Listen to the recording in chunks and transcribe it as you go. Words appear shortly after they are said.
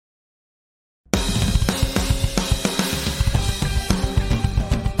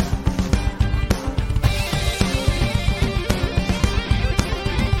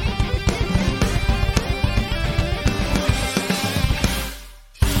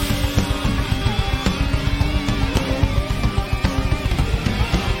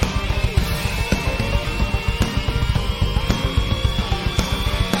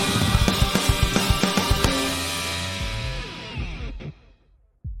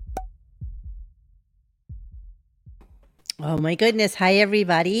Oh my goodness. Hi,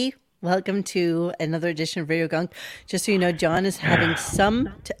 everybody. Welcome to another edition of Radio Gunk. Just so you know, John is having some...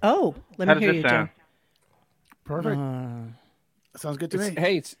 let How me does hear this you, John. sound? Perfect. Sounds good to me.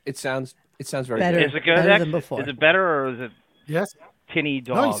 Hey, it sounds very Better. good. Is it good? Better X? than before. Is it better or is it Yes. tinny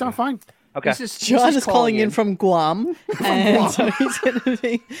dog? No, you sound fine. Okay. John is calling in from Guam, and Guam. so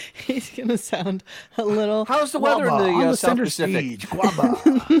he's gonna sound a little... How's the weather in on the the South center Pacific? stage, Guava.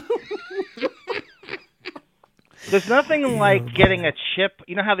 There's nothing like getting a chip.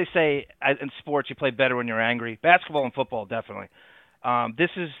 You know how they say in sports you play better when you're angry? Basketball and football, definitely.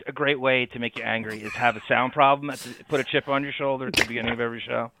 This is a great way to make you angry, is have a sound problem, put a chip on your shoulder at the beginning of every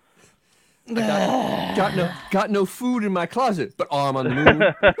show. Got no food in my closet, but I'm on the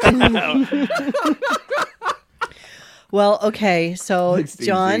moon. Well, okay, so Thanks,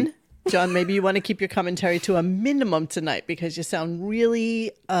 John, maybe you want to keep your commentary to a minimum tonight because you sound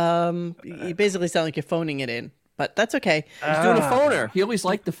really, you basically sound like you're phoning it in, but that's okay. He's doing a phoner. He always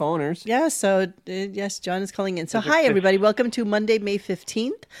liked the phoners. Yeah, so yes, John is calling in. So hi, everybody. Welcome to Monday, May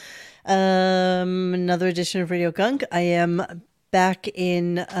 15th, another edition of Radio Gunk. I am back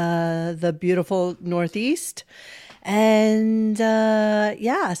in the beautiful Northeast, and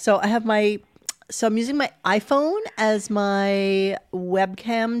so I have I'm using my iPhone as my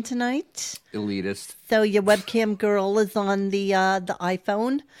webcam tonight. Elitist. So your webcam girl is on the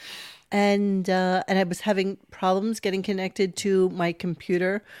iPhone, and I was having problems getting connected to my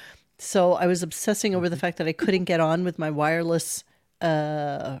computer, so I was obsessing over the fact that I couldn't get on with my wireless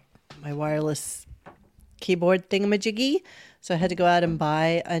keyboard thingamajiggy. So I had to go out and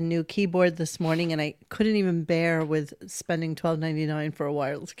buy a new keyboard this morning, and I couldn't even bear with spending $12.99 for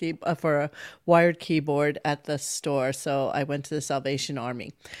a wired keyboard at the store. So I went to the Salvation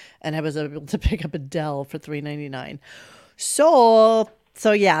Army, and I was able to pick up a Dell for $3.99.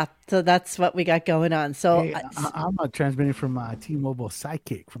 So that's what we got going on. So Hey, I'm transmitting from T-Mobile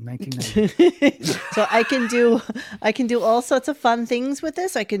Sidekick from 1990. So I can do all sorts of fun things with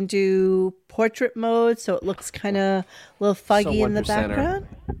this. I can do portrait mode, so it looks kind of a little fuggy in the background.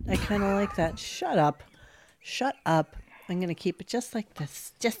 I kind of like that. Shut up. I'm going to keep it just like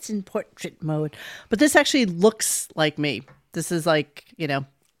this, just in portrait mode. But this actually looks like me. This is like, You know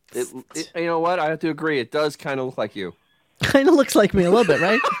what? I have to agree. It does kind of look like you. kind of looks like me a little bit,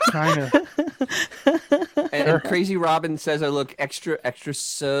 right? kind of. And Crazy Robin says I look extra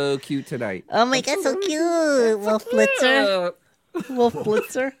so cute tonight. Oh my God, so cute. Little flitzer. Wolf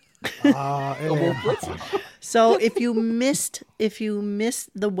Blitzer. So if you missed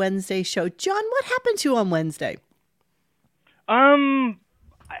the Wednesday show, John, what happened to you on Wednesday? There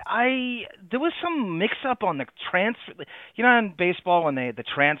was some mix-up on the transfer. You know, in baseball, when the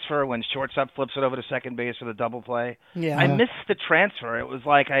transfer, when shortstop flips it over to second base for the double play. Yeah. I missed the transfer. It was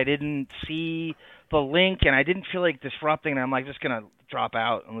like I didn't see the link, and I didn't feel like disrupting. And I'm like, just gonna drop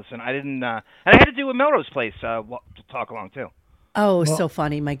out and listen. I didn't, and I had to do a Melrose Place to talk along too. Oh, well, so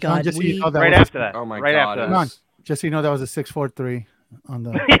funny! My God, right after that. Oh my right God! After Come on. Just so you know, that was a 6-4-3 on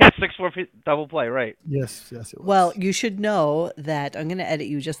the. Yeah, 6-4 double play, right? Yes, it was. Well, you should know that I'm going to edit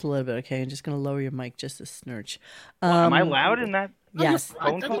you just a little bit. Okay, I'm just going to lower your mic just a snurch. Am I loud in that? Yes.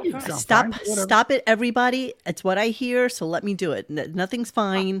 Phone call? Stop it, everybody! It's what I hear, so let me do it. Nothing's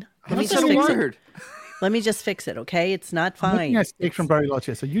fine. Let me just fix it. Let me just fix it. Okay, it's not I'm looking fine. at steak from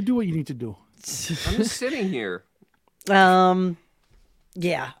Bariloche, so you do what you need to do. I'm just sitting here.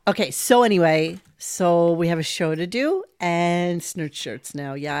 Yeah. Okay. So anyway, we have a show to do and snurch shirts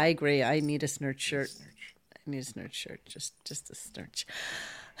now. Yeah, I agree. I need a snurch shirt. Just a snurch.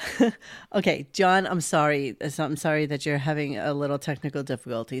 Okay, John, I'm sorry. I'm sorry that you're having a little technical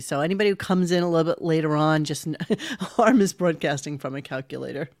difficulty. So anybody who comes in a little bit later on, just Arm is broadcasting from a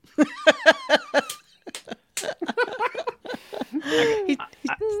calculator.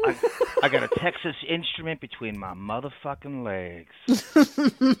 I got a Texas Instrument between my motherfucking legs.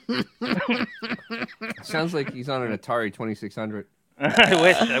 Sounds like he's on an Atari 2600. I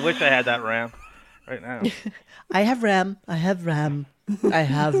wish I had that RAM right now. I have RAM. No,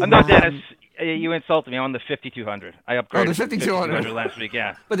 Dennis, you insulted me. I'm on the 5200. I upgraded. Oh, the 5200 last week.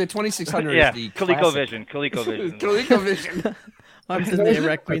 Yeah. But the 2600 Yeah. is the ColecoVision. ColecoVision. Arm's in the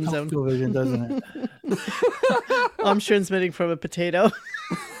erect green zone. Television, doesn't it? Arm's transmitting from a potato.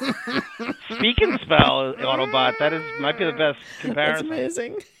 Speak and spell, Autobot. That might be the best comparison. That's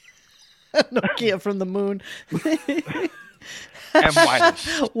amazing. Nokia from the moon. And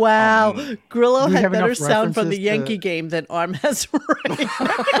wireless. Wow. Grillo Do we had have better enough sound from the references Yankee game than Arm has right.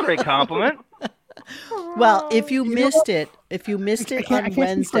 Great compliment. Well, if you missed it, if you missed I it can't on speak for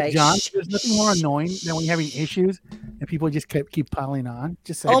Wednesday, John. There's nothing more annoying than when you're having issues and people just keep piling on.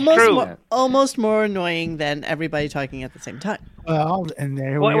 Just saying. true. almost more annoying than everybody talking at the same time. Well, and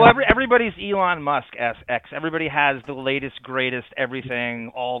there Well, we are. everybody's Elon Musk X. Everybody has the latest, greatest, everything,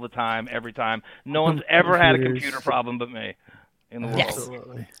 all the time, every time. No one's ever had a computer problem but me in the world. Yes.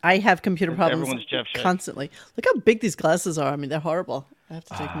 Absolutely. I have computer problems Everyone's Jeff Shea. constantly. Look how big these glasses are. I mean, they're horrible. I have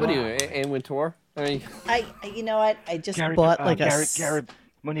to take them What off. are you, inventor? I mean, You know what? I just Gary, bought like Gary,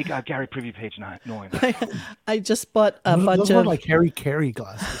 Monique, Gary preview page 9. I just bought a bunch Those are of. like Harry Carey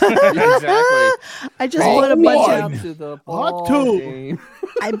glasses. exactly. I just bought a bunch of. To the Hot ball two. game.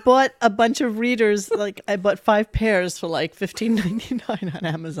 I bought a bunch of readers. Like I bought 5 pairs for like $15.99 on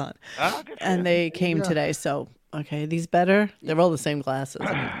Amazon, and they came today. So okay, these better? They're all the same glasses.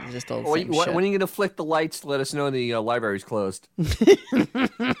 I mean, they're just all the same shit. When are you going to flick the lights to let us know the library's closed?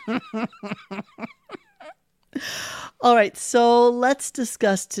 All right, so let's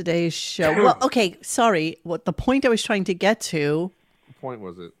discuss today's show. Well, okay, sorry. What the point I was trying to get to? What point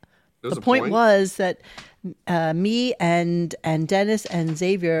was it? The point was that me and Dennis and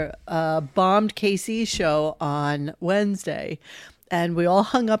Xavier bombed KC's show on Wednesday, and we all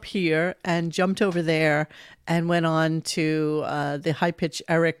hung up here and jumped over there and went on to the high pitch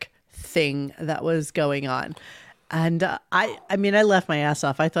Eric thing that was going on. And I mean, I left my ass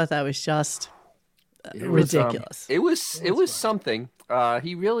off. I thought that was just ridiculous. It was something. The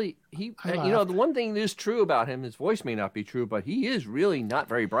one thing that is true about him, his voice may not be true, but he is really not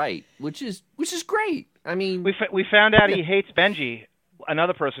very bright, which is great. I mean, we found out he hates Benji,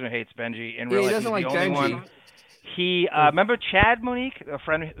 another person who hates Benji, and realized he's doesn't like the only Benji. one. He remember Chad, Monique, a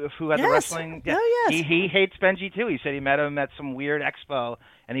friend who had the Yes. wrestling. Oh, yes. He hates Benji too. He said he met him at some weird expo,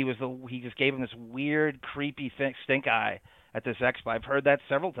 and he just gave him this weird, creepy stink eye at this expo. I've heard that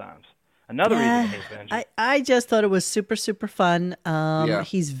several times. Another reason he hates Benji. I just thought it was super, super fun. Yeah.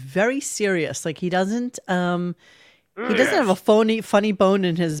 He's very serious. Like he doesn't have a funny bone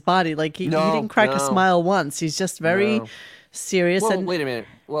in his body. Like he didn't crack a smile once. He's just very serious. Well, and wait a minute.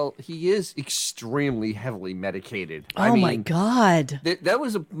 Well, he is extremely heavily medicated. oh my God, That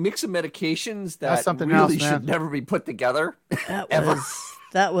was a mix of medications that That's something really else, man. should never be put together.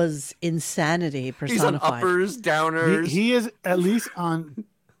 that was insanity He's on personified. uppers, downers. He is at least on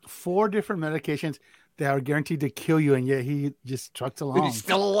 4 different medications that are guaranteed to kill you, and yet he just trucks along. He's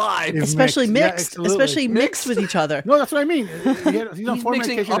still alive. If Especially mixed, absolutely. especially mixed with each other. No, that's what I mean. He's on He's 4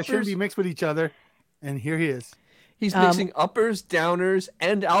 mixing medications that shouldn't uppers. be mixed with each other, and here he is. He's mixing uppers, downers,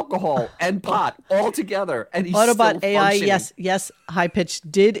 and alcohol and pot all together, and he's Autobot still AI, functioning. yes, high pitch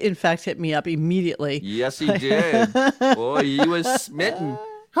did in fact hit me up immediately. Yes, he did. Boy, he was smitten.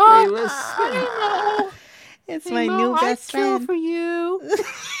 He was smitten. It's my new best friend. for you.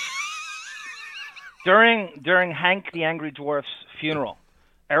 During Hank the Angry Dwarf's funeral,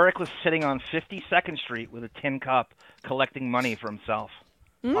 Eric was sitting on 52nd Street with a tin cup collecting money for himself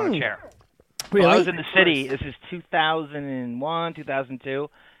on a chair. Really? Well, I was in the city. This is 2001, 2002,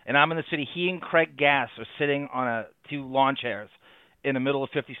 and I'm in the city. He and Craig Gass are sitting on 2 lawn chairs in the middle of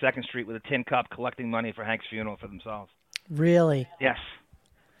 52nd Street with a tin cup collecting money for Hank's funeral for themselves. Really? Yes.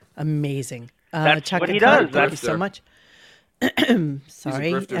 Amazing. That's Chuck what he and Carter, does. thank you so Grifter. much.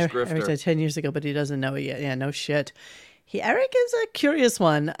 Sorry. grifter's Eric grifter. said 10 years ago, but he doesn't know it yet. Yeah, no shit. Eric is a curious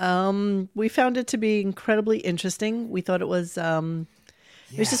one. We found it to be incredibly interesting. We thought it was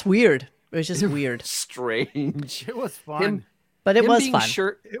just weird. It was just weird. Strange. It was fun. But it Him was being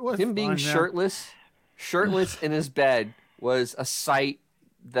fun. It was him being fun, yeah. shirtless in his bed was a sight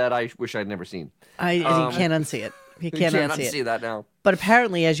that I wish I'd never seen. You can't unsee it. You You can't can't unsee it. unsee that now. But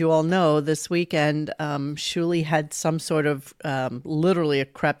apparently, as you all know, this weekend, Shuli had some sort of literally a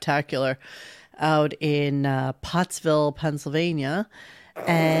craptacular out in Pottsville, Pennsylvania,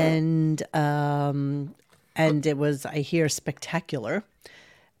 and it was, I hear, spectacular.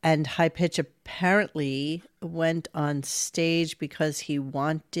 And High Pitch apparently went on stage because he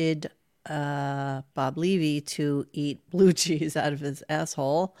wanted Bob Levy to eat blue cheese out of his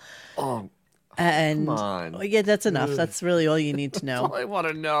asshole. Oh, And come on. oh, yeah, that's enough. That's really all you need to know. all I want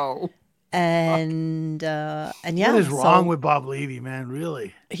to know. And yeah, What is so wrong with Bob Levy, man?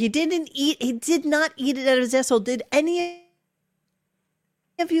 Really? he did not eat it out of his asshole. Did any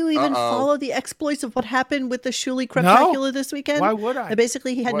of you even follow the exploits of what happened with the Shuli Creptacular this weekend? Why would I?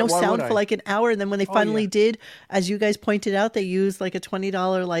 Basically, he had no Why sound would for I? like an hour, and then when they finally yeah. did, as you guys pointed out, they used like a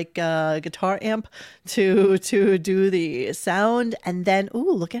 $20 like guitar amp to do the sound, and then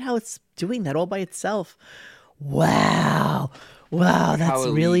look at how it's doing that all by itself. Wow, that's How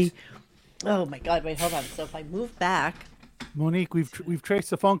really. elite. Oh my God! Wait, hold on. So if I move back, Monique, we've traced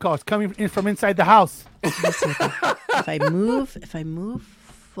the phone calls coming in from inside the house. If I move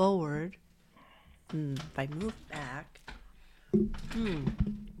forward, if I move back,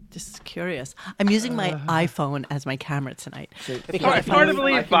 just curious. I'm using my iPhone as my camera tonight. It's hard to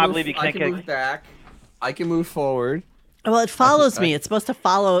believe, Bob, you can't get move back. I can move forward. Well, it follows me. It's supposed to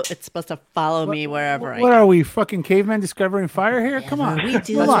follow. It's supposed to follow me wherever I go. What are we, fucking cavemen discovering fire here? Come on. We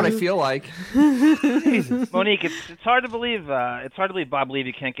do. That's what I feel like. Monique, it's hard to believe. It's hard to believe, Bob,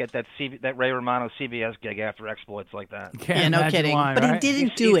 you can't get that Ray Romano CBS gig after exploits like that. Yeah, no kidding. Why, but right? he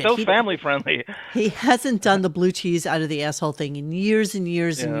didn't do it. He's so family friendly. He hasn't done the blue cheese out of the asshole thing in years and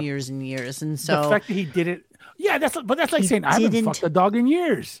years and years and years. And so the fact that he did it. Yeah, that's like saying I haven't fucked a dog in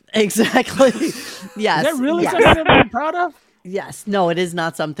years. Exactly. Yes. Is that really something to be proud of? Yes. No, it is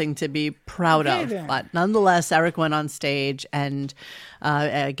not something to be proud of. then. But nonetheless, Eric went on stage and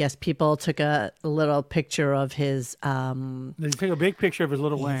I guess people took a little picture of his They took a big picture of his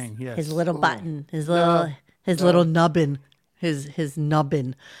little wang. Yes. his little button, his little nubbin, his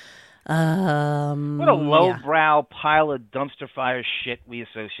nubbin. What a lowbrow pile of dumpster fire shit we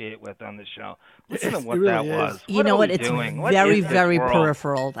associate it with on this show. Listen to what really that is. was. You know are what? we It's doing? What very, is this very world?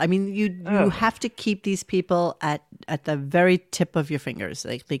 peripheral. I mean, you have to keep these people at the very tip of your fingers.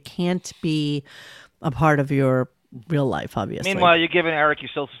 Like they can't be a part of your real life, obviously. Meanwhile, you're giving Eric your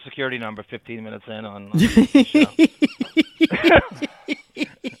social security number 15 minutes in on the show.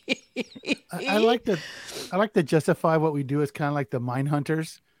 I like to justify what we do as kind of like the mine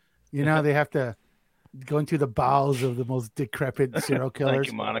hunters. You know, they have to go into the bowels of the most decrepit serial killers.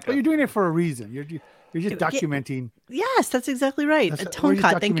 you, Monica. But you're doing it for a reason. You're just documenting. Yes, that's exactly right. We're Tonkat,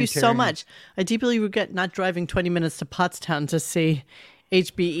 just thank you so documentarian. much. I deeply regret not driving 20 minutes to Pottstown to see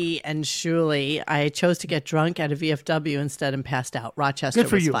HBE and Shuley. I chose to get drunk at a VFW instead and passed out. Rochester Good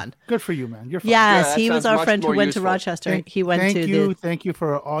for was you. fun. Good for you, man. You're fine. Yes, Yeah, he that was sounds our much friend who more went to useful. Rochester. He went to the... Thank you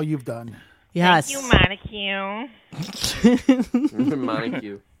for all you've done. Yes. Thank you, Monica.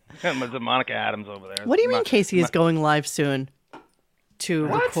 Monica. There's a Monica Adams over there. What do you mean Casey is going live soon to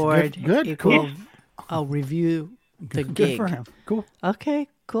record? Good, cool. Review the Good gig. for him. Cool. Okay,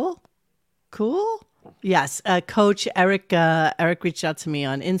 cool. Yes, Coach Eric reached out to me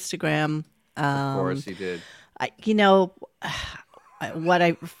on Instagram. Of course he did.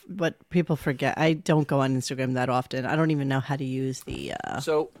 What people forget, I don't go on Instagram that often. I don't even know how to use the...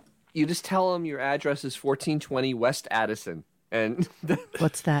 So you just tell him your address is 1420 West Addison. And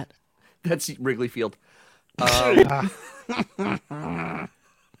What's that? that's Wrigley Field.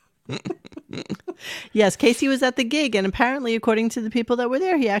 Yes, Casey was at the gig, and apparently, according to the people that were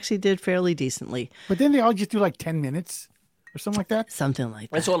there, he actually did fairly decently. But then they all just do like 10 minutes or something like that. Something like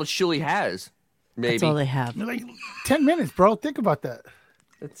that. That's all that Shuley has. Maybe. That's all they have. They're like 10 minutes, bro. Think about that.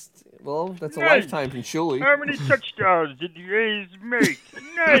 That's a lifetime from Shuley. How many touchdowns did the A's make?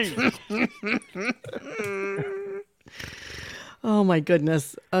 Nice. Oh my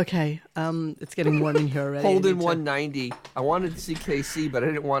goodness. Okay. It's getting warm in here already. Holden I need to- 190. I wanted to see KC, but I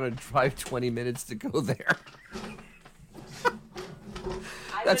didn't want to drive 20 minutes to go there.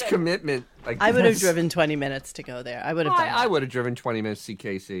 That's commitment. I would have driven 20 minutes to go there. I would have done I that. would have driven 20 minutes to see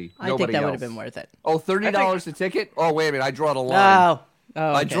KC. I think that would have been worth it. Oh, $30 a ticket? Oh, wait a minute. I draw the line.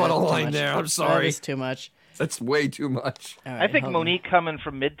 I draw the line there. I'm sorry. That is too much. That's way too much. All I right, think hold on. Monique coming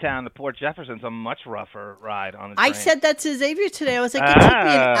from Midtown to Port Jefferson's a much rougher ride on the train. I said that to Xavier today. I was like, it took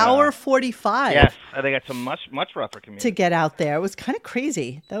me an hour 45 Yes, I think it's a much rougher commute. to get out there. It was kind of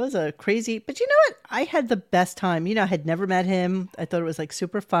crazy. That was a crazy, but you know what? I had the best time. I had never met him. I thought it was like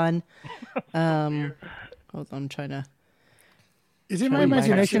super fun. Hold on, I'm trying to. Is it my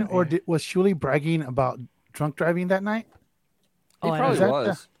imagination or was Shuley bragging about drunk driving that night? He I probably don't know.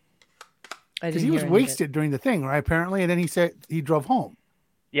 was. I Because didn't he was hear any of it. wasted during the thing, right? Apparently. And then he said he drove home.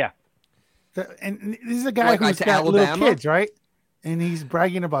 Yeah. And this is a guy Like who's to got little Alabama? kids, right? And he's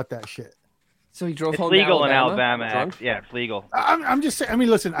bragging about that shit. So he drove It's home legal to in Alabama. drunk? Yeah, it's legal. I'm just saying. I mean,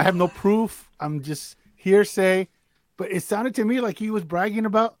 listen, I have no proof. I'm just hearsay. But it sounded to me like he was bragging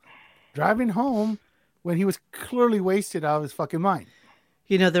about driving home when he was clearly wasted out of his fucking mind.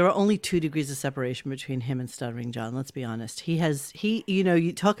 There are only 2 degrees of separation between him and Stuttering John. Let's be honest.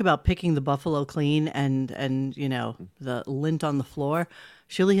 You talk about picking the buffalo clean and the lint on the floor.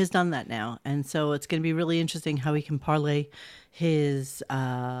 Shirley has done that now. And so it's going to be really interesting how he can parlay his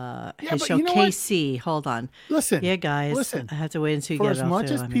but show. you know what? KC, hold on. Listen. Yeah, guys. Listen. I have to wait until you For get as it off. much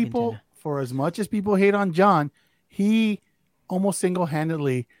so as I'm making people, dinner. for as much as people hate on John, he almost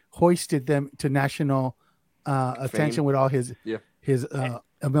single-handedly hoisted them to national attention with all his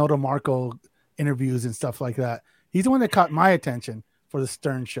Imelda Marco interviews and stuff like that. He's the one that caught my attention for the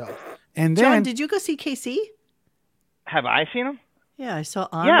Stern show. And then, John, did you go see KC? Have I seen him? Yeah, I saw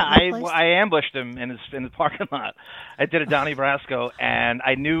on. Yeah, place. I ambushed him in the parking lot. I did a Donnie Brasco, and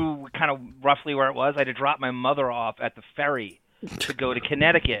I knew kind of roughly where it was. I had to drop my mother off at the ferry to go to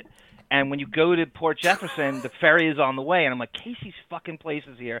Connecticut. And when you go to Port Jefferson, the ferry is on the way, and I'm like, Casey's fucking place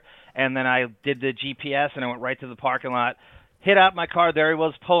is here. And then I did the GPS, and I went right to the parking lot, hit out my car. There he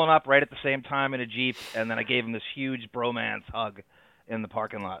was, pulling up right at the same time in a Jeep, and then I gave him this huge bromance hug in the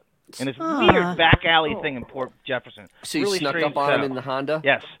parking lot. In this weird back alley thing in Port Jefferson. So you really snuck strange up on him setup. in the Honda?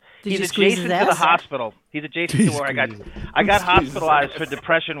 Yes. Did you He's squeeze adjacent his to the ass? hospital. He's adjacent to where I got hospitalized for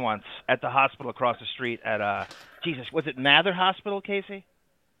depression once at the hospital across the street at Jesus, was it Mather Hospital, Casey?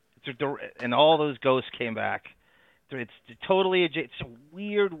 And all those ghosts came back. It's totally it's a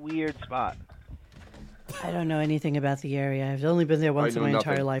weird spot. I don't know anything about the area. I've only been there once in my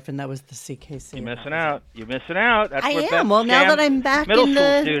entire nothing. life, and that was the CKC. You're missing out. You're missing out. That's I where am. Beth Well, now scams that I'm back middle in school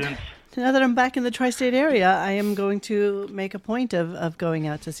the students. now that I'm back in the tri-state area, I am going to make a point of going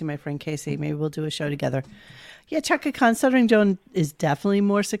out to see my friend Casey. Maybe we'll do a show together. Yeah, Chaka Khan, Stuttering Joan is definitely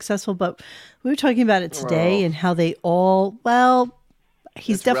more successful, but we were talking about it today and how they all,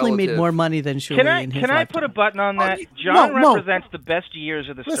 he's It's definitely made relative. more money than Shuli in his Can I lifetime. put a button on that? Oh, John no. represents the best years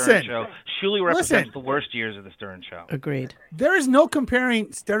of the Stern Listen. Show. Shuli represents Listen. the worst years of the Stern Show. Agreed. There is no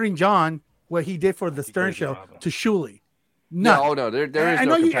comparing Stuttering John, what he did for the Stern Show, to Shuli. None. No, there is I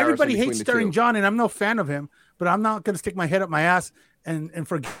no know comparison everybody between hates the Stuttering two. John, and I'm no fan of him, but I'm not going to stick my head up my ass and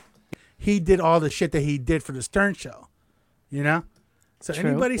forget he did all the shit that he did for the Stern Show. You know? So True.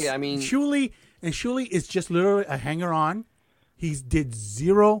 anybody, Yeah, I mean- Shuli is just literally a hanger on. He did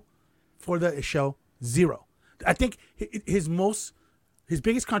zero for the show, zero. I think his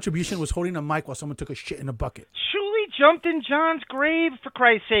biggest contribution was holding a mic while someone took a shit in a bucket. Shuli jumped in John's grave, for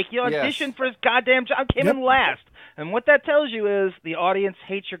Christ's sake. He auditioned for his goddamn job, came in last. And what that tells you is the audience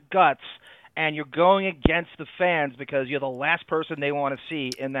hates your guts, and you're going against the fans because you're the last person they want to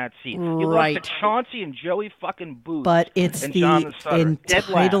see in that seat. You Right. lost to Chauncey and Joey fucking Booth. But it's and the John the Stutter. Dead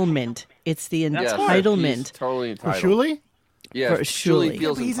last. entitlement. It's the That's Yes, entitlement. he's totally For entitled. Shuli? Yes, For Shuli Shuli.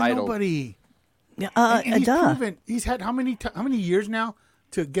 feels But he's a entitled. nobody. And he's Duh. proven. He's had how many years now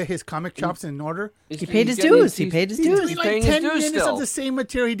to get his comic chops in order? He paid his dues. He paid his He's dues. doing like paying his 10 dues minutes still. of the same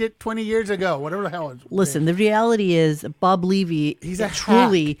material he did 20 years ago, whatever the hell. It was. Listen, the reality is Bob Levy He's a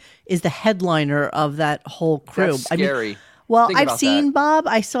truly is the headliner of that whole crew. That's scary. Well, Think I've about seen that. Bob.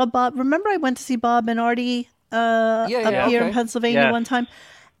 I saw Bob. Remember, I went to see Bob and Artie up here in okay. Pennsylvania Yes. one time.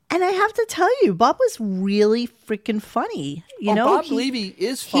 And I have to tell you, Bob was really freaking funny. You know, Bob Levy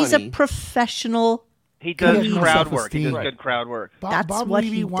is funny. He's a professional. He does He has no crowd work. He does self-esteem. good crowd work. That's Bob what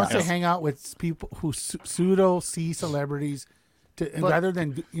Levy he wants does. to hang out with people who pseudo see celebrities, rather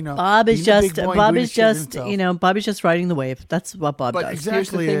than Bob is being the just big boy and Bob doing is shit just himself. Bob is just riding the wave. That's what Bob But does.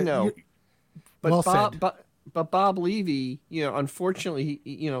 Exactly. Here's the thing, though. But well Bob, said. but Bob Levy, unfortunately,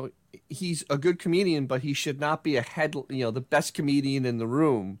 he's a good comedian, but he should not be the best comedian in the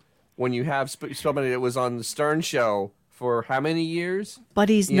room when you have somebody that was on the Stern Show for how many years? But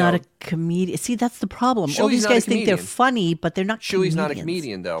he's not a comedian. See, that's the problem. All Shuli's these not a guys think they're comedian. funny, but they're not. Shuli's not a comedians.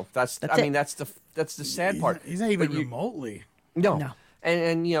 comedian, though. That's That's it. that's the sad part. He's not even But you- remotely. No. No.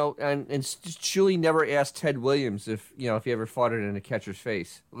 And Shuli never asked Ted Williams if he ever farted in a catcher's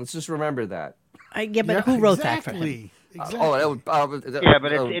face. Let's just remember that. But who wrote that for him? Exactly. Yeah,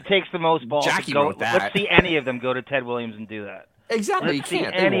 but it takes the most balls. Jackie to go. wrote that. Let's see any of them go to Ted Williams and do that. Exactly. Let's you see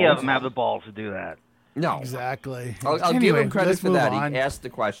can't. any of them have the balls to do that. No. Exactly. I'll give Anyway, him credit let's for move that. on. He asked the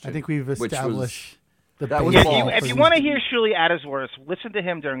question. I think we've which was- established the that was basic balls. If you things. want to hear Shuli at his worst, listen to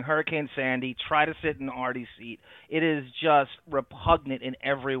him during Hurricane Sandy. Try to sit in Artie's seat. It is just repugnant in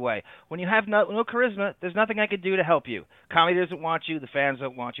every way. When you have no charisma, there's nothing I could do to help you. Comedy doesn't want you. The fans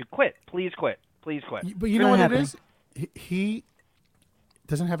don't want you. Quit. Please quit. Please quit. But you know Not what happening. it is? He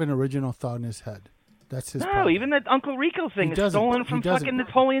doesn't have an original thought in his head. That's his No, problem. even that Uncle Rico thing He is doesn't. stolen He from doesn't. fucking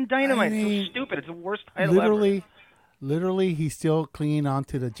Napoleon Dynamite. I It's mean, so stupid. It's the worst title ever. Literally, he's still clinging on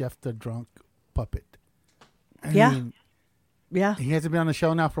to the Jeff the Drunk puppet. I Yeah. mean, Yeah. he hasn't been on the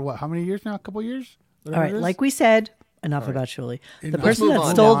show now for what? How many years now? A couple years? All Whatever right. it is? Like we said, enough about Shuli. The Enough. person Let's that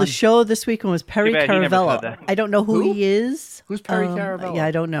move stole on. the show this weekend was Perry Too bad he never Caravello. said that. I don't know who he is. Who's Perry Caravello? Yeah,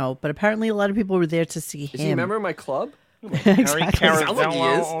 I don't know. But apparently, a lot of people were there to see him. Is he a member of my club? Exactly. Sounds like he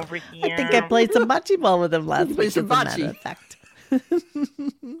is. over here. I think I played some bocce ball with him last He week. played As some a matter bocce. of fact.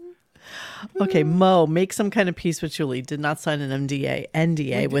 Okay, Mo, make some kind of peace with Julie. Did not sign an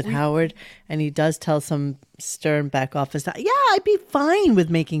NDA with Howard, and he does tell some stern back office. Yeah, I'd be fine with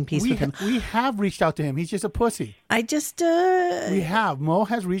making peace with him. We have reached out to him. He's just a pussy. I just We have. Mo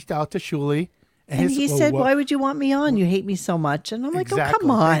has reached out to Shuli And he said, "Why would you want me on? You hate me so much." And I'm like, Exactly. "Oh,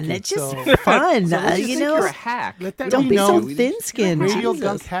 come on! Thank you. It's just So- fun, So let's just you think know. you're a hack. Let that Don't be so known. thin-skinned." Radio Jesus.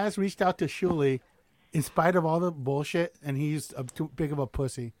 Gunk has reached out to Shuli in spite of all the bullshit, and he's too big of a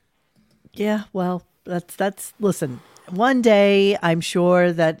pussy. Yeah, well, that's. Listen, one day I'm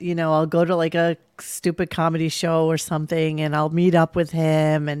sure that I'll go to like a stupid comedy show or something, and I'll meet up with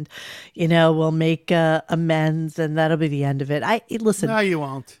him, and we'll make amends, and that'll be the end of it. Listen. No, you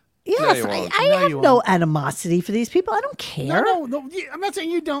won't. Yes, you I won't. No, have you no won't. animosity for these people. I don't care. No. I'm not saying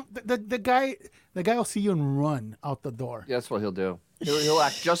you don't. The guy will see you and run out the door. Yeah, that's what he'll do. He'll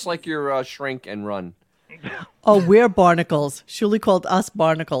act just like your shrink and run. Oh, we're barnacles. Shuli called us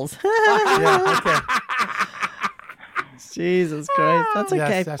barnacles. Yeah, okay. Jesus Christ, that's okay.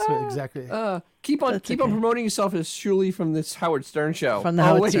 Yes, that's what exactly. Keep on okay. promoting yourself as Shuli from this Howard Stern show. From the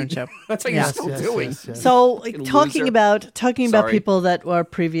Howard wait. Stern show. That's what Yes, you're still doing. yes. So Fucking talking loser. about Sorry. people that were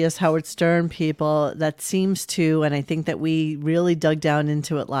previous Howard Stern people, that seems to, and I think that we really dug down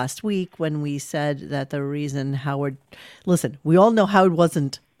into it last week when we said that the reason Howard, listen, we all know Howard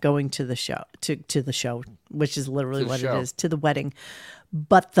wasn't going to the show, to the show, which is literally To the what show. it is, to the wedding.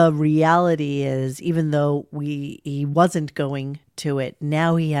 But the reality is, even though he wasn't going to it,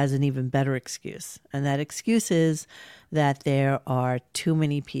 now he has an even better excuse. And that excuse is that there are too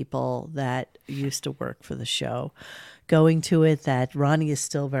many people that used to work for the show going to it that Ronnie is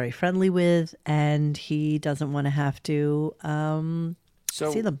still very friendly with, and he doesn't want to have to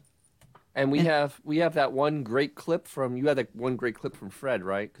see them. And we have that one great clip from you had that one great clip from Fred,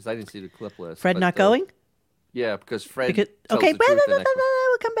 right? Because I didn't see the clip list. Fred but, not going? Yeah, because Fred. Because, tells okay, the truth the next one.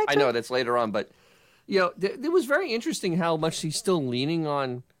 we'll come back to I know it. that's later on, but it was very interesting how much he's still leaning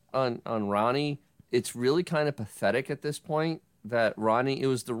on Ronnie. It's really kind of pathetic at this point that it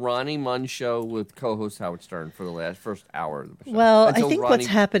was the Ronnie Mund show with co-host Howard Stern for the first hour of the show. Well, I Until think Ronnie what's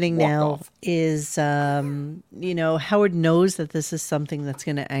happening walked now off. is, Howard knows that this is something that's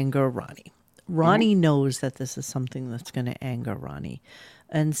going to anger Ronnie. Ronnie knows that this is something that's going to anger Ronnie.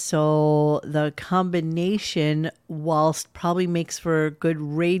 And so the combination, whilst probably makes for good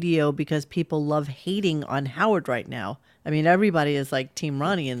radio because people love hating on Howard right now. I mean, everybody is like Team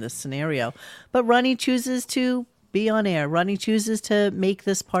Ronnie in this scenario. But Ronnie chooses to be on air. Ronnie chooses to make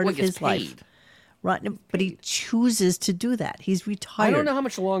this part Well, of he gets his life. paid. But he chooses to do that. He's retired. I don't know how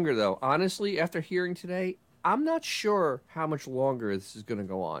much longer, though. Honestly, after hearing today, I'm not sure how much longer this is going to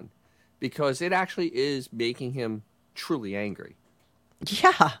go on because it actually is making him truly angry.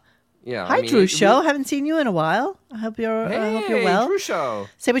 Yeah. Yeah. Hi, Drew Show. Haven't seen you in a while. I hope you're well. Drew Show.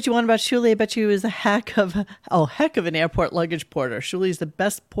 Say what you want about Shuli. I bet you is a heck of an airport luggage porter. Shuli's the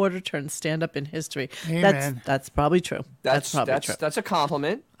best porter turned stand up in history. Amen. That's probably true. That's probably true. That's a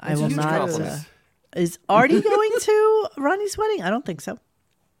compliment. I That's a will huge not. compliment. Is Artie going to Ronnie's wedding? I don't think so.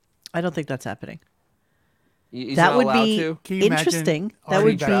 I don't think that's happening. He's That not would allowed be to? Can you imagine interesting. That Artie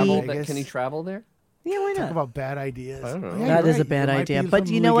would travel be. Vegas? Can he travel there? Yeah, why Talk not? about bad ideas. I don't know. Yeah, That you're is a right. bad There might idea. be But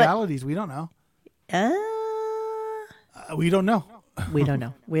some you know what? legalities. We don't know. We don't know. We don't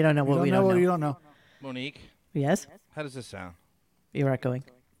know. We don't know what we don't know. You don't know. Monique, Yes, how does this sound? you're echoing.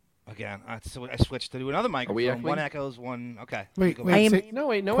 Again, I switched to do another microphone. echoing? One echoes, one. Okay. Wait, Go wait. I am- say- No,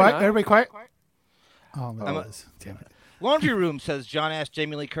 wait, no, quiet. we're not. Everybody quiet. Oh, I'm no, a- damn it. Laundry Room says John asked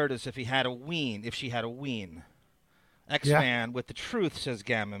Jamie Lee Curtis if she had a ween. X-Man with the truth, says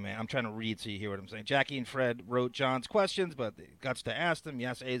Gamma Man. I'm trying to read so you hear what I'm saying. Jackie and Fred wrote John's questions, but they guts to ask them.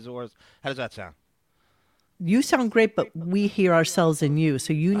 Yes, Azores. How does that sound? You sound great, but we hear ourselves in you.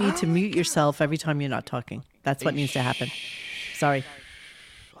 So you need to mute yourself every time you're not talking. That's what needs to happen. Sorry.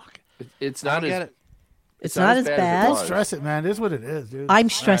 It's I not don't get as it. It's not as as it bad. was. Don't stress it, man. It is what it is, dude. I'm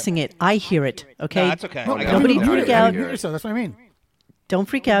stressing it. I hear it. Okay. No, that's okay. No, I got Nobody it. freak mute out. Mute yourself. That's what I mean. Don't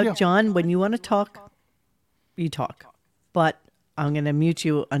freak out, Yeah. John. When you want to talk, you talk. But I'm going to mute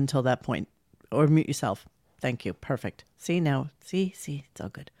you until that point, or mute yourself. Thank you. Perfect. See now. See, it's all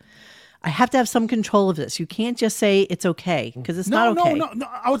good. I have to have some control of this. You can't just say it's okay because it's not okay. No.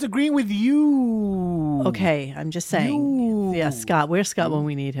 I was agreeing with you. Okay, I'm just saying. You. Yeah, Scott. Where's Scott when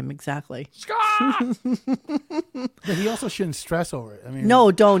we need him? Exactly. But he also shouldn't stress over it. I mean,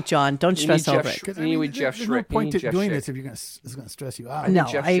 No, don't, John. Don't You stress need over Jeff it. Sh- 'cause, You need with Jeff there's no Schrick. You point need to Jeff doing Schick. this if it's going to stress you out. No,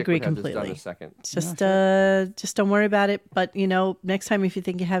 Jeff I Schick agree would have this done in completely. a second. Just don't worry about it. But next time if you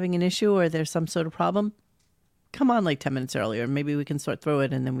think you're having an issue or there's some sort of problem, come on like 10 minutes earlier. Maybe we can sort through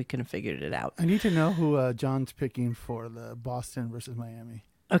it and then we can have figured it out. I need to know who John's picking for the Boston versus Miami.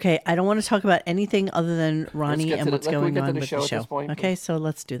 Okay, I don't want to talk about anything other than Ronnie get and to the- what's can we going get to on the with show the at show. this point, Okay, so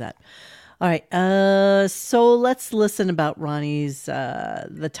let's do that. All right, so let's listen about Ronnie's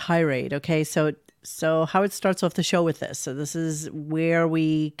the tirade. Okay, so So Howard starts off the show with this. So this is where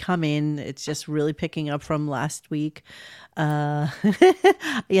we come in. It's just really picking up from last week.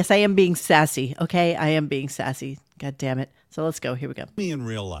 Yes, I am being sassy. Okay, I am being sassy. God damn it. So let's go. Here we go. Me in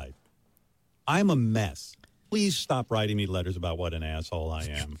real life, I'm a mess. Please stop writing me letters about what an asshole I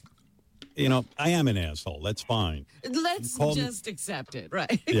am. You know, I am an asshole. That's fine. Let's just accept it,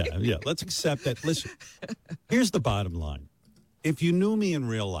 right? Yeah. Let's accept that. Listen, here's the bottom line. If you knew me in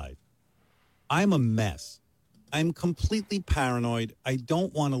real life, I'm a mess. I'm completely paranoid. I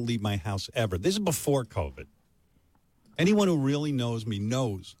don't want to leave my house ever. This is before COVID. Anyone who really knows me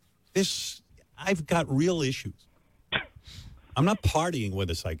knows this. I've got real issues. I'm not partying with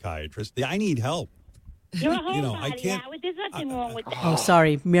a psychiatrist. I need help. You're a homebody, I can't. Howard. There's nothing wrong with that. Oh,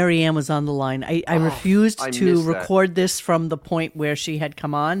 sorry. Marianne was on the line. I refused to record this from the point where she had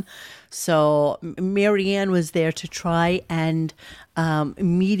come on. So Marianne was there to try and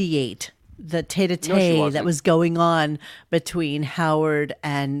mediate the tete-a-tete that was going on between Howard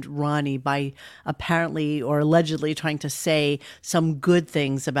and Ronnie by apparently or allegedly trying to say some good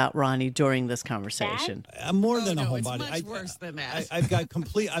things about Ronnie during this conversation. I'm more than a homebody. It's much worse than that. I've got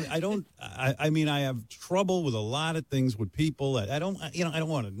complete. I mean, I have trouble with a lot of things with people that I don't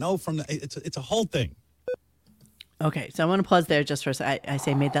want to know from. It's a whole thing. Okay, so I'm going to pause there just for a second. I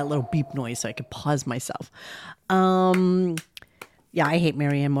say made that little beep noise so I could pause myself. Yeah, I hate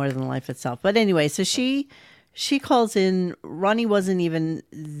Marianne more than life itself. But anyway, so she calls in. Ronnie wasn't even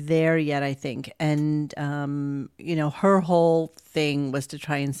there yet, I think. And, her whole thing was to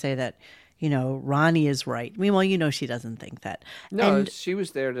try and say that, Ronnie is right. Meanwhile, she doesn't think that. No, and she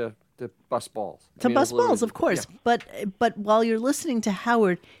was there to bust balls. Bust balls, of course. Yeah. But while you're listening to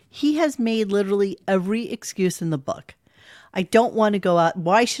Howard, he has made literally every excuse in the book. I don't want to go out.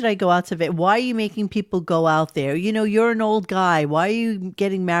 Why should I go out to Vegas? Why are you making people go out there? You're an old guy. Why are you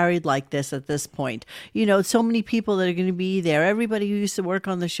getting married like this at this point? So many people that are going to be there. Everybody who used to work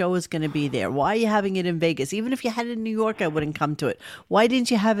on the show is going to be there. Why are you having it in Vegas? Even if you had it in New York, I wouldn't come to it. Why didn't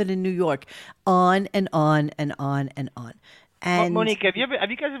you have it in New York? On and on and on and on. And Monique, have you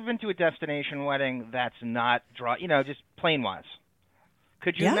guys ever been to a destination wedding that's not just plain wise?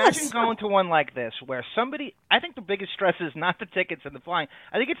 Could you imagine going to one like this where I think the biggest stress is not the tickets and the flying.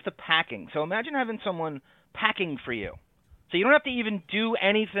 I think it's the packing. So imagine having someone packing for you. So you don't have to even do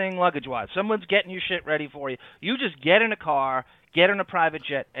anything luggage-wise. Someone's getting your shit ready for you. You just get in a car, get in a private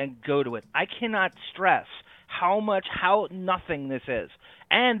jet, and go to it. I cannot stress how nothing this is.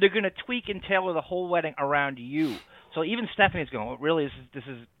 And they're going to tweak and tailor the whole wedding around you. So even Stephanie's going, well, really, this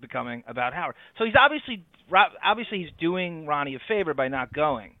is becoming about Howard. So he's obviously he's doing Ronnie a favor by not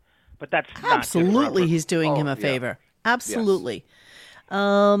going, but that's absolutely he's doing him a favor. Absolutely.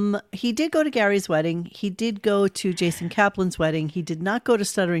 Yes. He did go to Gary's wedding. He did go to Jason Kaplan's wedding. He did not go to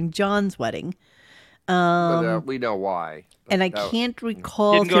Stuttering John's wedding. But we know why. And I can't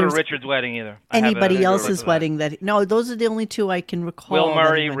recall. Didn't go to Richard's wedding either. Anybody else's wedding no, those are the only two I can recall. Will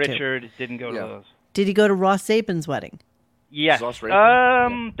Murray, Richard didn't go to those. Did he go to Ross Zabin's wedding? Yes.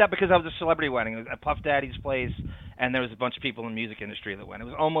 That because that was a celebrity wedding. It was at Puff Daddy's place, and there was a bunch of people in the music industry that went. It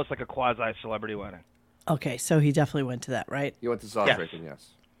was almost like a quasi-celebrity wedding. Okay, so he definitely went to that, right? He went to Sauce Raping,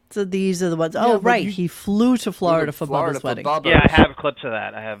 yes. So these are the ones. Oh, right. He flew to Florida for Bubba's wedding. Yeah, I have clips of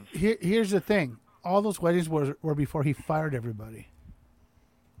that. I have. Here's the thing. All those weddings were before he fired everybody.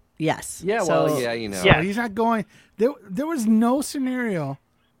 Yes. Yeah, So he's not going. There was no scenario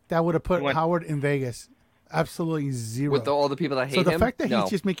that would have put Howard in Vegas. Absolutely zero. With all the people that hate him? So the fact that he's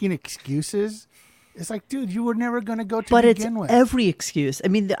just making excuses, it's like, dude, you were never going to go to but begin with. But it's every excuse. I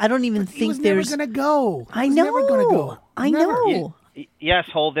mean, I don't even think there's... He was never going to go. I know. Never going to go. I know. Yes,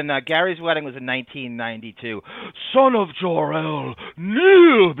 Holden. Gary's wedding was in 1992. Son of Jor-El,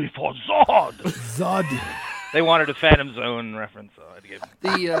 kneel before Zod. Zod. They wanted a Phantom Zone reference, so I had to give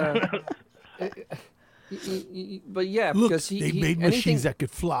but yeah, look, because they made machines that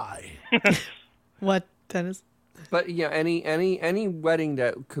could fly. What, Dennis? But yeah, any wedding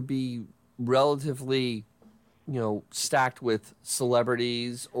that could be relatively, stacked with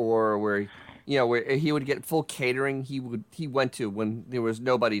celebrities, or where he would get full catering, he went to when there was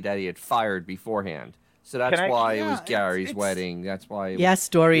nobody that he had fired beforehand. So that's why it was Gary's wedding. That's why. Yes,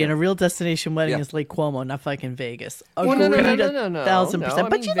 Dorian. A real destination wedding is Lake Como, not fucking Vegas. Well, no, 1,000%.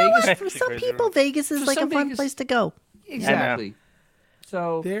 But you know what? For some people, Vegas is like a fun place to go. Exactly.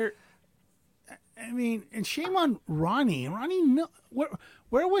 So and shame on Ronnie. Ronnie,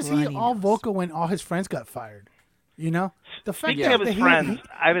 where was he all vocal when all his friends got fired? The fact that his friends,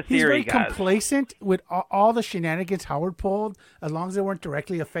 I have a theory, he's very guys. complacent with all the shenanigans Howard pulled, as long as they weren't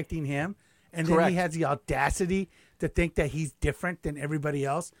directly affecting him. And then he has the audacity to think that he's different than everybody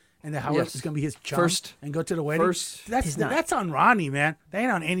else and that Howard Yes. is going to be his chum First- and go to the wedding. first- That's on Ronnie, man. That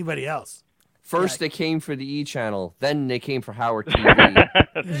ain't on anybody else. First they came for the E channel, then they came for Howard TV.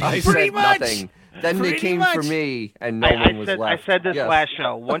 I Pretty said much. nothing. Then they Pretty came for much. me, and no I one was said, left. I said this Yes. last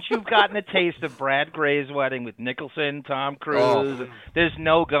show. Once you've gotten a taste of Brad Gray's wedding with Nicholson, Tom Cruise, Oh. there's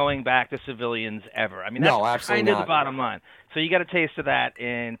no going back to civilians ever. I mean, that's No, absolutely kind of the not. bottom line. So you got a taste of that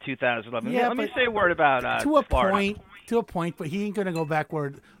in 2011. Yeah, Let me but say a word about To a Florida. point. To a point, but he ain't going to go back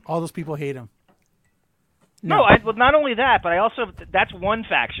where all those people hate him. No, well, not only that, but I also that's one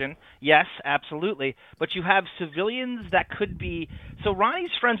faction. Yes, absolutely. But you have civilians that could be. So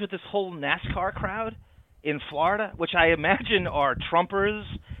Ronnie's friends with this whole NASCAR crowd in Florida, which I imagine are Trumpers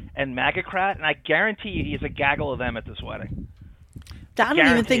and MAGA-crat, and I guarantee you he has a gaggle of them at this wedding. I don't even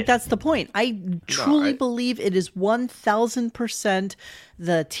Guarantee think it. that's the point. I truly believe it is 1,000%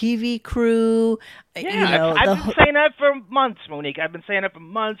 the TV crew. Yeah, you know, I've been saying that for months, Monique. I've been saying that for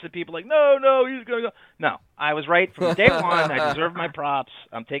months, and people are like, no, he's going to go. No, I was right from day one. I deserve my props.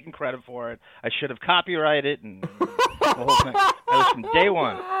 I'm taking credit for it. I should have copyrighted and the whole thing. I was from day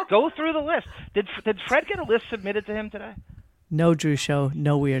one. Go through the list. Did Fred get a list submitted to him today? No, Drew Show.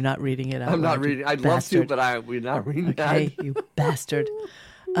 No, we are not reading it out. I'm not loud, you reading. I'd love to, bastard. but we're not reading Okay, that. you bastard.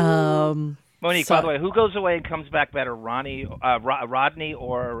 Monique, So- by the way, who goes away and comes back better, Rodney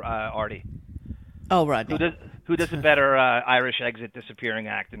or Artie? Oh, Rodney. Who does a better Irish exit disappearing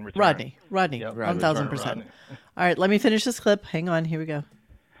act in return? Rodney. Yep. 1,000%. Rodney. All right, let me finish this clip. Hang on. Here we go.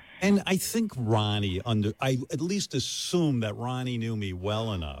 And I think I at least assume that Ronnie knew me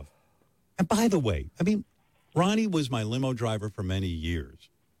well enough. And by the way, I mean, Ronnie was my limo driver for many years.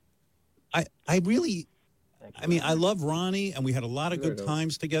 I love Ronnie, and we had a lot of good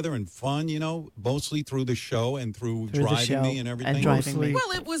times together and fun, mostly through the show and through Through the driving show me and everything. and driving me.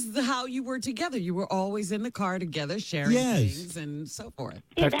 Well, it was how you were together. You were always in the car together, sharing Yes. things and so forth.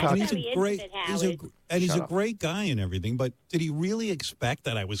 Pet That's cock. And he's very a great, intimate, Howard. he's a great guy and everything. But did he really expect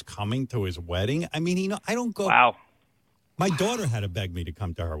that I was coming to his wedding? I mean, I don't go. Wow. My daughter had to beg me to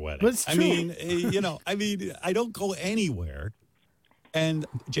come to her wedding. But it's true. I don't go anywhere. And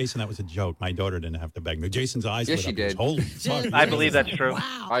Jason, that was a joke. My daughter didn't have to beg me. Jason's eyes Yes, lit she up. He was, did. Holy fuck. I believe that's true.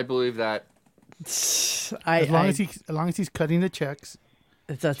 Wow. I believe that. As long as he's cutting the checks.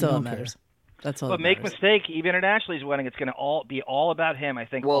 That's all that don't matters. That's all But that make matters. mistake, even at Ashley's wedding, it's going to be all about him. I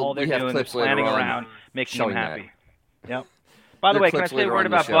think Well, all they're we have doing is clips later planning on around, making him showing that. happy. Yep. By the There are way, can I clips say a later word on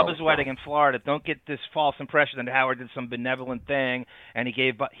in the about show. Bubba's wedding in Florida? Don't get this false impression that Howard did some benevolent thing, and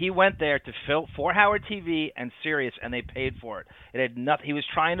he went there to fill for Howard TV and Sirius, and they paid for it. It had nothing. He was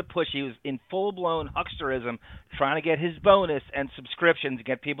trying to push. He was in full blown hucksterism, trying to get his bonus and subscriptions to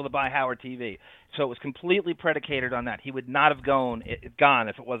get people to buy Howard TV. So it was completely predicated on that. He would not have gone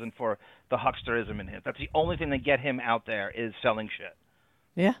if it wasn't for the hucksterism in him. That's the only thing that get him out there is selling shit.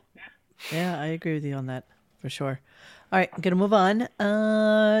 Yeah. Yeah, I agree with you on that for sure. All right, I'm going to move on.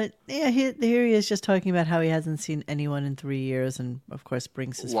 Here he is just talking about how he hasn't seen anyone in 3 years and, of course,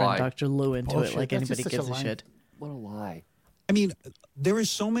 brings his Lie. friend Dr. Lou into Bullshit. it like That's anybody just such gives a a lie. shit. What a lie. I mean, there are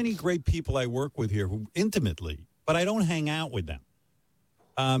so many great people I work with here who intimately, but I don't hang out with them.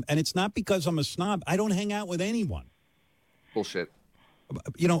 And it's not because I'm a snob. I don't hang out with anyone. Bullshit.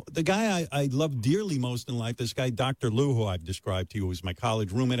 The guy I love dearly most in life, this guy, Dr. Lou, who I've described to you, who's my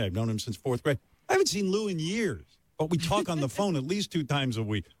college roommate. I've known him since fourth grade. I haven't seen Lou in years, but we talk on the phone at least 2 times a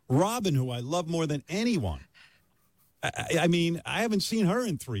week. Robin, who I love more than anyone. I mean, I haven't seen her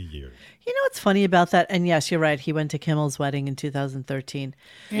in 3 years. You know what's funny about that? And yes, you're right. He went to Kimmel's wedding in 2013.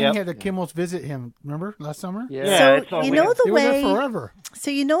 And Yep. he had the Kimmels visit him. Remember last summer? Yeah. So it's all you we know have. the They were there way. forever. So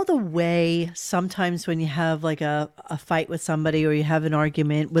you know the way sometimes when you have like a fight with somebody or you have an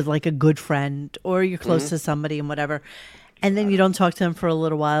argument with like a good friend or you're close to somebody and whatever, and then you don't talk to them for a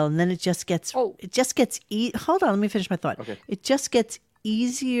little while and then it just gets hold on, let me finish my thought. Okay. It just gets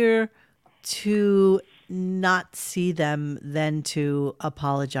easier to not see them than to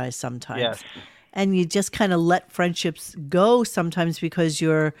apologize sometimes. Yes. And you just kind of let friendships go sometimes because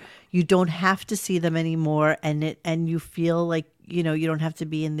you don't have to see them anymore and you feel like you don't have to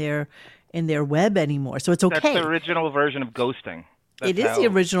be in their web anymore. So it's okay. That's the original version of ghosting. It is the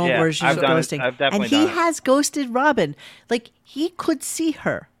original version I've of done ghosting. It. I've definitely and he done it. has ghosted Robin. Like he could see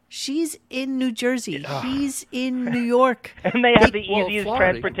her. She's in New Jersey. He's in New York. And they have the well, easiest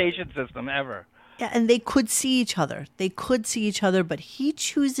Florida. transportation system ever. Yeah, and they could see each other. But he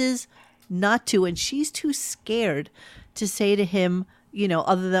chooses not to, and she's too scared to say to him,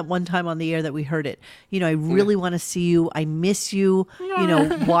 other than one time on the air that we heard it, I really want to see you. I miss you.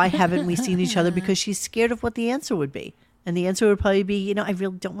 Why haven't we seen each other? Because she's scared of what the answer would be. And the answer would probably be, I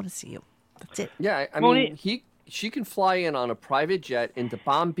really don't want to see you. That's it. Yeah, I mean, he she can fly in on a private jet into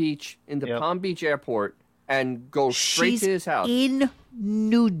Palm Beach Airport and go straight to his house. In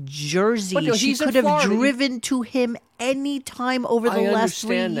New Jersey. But no, she he's in could have Florida. driven to him any time over the last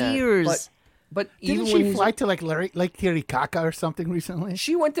 3 years. But Didn't even when she fly to like Lake Titicaca or something recently?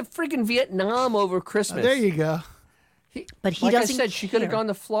 she went to friggin' Vietnam over Christmas. There you go. But he like doesn't I said, she could have care. gone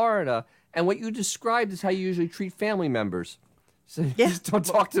to Florida. And what you described is how you usually treat family members. So just don't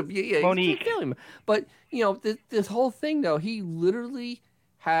talk to Monique. But you know this whole thing though, he literally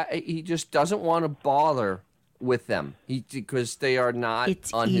he just doesn't want to bother with them because they are not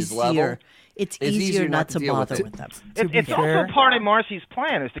on his level. It's easier not to deal bother it. with them. It's also part of Marcy's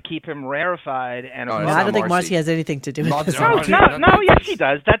plan is to keep him rarefied and. No, No, it's I not don't think Marcy. Marcy has anything to do with Not this. Marcy. No, yes, she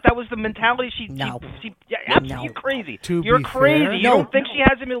does. That was the mentality she. No. Absolutely No. crazy. To You're be crazy. fair- You No. don't think she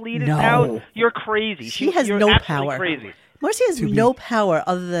has him lead his No. house? You're crazy. She has you're no absolutely power. Crazy. Marcy has no power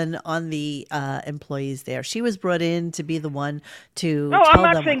other than on the employees there. She was brought in to be the one to No, tell I'm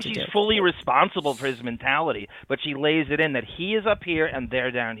not them saying what to she's do. fully responsible for his mentality, but she lays it in that he is up here and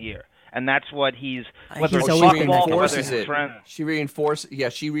they're down here. And that's what he's whether He's it's always been football, that whether way. it's his friend. She reinforces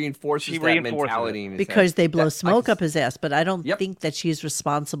that reinforces mentality it. in his Because head. they blow That- smoke up his ass, but I don't Yep. think that she's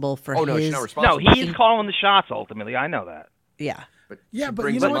responsible for Oh no, his. she's not No, responsible. he's calling the shots ultimately. I know that. Yeah. Yeah, she but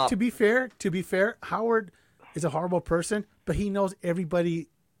brings you know them what? up. To be fair, Howard is a horrible person, but he knows everybody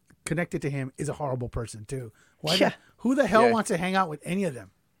connected to him is a horrible person too. Yeah. Who the hell Yeah. wants to hang out with any of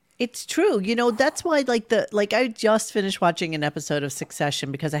them? It's true. You know, that's why I just finished watching an episode of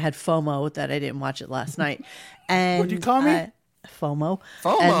Succession because I had FOMO that I didn't watch it last night. And What'd you call me? FOMO.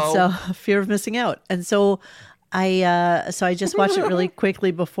 FOMO? And so fear of missing out. And so I just watched it really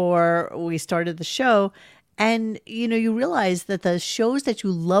quickly before we started the show. And you know, you realize that the shows that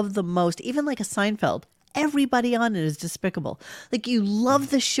you love the most, even like a Seinfeld, everybody on it is despicable. Like you love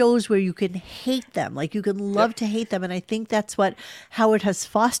the shows where you can hate them, like you can love to hate them. And I think that's what Howard has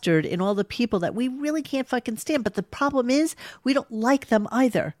fostered in all the people that we really can't fucking stand. But the problem is we don't like them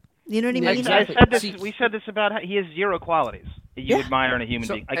either. You know what I mean? Exactly. I said this. See- We said this about how he has zero qualities you admire in a human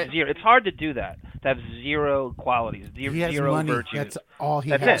being. Like zero. It's hard to do that. To have zero qualities, He has zero money. virtues. That's all he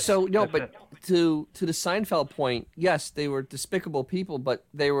That's has. it. So no, That's but it. to the Seinfeld point, yes, they were despicable people, but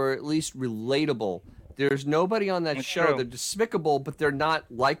they were at least relatable. There's nobody on that That's show. true. They're despicable, but they're not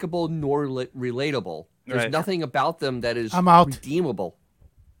likable nor relatable. There's Right. nothing about them that is I'm out. redeemable.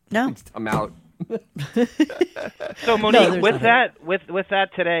 No. I'm out. So Monique, there's with nothing. that, with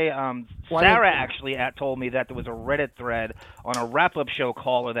that today, Why Sarah don't- actually told me that there was a Reddit thread on a wrap-up show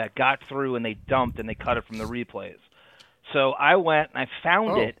caller that got through and they dumped and they cut it from the replays. So I went and I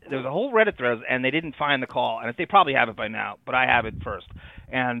found it. There was a whole Reddit thread and they didn't find the call, and they probably have it by now, but I have it first.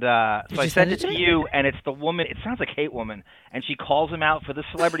 And so I you sent send it it to to me? you, and it's the woman. It sounds like Hate Woman, and she calls him out for the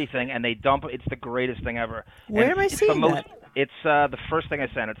celebrity thing, and they dump it. It's the greatest thing ever. Where And am I it's seeing the most, that? It's the first thing I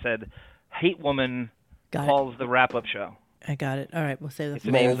sent. It said, "Hate Woman Got it. calls the wrap-up show." I got it. All right, we'll save Its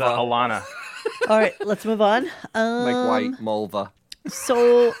that. name's Mulva. Alana. All right, let's move on. Like White Mulva.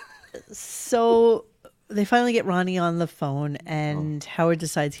 So they finally get Ronnie on the phone, and Howard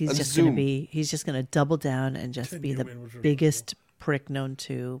decides he's On just Zoom. going to double down and just be the biggest prick known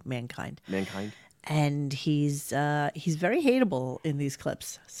to mankind. Mankind. And he's very hateable in these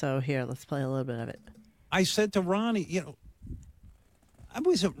clips. So here, let's play a little bit of it. I said to Ronnie, I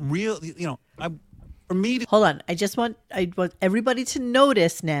wasn't real, for me to Hold on. I want everybody to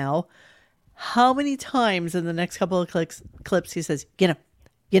notice now how many times in the next couple of clips he says, Yeah.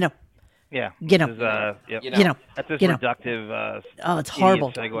 You know. This is, yep. You know. you know, That's this you know. reductive. Oh, it's idiot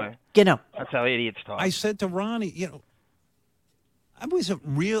horrible. Segue. That's how idiots talk. I said to Ronnie, I wasn't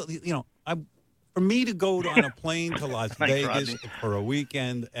real, for me to go on a plane to Las Thanks, Vegas Rodney. for a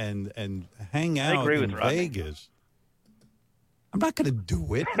weekend and hang I out agree in with Rodney. Vegas, I'm not going to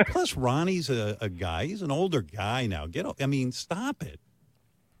do it. Plus, Ronnie's a guy. He's an older guy now. Stop it.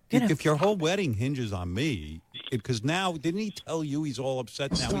 If your whole wedding hinges on me, because now, didn't he tell you he's all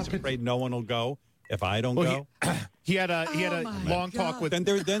upset now? He's afraid no one will go if I don't go. He had a long talk with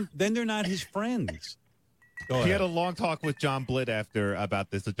Then they're not his friends. Go he ahead. had a long talk with John Blitt after about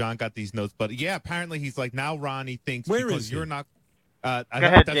this. So John got these notes, but yeah, apparently he's like, now Ronnie thinks Where because is he? you're not. ahead,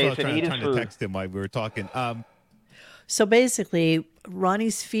 That's what I was Jason, eat his trying to food. text him while we were talking. So basically,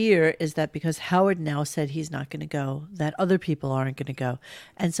 Ronnie's fear is that because Howard now said he's not going to go, that other people aren't going to go.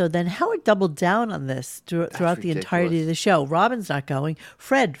 And so then Howard doubled down on this throughout the entirety of the show. Robin's not going.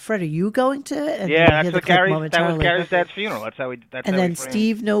 Fred, are you going to? And yeah, that's what that was Gary's dad's funeral. That's how and then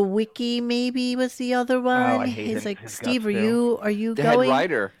Steve Nowicki maybe was the other one. Oh, I hate he's him. like, Steve, are you the going? head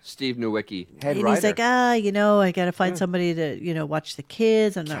writer, Steve Nowicki. And he's like, I got to find somebody to, watch the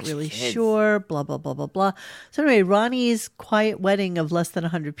kids. I'm not really sure. Blah, blah, blah, blah, blah. So anyway, Ronnie's quiet wedding of less than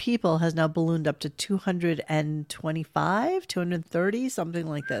 100 people has now ballooned up to 225, 230, something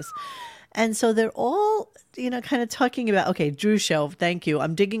like this. And so they're all, kind of talking about, okay, Drew show, thank you.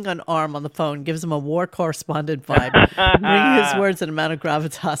 I'm digging an arm on the phone, gives him a war correspondent vibe. Bringing his words and amount of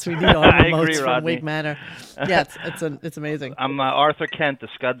gravitas. We need arm emotes from Wake Manor. Yeah, it's amazing. I'm Arthur Kent, the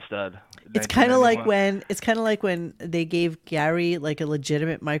Scud Stud. It's kind of like when they gave Gary like a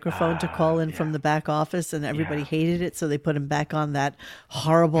legitimate microphone to call in from the back office, and everybody hated it, so they put him back on that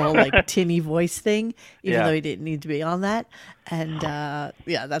horrible like tinny voice thing, even though he didn't need to be on that. And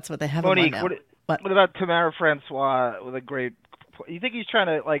that's what they have Monique, him on now. What about Tamara Francois with a great? You think he's trying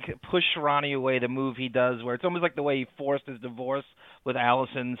to like push Ronnie away the move he does, where it's almost like the way he forced his divorce with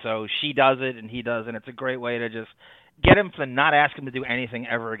Allison, so she does it and he does, and it's a great way to just get him to not ask him to do anything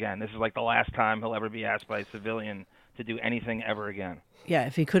ever again. This is like the last time he'll ever be asked by a civilian to do anything ever again. Yeah,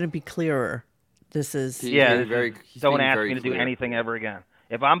 if he couldn't be clearer, this is... Don't ask me to do anything ever again.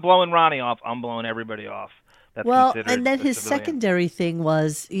 If I'm blowing Ronnie off, I'm blowing everybody off. That's and then his secondary thing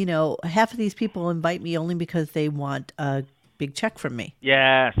was, half of these people invite me only because they want a big check from me.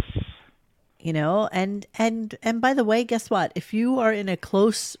 Yes. And by the way, guess what? If you are in a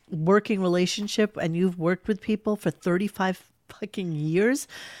close working relationship and you've worked with people for 35 fucking years,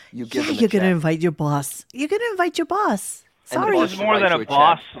 you're going to invite your boss. You're going to invite your boss. Sorry. This is more than a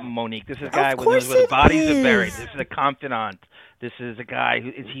boss, Monique. This is a guy where the bodies are buried. This is a confidant. This is a guy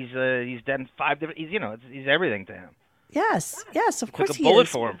he's done 5 different. He's everything to him. Yes, of course he is. Took a bullet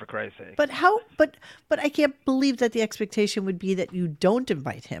for him, for Christ's sake. But I can't believe that the expectation would be that you don't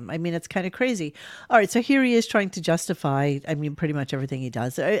invite him. I mean, it's kind of crazy. All right, so here he is trying to justify, pretty much everything he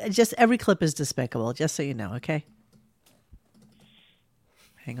does. Just every clip is despicable, just so you know, okay?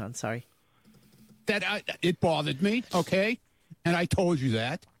 Hang on, sorry. It bothered me, okay? And I told you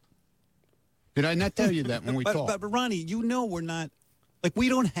that. Did I not tell you that when we talked? But Ronnie, we're not... Like, we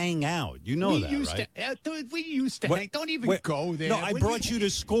don't hang out. You know that, right? We used to hang. Don't even go there. No, I brought you to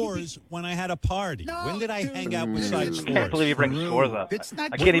Scores when I had a party. No, when did I hang out besides Scores? I can't believe you bring Scores up. I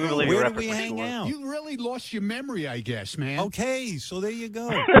can't even believe you Where did we hang out? You really lost your memory, I guess, man. Okay, so there you go.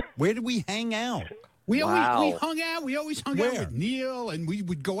 Where did we hang out? We hung out. We always hung out with Neil, and we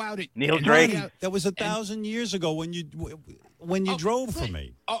would go out at Neil Drake. That was 1,000 years ago when you drove for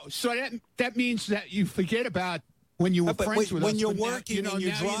me. Oh, so that means that you forget about when you were friends with us. When you're working and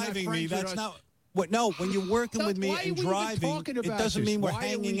you're driving me, that's not... No, when you're working with me and driving, it doesn't mean we're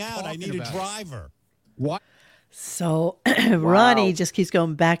hanging out. I need a driver. What? So Ronnie just keeps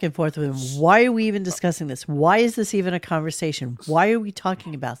going back and forth with him. Why are we even discussing this? Why is this even a conversation? Why are we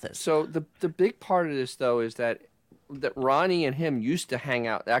talking about this? So the big part of this, though, is that Ronnie and him used to hang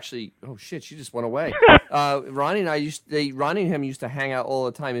out. Actually, oh shit, she just went away. Ronnie and him used to hang out all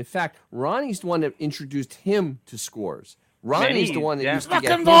the time. In fact, Ronnie's the one that introduced him to Scores. Ronnie's the one that used to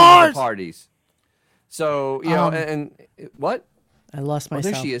get him to the parties. So and what? I lost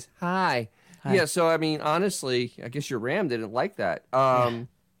myself. There she is. Hi. Yeah. So honestly, I guess your Ram didn't like that.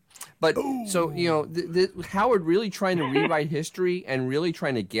 But so Howard really trying to rewrite history and really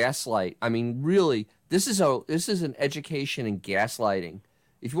trying to gaslight. Really. This is an education in gaslighting.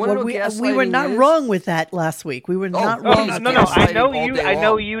 If you want to know what gaslighting we were not wrong with that last week. We were not wrong. No. I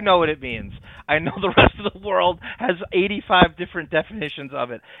know you know what it means. I know the rest of the world has 85 different definitions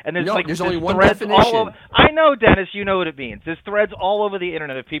of it, and there's only one definition. I know, Dennis. You know what it means. There's threads all over the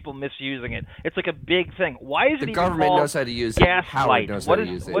internet of people misusing it. It's like a big thing. Why is it the even government called knows how to use it? Gaslight. Knows what how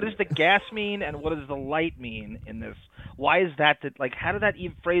to use it. What does the gas mean, and what does the light mean in this? Why is that? How did that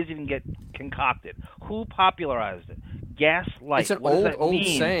phrase even get concocted? Who popularized it? Gaslight. It's an old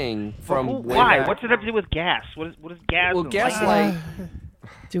saying from why? Back. What's it have to do with gas? What is gas? Well, gaslight.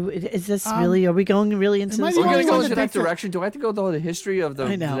 Is this really? Are we going really into this? We're going to go into that direction. Do I have to go through the history of the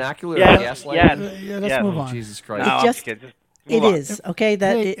vernacular of gaslight? Yeah, let's move on. Jesus Christ! No, it is okay.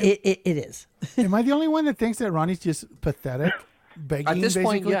 That it is. Am I the only one that thinks that Ronnie's just pathetic, begging? At this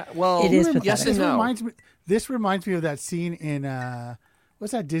point, basically? yeah. Well, it is pathetic. Yes and no. This reminds me of that scene in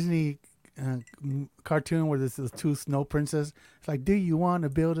what's that Disney cartoon where there's those two snow princesses. It's like, do you want to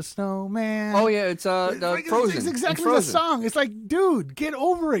build a snowman? Oh yeah, it's Frozen. It's exactly Frozen. the song. It's like, dude, get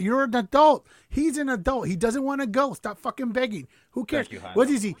over it. You're an adult. He's an adult. He doesn't want to go. Stop fucking begging. Who cares? What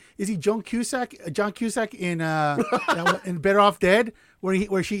is he? Is he John Cusack in in Better Off Dead, where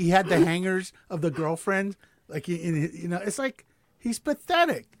he had the hangers of the girlfriend? Like it's like he's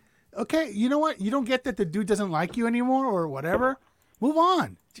pathetic. Okay, you know what? You don't get that the dude doesn't like you anymore or whatever. Move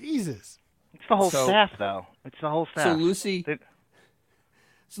on. Jesus. It's the whole staff, though. It's the whole staff. So Lucy.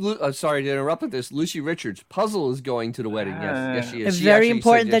 Sorry to interrupt with this. Lucy Richards, Puzzle is going to the wedding. Yes, she is. It's She very actually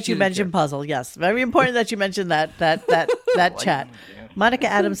important said that you mention Puzzle. Yes, very important that you mention that chat. Monica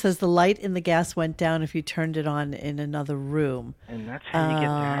Adams says the light in the gas went down if you turned it on in another room. And that's how you get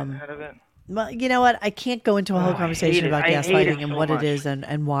that out of it. Well, you know what? I can't go into a whole conversation about gaslighting and what it is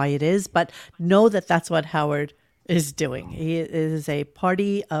and why it is, but know that that's what Howard is doing. He is a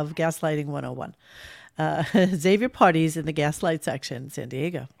party of gaslighting 101. Xavier parties in the gaslight section, San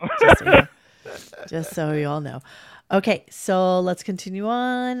Diego. Just so you all know. Okay, so let's continue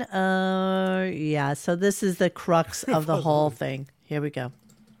on. So this is the crux of the whole thing. Here we go.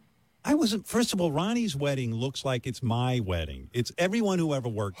 First of all, Ronnie's wedding looks like it's my wedding. It's everyone who ever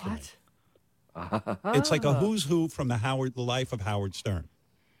worked for me. It's like a who's who from the life of Howard Stern.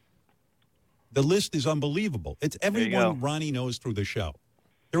 The list is unbelievable. It's everyone Ronnie knows through the show.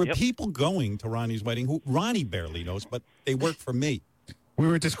 There are people going to Ronnie's wedding who Ronnie barely knows, but they work for me. We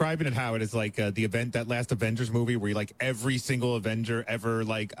were describing it, Howard, as like that last Avengers movie where like every single Avenger ever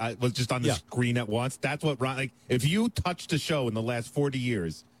was just on the screen at once. That's what if you touched a show in the last 40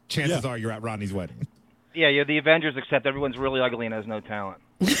 years, chances are you're at Ronnie's wedding. Yeah, you're the Avengers, except everyone's really ugly and has no talent.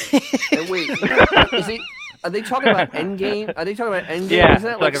 Wait, are they talking about Endgame? Yeah, isn't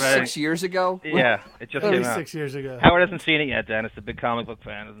that like 6 years ago? Yeah, it just came out. 6 years ago. Howard hasn't seen it yet, Dennis. The big comic book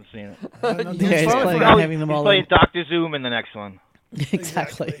fan hasn't seen it. He's planning on having them all. He's playing Dr. Zoom in the next one.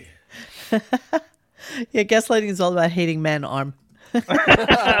 Exactly. Gaslighting is all about hating men, Arm.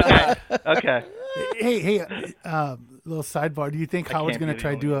 Okay. Hey, little sidebar. Do you think Howard's going to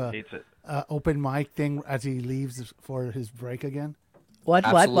try to do a open mic thing as he leaves for his break again? What?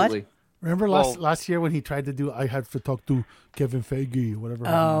 Remember last year when he tried to do I had to talk to Kevin Feige or whatever.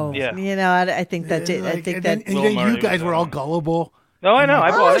 Oh, yeah. You know, I think that and then you guys were all gullible. No, I know. I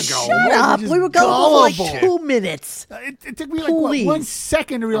bought it. Shut up. We were gullible for like 2 minutes. It took me like 1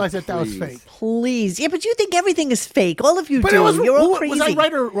 second to realize that was fake. Please. Yeah, but you think everything is fake. All of you do. You're all crazy. Was I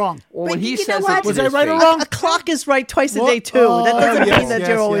right or wrong? Well, when he you says know what? Was I right or wrong? A clock is right twice a day, too. That doesn't mean that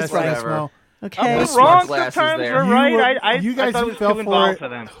you're always right. Whatever. Okay. I'm wrong sometimes. You're right. You guys I thought it was fell too involved for for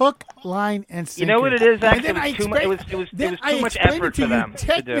them. Hook, line, and sinker. You know what it is? Actually, And then it was too much explained effort it to for them you to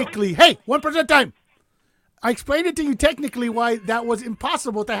do. technically. Hey, 1% of time. I explained it to you technically why that was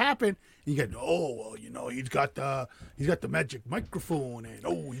impossible to happen. You go, well, he's got the magic microphone, and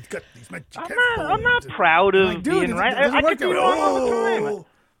he's got these magic headphones. I'm not proud of like, being right. I could be wrong all the time.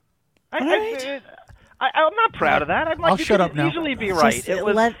 I'm not proud of that. I'll shut up now. Easily be right. Just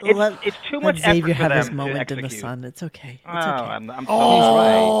It's too much effort Xavier for have them his to moment in the execute. sun. It's okay. It's okay. I'm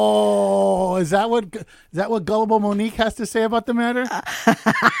Is that what gullible Monique has to say about the matter?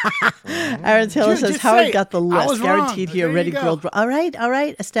 Aaron Taylor says Howard got the I was list. Guaranteed wrong. he already There you go. grilled. All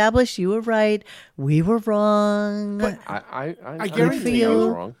right. Established. You were right. We were wrong. But I guarantee you. I was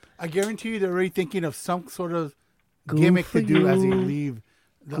you, wrong. I guarantee you, they're already thinking of some sort of gimmick to do as they leave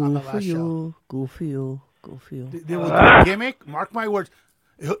on the last show. Go for you. They will do a gimmick. Mark my words.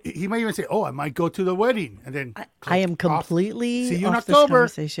 He might even say, I might go to the wedding. And then I am completely See you in off this October.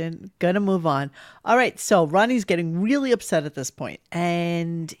 conversation. Gonna move on. All right, so Ronnie's getting really upset at this point,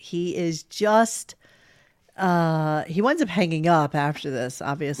 and he is just he winds up hanging up after this,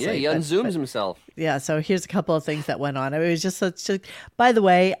 obviously. Yeah, he unzooms himself. Yeah, so here's a couple of things that went on. I mean, it was just such a, by the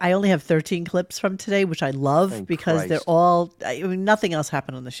way, I only have 13 clips from today, which I love Thank because Christ. they're all, nothing else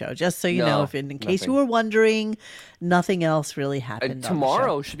happened on the show. Just so you know, if in case you were wondering, nothing else really happened. And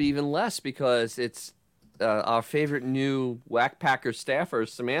tomorrow should be even less because it's our favorite new Whack Packer staffer,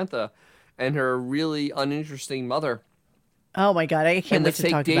 Samantha, and her really uninteresting mother. Oh my God, I can't And wait the to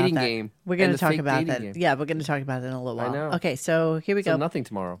fake talk about dating that. game. We're going to And the talk fake about dating that. game. Yeah, we're going to talk about it in a little while. I know. Okay, so here we So go. nothing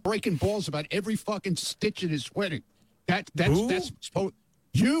tomorrow. Breaking balls about every fucking stitch in his wedding. That's supposed.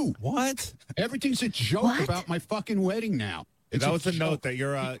 You What? Everything's a joke What? about my fucking wedding now. It's That was a joke. note that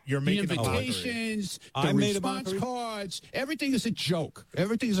you're The making a mockery. invitations, I the made a response mockery? cards, everything is a joke.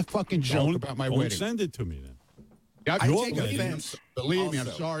 Everything is a fucking joke about my Don't wedding. send it to me then. I You're take wedding. offense. Believe me, I'm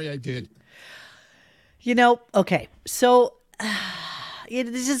sorry I did. Okay, so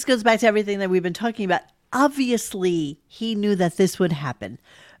this just goes back to everything that we've been talking about. obviously he knew that this would happen.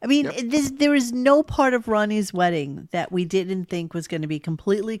 I mean, there is no part of Ronnie's wedding that we didn't think was going to be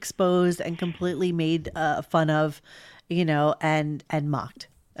completely exposed and completely made fun of, and mocked.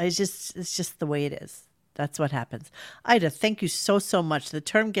 It's just the way it is. That's what happens. Ida, thank you so much. The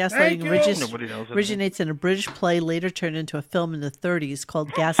term gaslighting originates in a British play, later turned into a film in the 1930s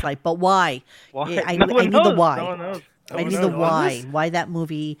called Gaslight. But why? Why? I No need one the knows. why. No one knows. I need the why. Why that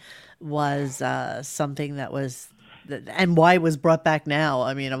movie was something that was, and why it was brought back now.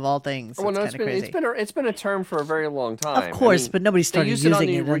 I mean, of all things, Well, no, it's kind of crazy. it's been a term for a very long time. Of course, but nobody started they used using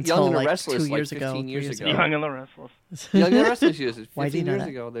it, it on the until Young and the like Restless, 2 years ago. 15 years ago. Young and the Restless. Young and the Restless used it Why do you 15 know years that?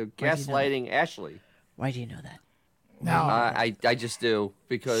 ago. They're Why do you know that? gaslighting Ashley. Why do you know that? Now, I just do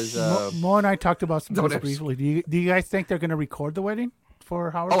because Mo and I talked about some don't this ask. briefly. Do you guys think they're going to record the wedding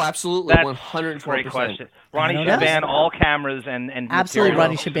for Howard? oh, absolutely, That's 104%. Great question. Ronnie don't should know. ban all cameras and Absolutely, material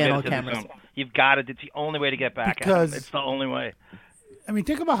Ronnie should ban all submitted to the cameras. Zoom. You've got it. It's the only way to get back at Because- him. It's the only way. I mean,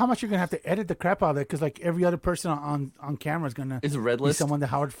 think about how much you're going to have to edit the crap out of it because, like, every other person on camera is going to Is it red be list? someone that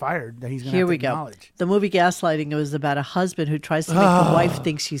Howard fired that he's going to Here have to we go. acknowledge. The movie Gaslighting was about a husband who tries to make the wife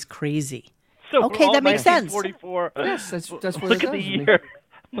think she's crazy. So Okay, we're that all makes sense. 1944. Yes, that's what Look it at the does. I mean, year.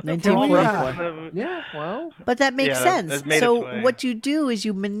 1944. Yeah, well, But that makes Yeah, sense. that made So its way. what you do is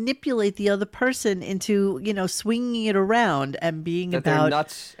you manipulate the other person into, swinging it around and being that they're about,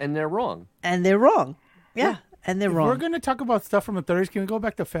 nuts and they're wrong. and they're wrong. Yeah, and they're If wrong. we're going to talk about stuff from the 30s, can we go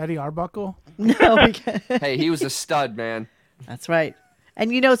back to Fatty Arbuckle? No, we can't. Hey, he was a stud, man. That's right. And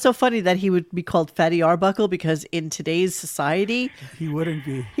it's so funny that he would be called Fatty Arbuckle because in today's society, He wouldn't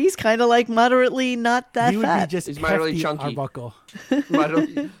be. he's kind of like moderately not that He would fat. be just He's moderately hefty chunky. Arbuckle.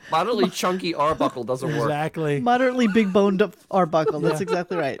 Moderately chunky Arbuckle doesn't work. Exactly. Moderately big boned Arbuckle. That's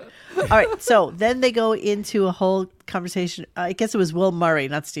exactly right. All right. So then they go into a whole conversation. I guess it was Will Murray,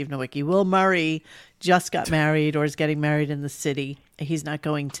 not Steve Nowicki. Will Murray just got married or is getting married in the city. He's not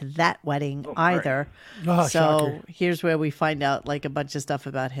going to that wedding either. Oh, so shocker. here's where we find out like a bunch of stuff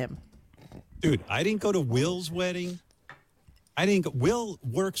about him. Dude, I didn't go to Will's wedding. Will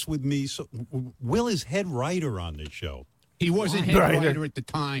works with me. So Will is head writer on this show. He wasn't head writer at the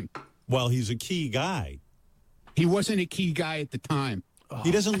time. Well, he's a key guy. He wasn't a key guy at the time. He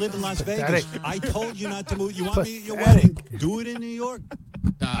doesn't live in Las Vegas. Pathetic. I told you not to move. You want me at your wedding? Do it in New York.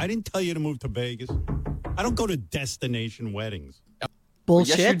 I didn't tell you to move to Vegas. I don't go to destination weddings.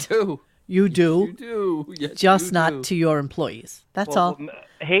 Bullshit. Yes, you do. You do. You do. Yes, Just you not do. to your employees. That's Well, all.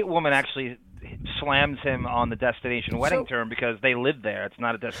 Hate Woman actually slams him on the destination wedding term because they live there. It's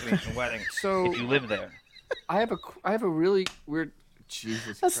not a destination wedding So- if you live there. I have a really weird.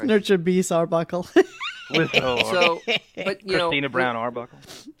 Jesus That's Christ. Nurture Beast Arbuckle. So, but Christina Brown Arbuckle.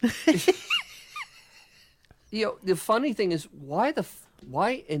 The funny thing is, why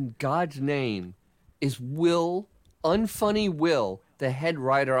in God's name is unfunny Will the head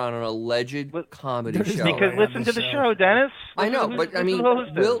writer on an alleged comedy show? Because listen to the show, Dennis. I know, Listen but to I mean, the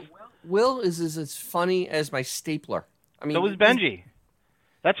host. Will is as funny as my stapler. I mean, So was Benji.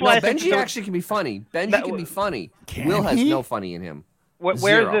 That's No, why I think Benji so- actually can be funny. Benji That can be was- funny. Can Will has he? no funny in him. Where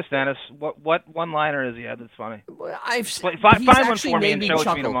Zero. is this, Dennis? What one-liner is he had that's funny? I've He's find one for me and show it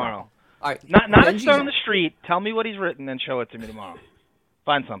to me tomorrow. All right, Not a Benji's- stone on the street. Tell me what he's written and show it to me tomorrow.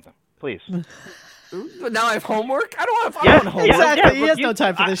 Find something, please. Now I have homework. I don't want to. Yes, homework. Exactly. He look, has no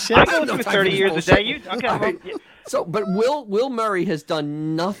time for this shit. I I go have no through time 30 for years a this day. bullshit. Okay, All well, right. So, but Will Murray has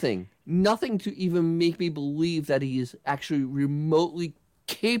done nothing to even make me believe that he is actually remotely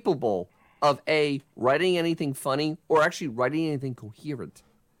capable of writing anything funny or actually writing anything coherent.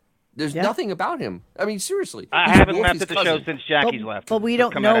 There's nothing about him. I mean, seriously. I He's haven't Wolfie's laughed at the cousin. show since Jackie's left. But we It's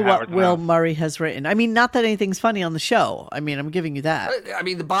don't come out know of what Howard's Will mouth. Murray has written. I mean, not that anything's funny on the show. I mean, I'm giving you that. I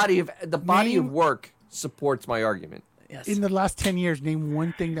mean, the body of Name- work supports my argument. Yes. In the last 10 years, name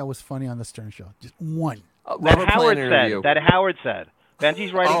one thing that was funny on the Stern Show. Just one. Robert That Howard Plant said. interview. That Howard said.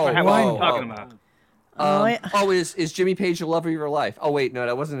 Benji's writing for Howard. What are you oh, talking about? Is Jimmy Page the love of your life? Oh wait, no,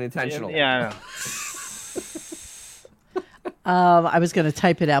 that wasn't intentional. Yeah, I know. I was going to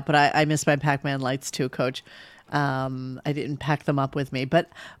type it out, but I missed my Pac-Man lights too, Coach. I didn't pack them up with me, but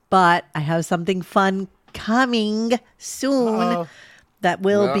I have something fun coming soon. Uh-oh. That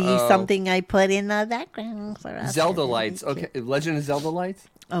will be Uh-oh. something I put in the background for us. Zelda lights. Okay, Legend of Zelda lights.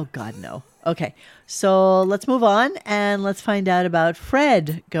 Oh, God, no. Okay, so let's move on and let's find out about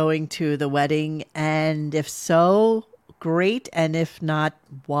Fred going to the wedding. And if so, great. And if not,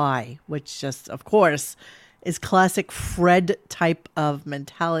 why? Which just, of course, is classic Fred type of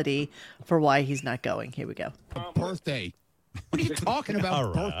mentality for why he's not going. Here we go. Birthday. What are you talking about? All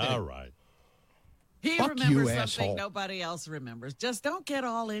right, birthday? all right. He Fuck remembers you, something asshole. nobody else remembers. Just don't get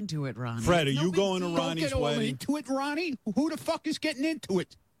all into it, Ronnie. Fred, are No you big going to deal. Don't Ronnie's get all wedding? into it, Ronnie. Who the fuck is getting into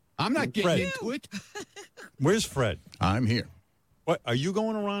it? I'm not getting Fred. into it. Where's Fred? I'm here. What? Are you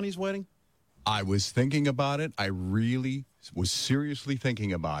going to Ronnie's wedding? I was thinking about it. I really was seriously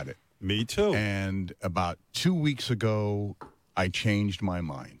thinking about it. Me too. And about 2 weeks ago, I changed my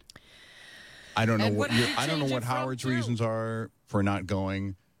mind. I don't know And what what did you I don't know change what it from Howard's to? reasons are for not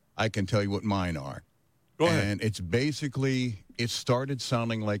going. I can tell you what mine are. Go ahead. And it's basically it started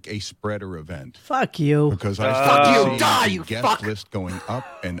sounding like a spreader event Fuck you. because I Fuck started you, seeing die, the you guest fuck. list going up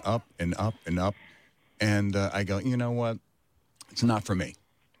and up and up and up, and I go, you know what? It's not for me.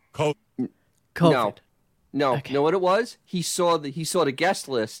 Co- COVID. No. Okay. You know what it was? He saw the guest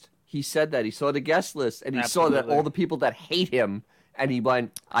list. He said that he saw the guest list, and he saw that Absolutely. all the people that hate him, and he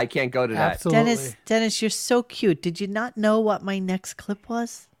went, "I can't go to that." Absolutely. Dennis, you're so cute. Did you not know what my next clip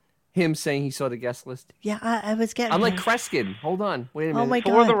was? Him saying he saw the guest list. Yeah, I was getting. I'm like Kreskin. Hold on, wait a minute. Oh my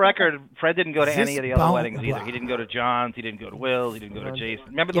For the God. record, Fred didn't go to This any of the other bound- weddings either. He didn't go to John's. He didn't go to Will's. He didn't go to Jason.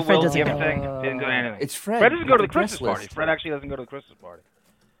 Remember Yeah, the Fred Will's doesn't gift go. thing? Didn't go to anything. It's Fred. Fred doesn't go to the The Christmas guest party. list. Fred actually doesn't go to the Christmas party.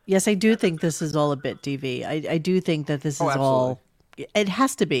 Yes, I do think this is all a bit DV. I do think that this is all. It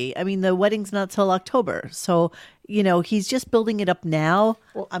has to be. I mean, the wedding's not till October, so he's just building it up now.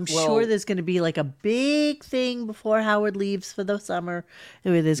 I'm sure there's going to be like a big thing before Howard leaves for the summer.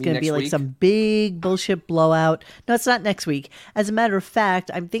 There's going to be next like week? some big bullshit blowout. No, it's not next week. As a matter of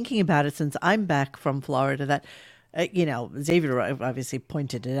fact, I'm thinking about it since I'm back from Florida. That Xavier obviously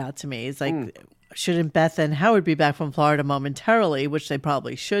pointed it out to me. It's like. Shouldn't Beth and Howard be back from Florida momentarily, which they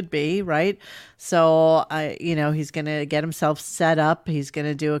probably should be, right? So he's going to get himself set up. He's going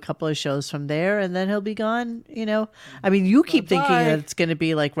to do a couple of shows from there, and then he'll be gone. I mean, you keep thinking that it's going to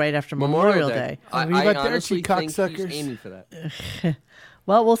be like right after Memorial Day. I Leave it there, honestly you think he's cocksuckers. aiming for that.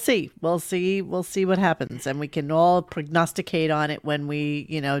 Well, we'll see. We'll see what happens, and we can all prognosticate on it when we,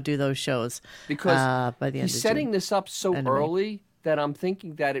 do those shows. Because by the end he's of setting June. this up so End of May. early that I'm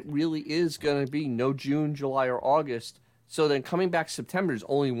thinking that it really is going to be no June, July, or August. So then coming back September is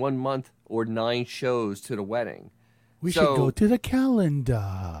only 1 month or 9 shows to the wedding. We So- should go to the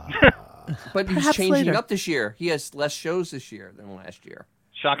calendar. But he's Perhaps changing later. up this year. He has less shows this year than last year.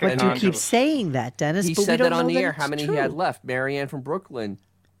 Shocking. But you keep saying that, Dennis. He but we said don't that on know the air, it's how many true. he had left. Marianne from Brooklyn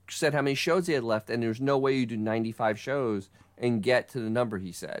said how many shows he had left, and there's no way you do 95 shows and get to the number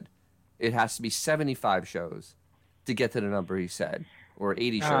he said. It has to be 75 shows to get to the number he said, or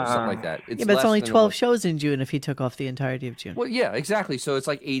 80 shows, something like that. Yeah, but it's less only than it 12 was. shows in June if he took off the entirety of June. Well, yeah, exactly. So it's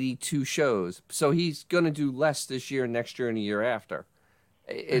like 82 shows. So he's going to do less this year, next year, and the year after.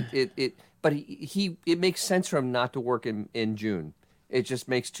 But it makes sense for him not to work in June. It just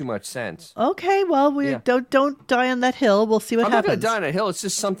makes too much sense. Okay, well, we Yeah. don't die on that hill. We'll see what I'm not going happens. to die on a hill. It's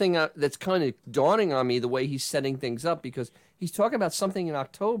just something that's kind of dawning on me the way he's setting things up, because he's talking about something in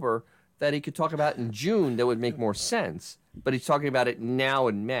October that he could talk about in June that would make more sense. But he's talking about it now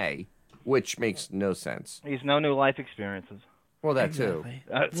in May, which makes no sense. He's no new life experiences. Well, that too.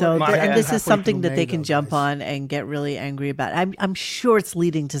 So my- and this halfway is something through that they May, can though, jump guys. on and get really angry about. I'm sure it's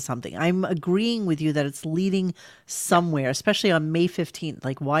leading to something. I'm agreeing with you that it's leading somewhere, especially on May 15th.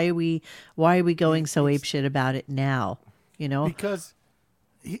 Like, why are we going so apeshit about it now? Because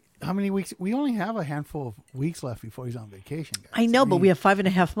how many weeks? We only have a handful of weeks left before he's on vacation, guys. I know, but we have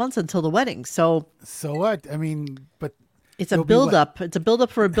 5.5 months until the wedding. So So what? I mean, but it's a it'll be what? build-up. It's a build-up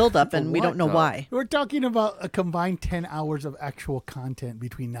for a build-up, and we what, don't know though? why. We're talking about a combined 10 hours of actual content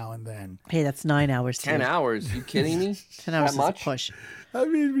between now and then. Hey, that's 9 hours. 10 too. hours? You kidding me? 10 hours That is much? a push. I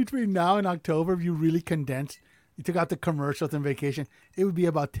mean, between now and October, if you really condensed, you took out the commercials and vacation, it would be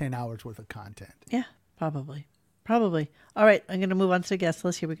about 10 hours worth of content. Yeah, probably. All right, I'm going to move on to the guest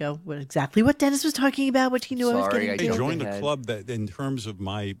list. Here we go. Exactly what Dennis was talking about, what he knew I was Sorry, getting I to. Hey, jumped join the ahead. club that in terms of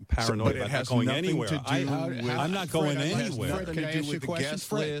my paranoia but it about has not going nothing anywhere. to do I'm not going Fred, anywhere. Fred, Nothing can I to ask do you with a the question, guest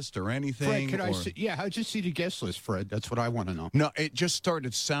Fred? list or Fred, anything. could I or- see? Yeah, how'd you see the guest list, Fred? That's what I want to know. No, it just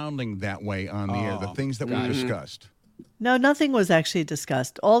started sounding that way on the air. The Oh, things that we discussed. No, nothing was actually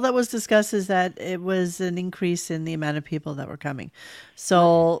discussed. All that was discussed is that it was an increase in the amount of people that were coming.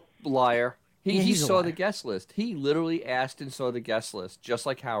 So, Liar. He he's a saw liar. the guest list. He literally asked and saw the guest list, just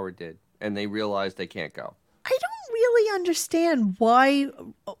like Howard did, and they realized they can't go. I don't really understand why.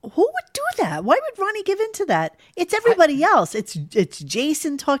 Who would do that? Why would Ronnie give in to that? It's everybody else. It's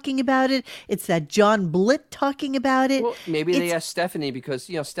Jason talking about it. It's that John Blitt talking about it. Well, maybe they It's- asked Stephanie because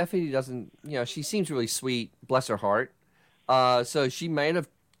Stephanie doesn't she seems really sweet, bless her heart. So she might have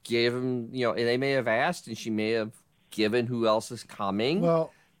given they may have asked and she may have given who else is coming.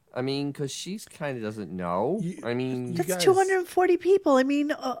 Well, I mean, because she's kind of doesn't know. I mean, That's guys- 240 people. I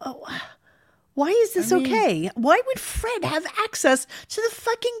mean, Why is this okay? Why would Fred have access to the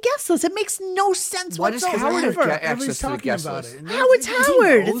fucking guest list? It makes no sense Why does whatsoever. Howard have access to the guest list? Howard's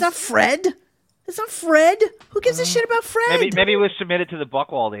Howard. It's not Fred. It's not Fred. Who gives a shit about Fred? Maybe it was submitted to the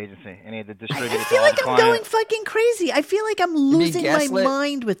Buchwald agency and he had to distribute it. I feel like I'm going fucking crazy. I feel like I'm losing my gaslit?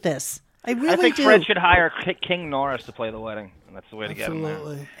 mind with this. I really think do. Fred should hire King Norris to play the wedding. And that's the way to get him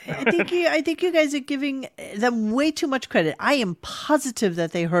there. I think you guys are giving them way too much credit. I am positive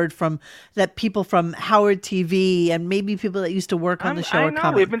that they heard from that people from Howard TV and maybe people that used to work on the show are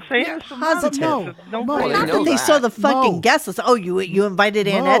coming. We've been saying this for months. Positive. No, Not that they saw the fucking guest list. Oh, you invited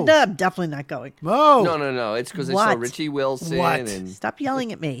Aunt Edna? I'm definitely not going. No. It's because they saw Richie Wilson. And... Stop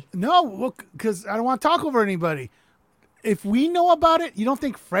yelling at me. No, because I don't want to talk over anybody. If we know about it, you don't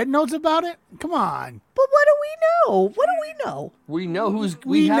think Fred knows about it? Come on. But what do we know? What do we know? We know who's.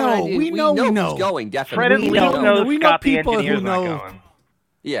 We know who's going. Definitely. Fred at least knows we know Scott the people engineer's who not know. going.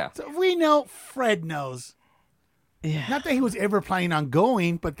 Yeah. So we know Fred knows. Yeah. Not that he was ever planning on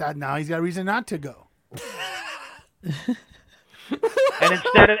going, but that now he's got a reason not to go. And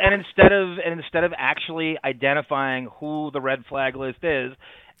instead of actually identifying who the red flag list is,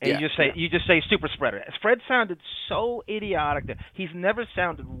 and you just say super spreader. Fred sounded so idiotic. He's never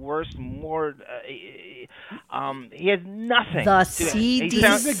sounded worse, more. He has nothing. The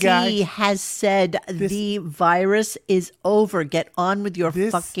CDC has said the virus is over. Get on with your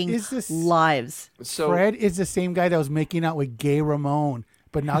fucking lives. So Fred is the same guy that was making out with Gay Ramon,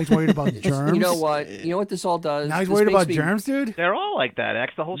 but now he's worried about germs. You know what? This all does? Now he's worried about germs, dude. They're all like that.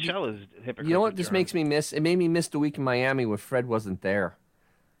 X. The whole show is hypocritical. You know what? This makes me miss. It made me miss the week in Miami where Fred wasn't there.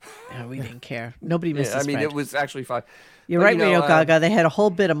 Yeah, we didn't care. Nobody misses Fred. It was actually fine. You're right, Radio Gaga. They had a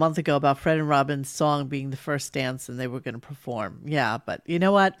whole bit a month ago about Fred and Robin's song being the first dance, and they were going to perform. Yeah, but you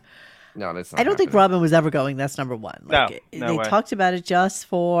know what? No, that's not I don't think Robin was ever going. That's number one. No they way. talked about it just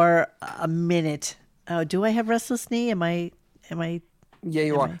for a minute. Oh, do I have restless knee? Am I? Yeah,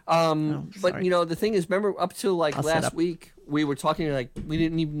 you are. But the thing is, remember up till last week, we were talking we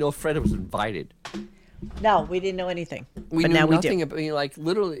didn't even know Fred was invited. No, we didn't know anything. We knew nothing about.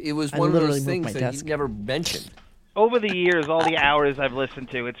 Literally, it was one of those things that you never mentioned. Over the years, all the hours I've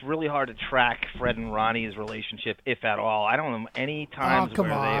listened to, it's really hard to track Fred and Ronnie's relationship, if at all. I don't know any times where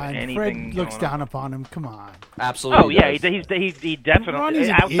they have anything. Fred looks down upon him. Come on. Absolutely. Oh yeah, he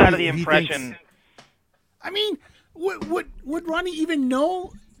definitely outside of the impression. I mean, would Ronnie even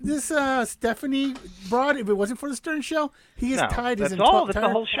know this Stephanie broad if it wasn't for the Stern Show? He is tied his entire. That's the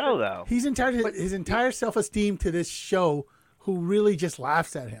whole show, though. He's entitled his entire self-esteem to this show, who really just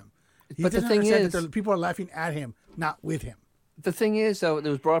laughs at him. But the thing is, that people are laughing at him, not with him. The thing is, though, it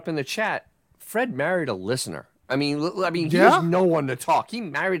was brought up in the chat. Fred married a listener. I mean, he has no one to talk. He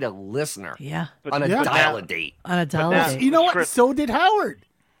married a listener. Yeah. On a dial-a-date. On a dial-a-date. You know what? So did Howard.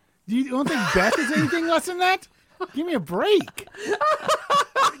 You don't think Beth is anything less than that? Give me a break.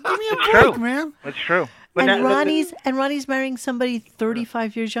 Give me a break, man. That's true. But Ronnie's marrying somebody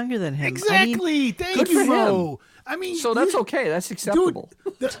 35 years younger than him. Exactly. Thank you, Mo. I mean, so that's okay. That's acceptable.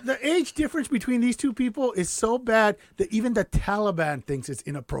 Dude, the age difference between these two people is so bad that even the Taliban thinks it's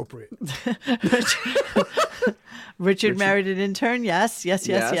inappropriate. Richard married an intern. Yes.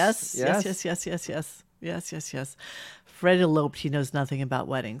 Fred eloped. He knows nothing about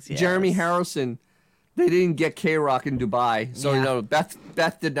weddings. Yes. Jeremy Harrison. They didn't get K-Rock in Dubai, so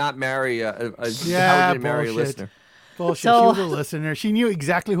Beth did not marry Howard didn't marry a listener. Bullshit. She was a listener. She knew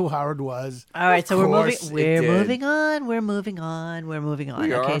exactly who Howard was. All right, so we're moving on.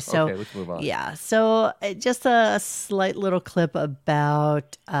 Okay, so let's move on. Yeah, so just a slight little clip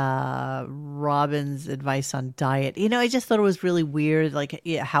about Robin's advice on diet. I just thought it was really weird.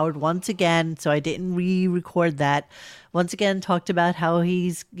 Howard once again, so I didn't re-record that. Once again, talked about how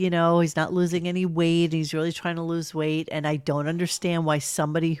he's not losing any weight. He's really trying to lose weight, and I don't understand why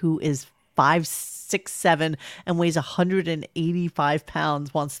somebody who is 5'6'7" and weighs 185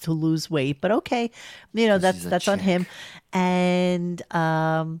 pounds wants to lose weight. But okay, that's on him. And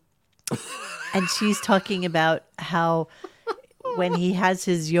she's talking about how when he has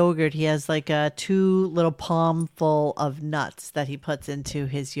his yogurt, he has a 2 little palm full of nuts that he puts into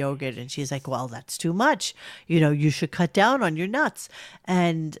his yogurt. And she's like, well, that's too much. You should cut down on your nuts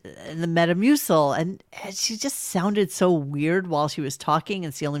and the Metamucil. And she just sounded so weird while she was talking.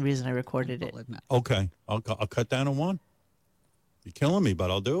 It's the only reason I recorded it. Okay. I'll cut down on one. You're killing me,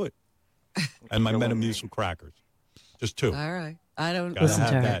 but I'll do it. And my Metamucil crackers. Just 2. All right. I don't listen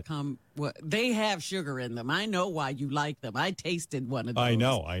to that. They have sugar in them. I know why you like them. I tasted one of those. I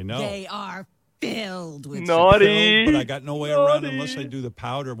know. They are filled with naughty. But I got no way around it unless I do the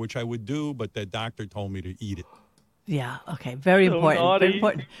powder, which I would do, but the doctor told me to eat it. Yeah. Okay. Very So important. naughty. Very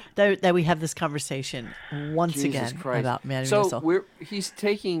important that we have this conversation once Jesus again Christ. about Manny So Russo. he's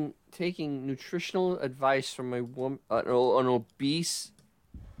taking nutritional advice from a woman, an obese,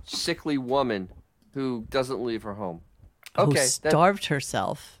 sickly woman who doesn't leave her home. Who starved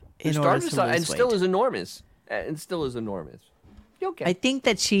herself in order to lose weight. And still is enormous. Okay. I think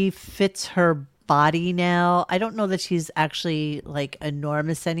that she fits her body now. I don't know that she's actually like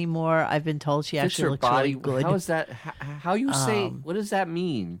enormous anymore. I've been told she Fits actually her looks body. really good. How is that? How you say? What does that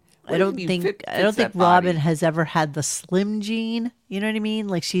mean? I don't think Robin has ever had the slim gene. You know what I mean?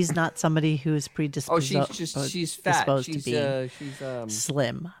 Like she's not somebody who's predisposed. Oh, she's fat. She's to be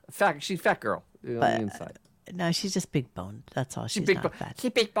slim. Fat. She's fat girl on the inside. No, she's just big boned. That's all. She's not fat.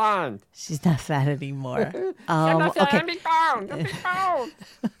 She's big boned. She's not fat anymore. Okay. I'm big boned. I'm big boned.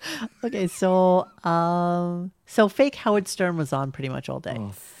 Okay, so fake Howard Stern was on pretty much all day. Oh,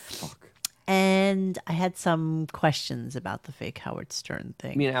 fuck. And I had some questions about the fake Howard Stern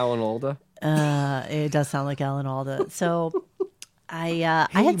thing. You mean Alan Alda? It does sound like Alan Alda. So I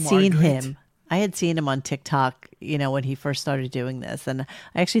had seen him. I had seen him on TikTok, when he first started doing this. And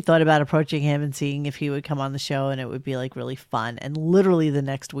I actually thought about approaching him and seeing if he would come on the show, and it would be like really fun. And literally the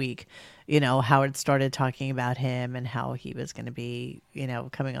next week, Howard started talking about him and how he was going to be,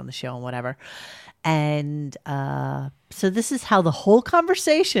 coming on the show and whatever. And so this is how the whole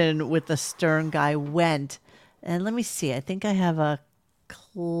conversation with the Stern guy went. And let me see. I think I have a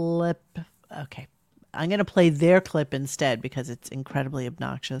clip. Okay. I'm going to play their clip instead because it's incredibly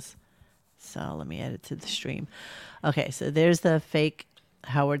obnoxious. So let me add it to the stream. Okay, so there's the fake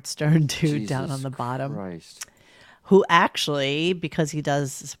Howard Stern dude down on the bottom. Christ. Who actually, because he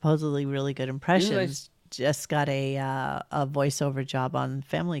does supposedly really good impressions, just got a voiceover job on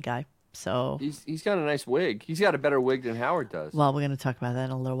Family Guy. So he's got a nice wig. He's got a better wig than Howard does. Well, we're going to talk about that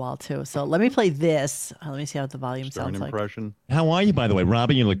in a little while too. So let me play this. Let me see how the volume Stern sounds impression. like. How are you, by the way,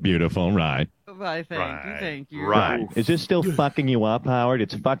 Robin? You look beautiful, right? Why, thank you. Right. Is this still fucking you up, Howard?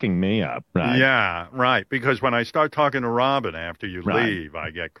 It's fucking me up, right? Yeah, right. Because when I start talking to Robin after you leave,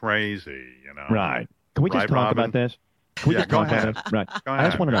 I get crazy, Right. Can we just talk about this? Can we just talk about this? Right. I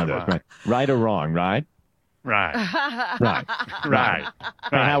just want to know this, right? Right or wrong, right? Right. Right. Right.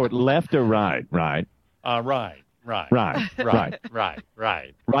 Hey, Howard, left or right? Right. Right.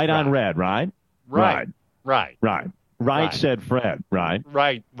 Right on red, right? Right. Right said Fred, right?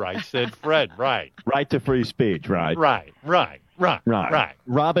 Right said Fred, right. Right to free speech, right? Right.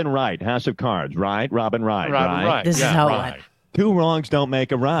 Robin Wright, House of Cards, right? Robin Wright, right? This is how it went. Two wrongs don't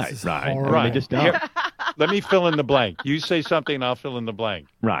make a right, right? Right. They just don't. Let me fill in the blank. You say something, and I'll fill in the blank.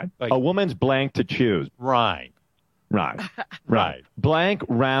 Right. Like, a woman's blank to choose. Right. Blank,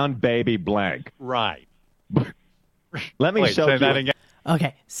 round, baby, blank. Right. Let me show say you. that again.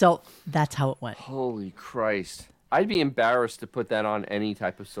 Okay, so that's how it went. Holy Christ. I'd be embarrassed to put that on any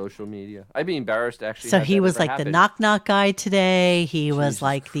type of social media. I'd be embarrassed to actually. So have he that was ever like happen. the knock guy today. He was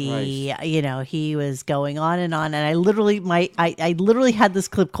like Christ. he was going on. And I literally, I literally had this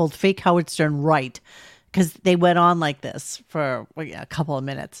clip called Fake Howard Stern Right, because they went on like this for a couple of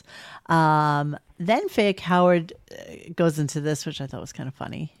minutes. Then Fake Howard goes into this, which I thought was kind of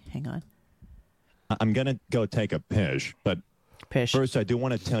funny. Hang on. I'm going to go take a pish, but Pish. first I do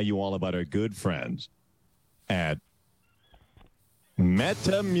want to tell you all about our good friends at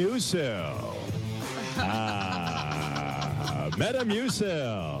Metamucil.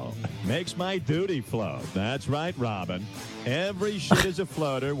 Metamucil makes my duty float. That's right, Robin. Every shit is a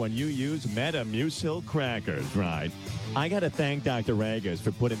floater when you use Metamucil crackers, right? I got to thank Dr. Regis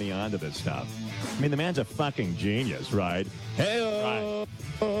for putting me onto this stuff. I mean, the man's a fucking genius, right? Hey-o!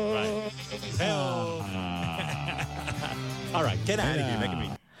 Right. All right, get out of here. Making me.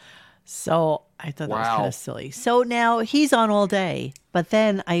 So I thought that was kind of silly. So now he's on all day, but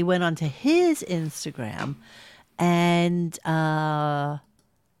then I went onto his Instagram, and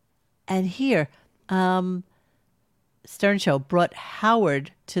here, Stern Show brought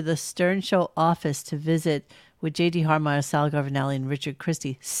Howard to the Stern Show office to visit with J.D. Harmeyer, Sal Governelli, and Richard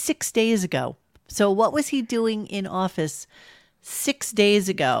Christie 6 days ago. So what was he doing in office 6 days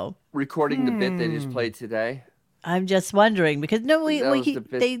ago? Recording the bit they just played today. I'm just wondering because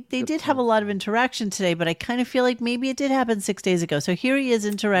they did have a lot of interaction today, but I kind of feel like maybe it did happen 6 days ago. So here he is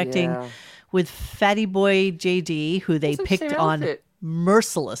interacting with Fatty Boy JD, who they picked on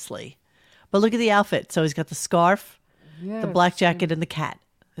mercilessly. But look at the outfit. So he's got the scarf, the black jacket, and the cat.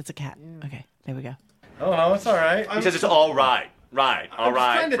 It's a cat. Yeah. Okay, there we go. Oh, no, it's all right. He says it's all right. Right. All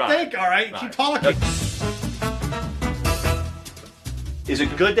right. I'm trying to think. All right. Keep talking. Is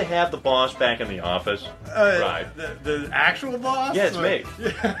it good to have the boss back in the office? Right. The actual boss? Yeah, it's me.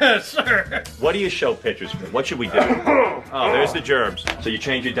 Yeah, sure. What do you show pictures for? What should we do? Oh, there's the germs. So you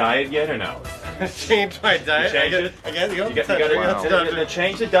change your diet yet or no? Change my diet? You change it? Again, you got to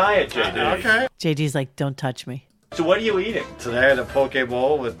change the diet, JD. Okay. JD's like, don't touch me. So what are you eating? Today I had a poke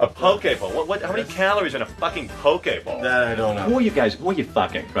bowl with... A poke bowl? What? How many calories in a fucking poke bowl? That I don't know. Who are you guys? Who are you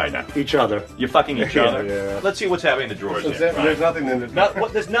fucking right now? Each other. You're fucking each other? Yeah. Let's see what's happening in the drawers here. There's nothing in the...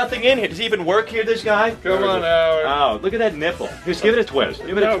 There's nothing in here. Does he even work here, this guy? Come on, Howard. Oh, look at that nipple. Just give it a twist.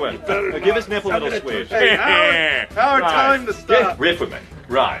 Give it a twist. Give his nipple a little squeeze. Hey, Howard, tell him to stop. Yeah, riff with me.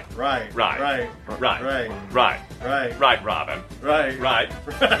 Right. Right. Right. Right. Right. Right. Right. Right. Right, Robin. Right. Right.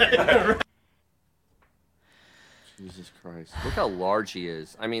 Jesus Christ. Look how large he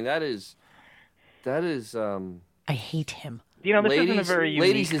is. I mean, that is I hate him. You know, this isn't a very unique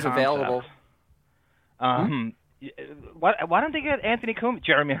Ladies is concept. available. Why don't they get Anthony Cumia?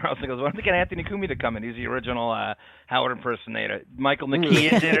 Jeremy Harrelson goes, why don't they get Anthony Cumia to come in? He's the original Howard impersonator. Michael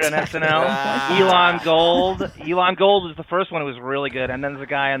McKean did it on SNL. Elon Gold was the first one who was really good. And then there's a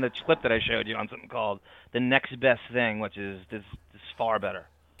guy on the clip that I showed you on something called The Next Best Thing, which is this far better.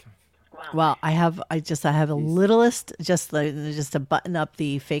 Well, I have a littlest, just to button up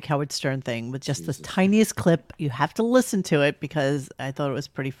the fake Howard Stern thing with just the tiniest clip. You have to listen to it because I thought it was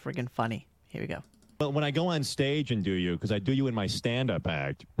pretty friggin' funny. Here we go. But when I go on stage and do you, because I do you in my stand-up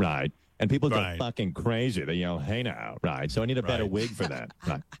act, right? And people go fucking crazy. They yell, "Hey now," right? So I need a better wig for that.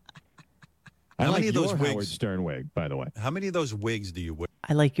 Right. How many of those Howard wigs? Stern wig, by the way. How many of those wigs do you wear?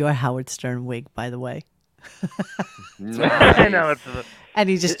 I like your Howard Stern wig, by the way. I know it's. And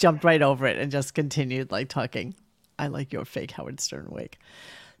he just jumped right over it and just continued like talking. I like your fake Howard Stern wig.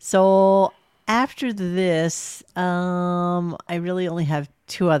 So after this, I really only have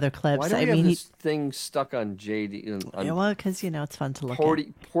two other clips. Why do we have this thing stuck on JD? Yeah, well, because it's fun to look portly,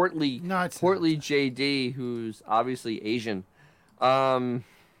 at. Portly JD, who's obviously Asian.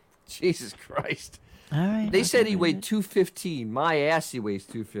 Jesus Christ. All right. They said he weighed 215. My ass, he weighs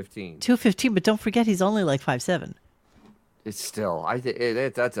 215. 215, but don't forget he's only like 5'7". It's still, I think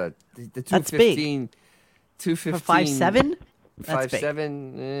that's the 215. That's big. 215 for 5'7".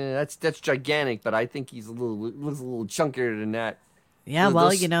 5'7". That's gigantic, but I think he's looks a little chunkier than that. Yeah,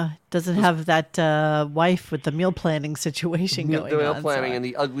 doesn't have that wife with the meal planning situation going on. The meal planning and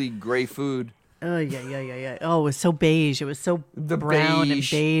the ugly gray food. Oh, yeah. Oh, it was so beige. It was so brown and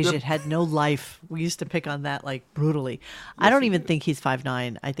beige. It had no life. We used to pick on that like brutally. I don't even think he's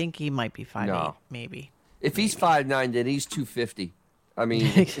 5'9". I think he might be 5'8", maybe. If he's 5'9", then he's 250. I mean,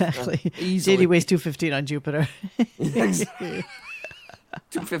 exactly. Easily. JD weighs 215 on Jupiter.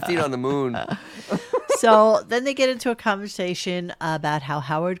 215 on the moon. So then they get into a conversation about how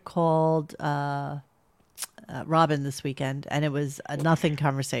Howard called Robin this weekend, and it was a nothing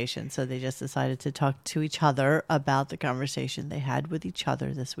conversation. So they just decided to talk to each other about the conversation they had with each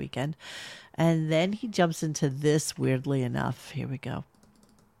other this weekend. And then he jumps into this, weirdly enough. Here we go.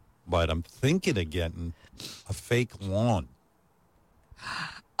 But I'm thinking of getting a fake lawn.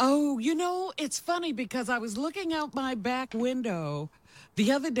 Oh, it's funny because I was looking out my back window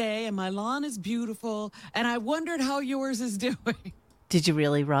the other day and my lawn is beautiful and I wondered how yours is doing. Did you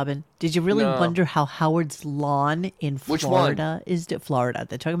really, Robin? Did you really wonder how Howard's lawn in Florida is? Florida.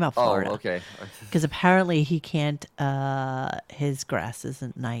 They're talking about Florida. Oh, okay. Because apparently he can't, his grass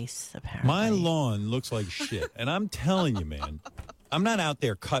isn't nice, apparently. My lawn looks like shit. And I'm telling you, man, I'm not out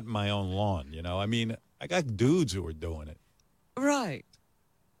there cutting my own lawn, I mean, I got dudes who are doing it. Right.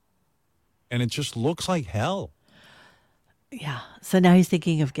 And it just looks like hell. Yeah. So now he's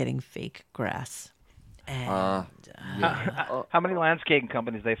thinking of getting fake grass. And, how many landscaping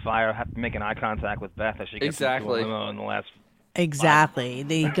companies they fire have making eye contact with Beth as she gets into a limo in the last... Exactly.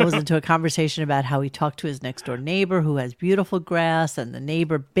 He goes into a conversation about how he talked to his next door neighbor who has beautiful grass, and the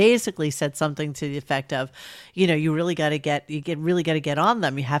neighbor basically said something to the effect of, you really got to get on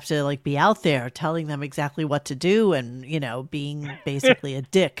them. You have to be out there telling them exactly what to do, and being basically a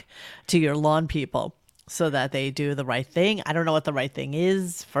dick to your lawn people so that they do the right thing. I don't know what the right thing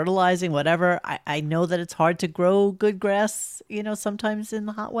is, fertilizing, whatever. I know that it's hard to grow good grass, sometimes in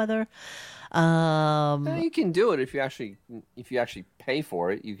the hot weather. You can do it if you actually pay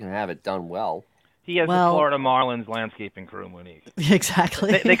for it. You can have it done well. He has the Florida Marlins landscaping crew, Monique.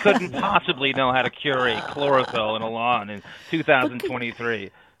 Exactly. They couldn't possibly know how to curate chlorophyll in a lawn in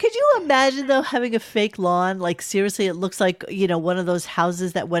 2023. Could you imagine, though, having a fake lawn? Seriously, it looks like, one of those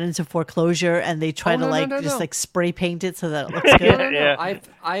houses that went into foreclosure and they try to spray paint it so that it looks good. No.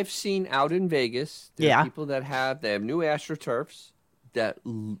 I've seen out in Vegas, there are people that have new AstroTurfs that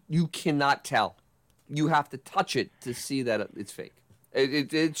you cannot tell. You have to touch it to see that it's fake.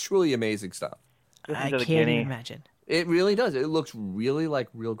 It's truly amazing stuff. I can't even imagine. It really does. It looks really like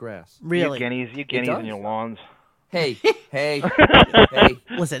real grass. Really? You guineas in your lawns. Hey.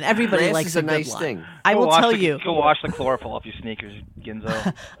 Listen, everybody grass likes is a good nice lawn. thing. I will tell you. Go wash the chlorophyll off your sneakers,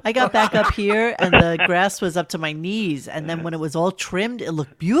 Ginzo. I got back up here and the grass was up to my knees. And then when it was all trimmed, it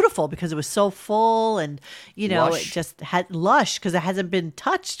looked beautiful because it was so full and, Lush. it just had lush because it hasn't been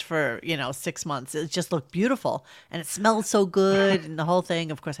touched for, 6 months. It just looked beautiful and it smelled so good and the whole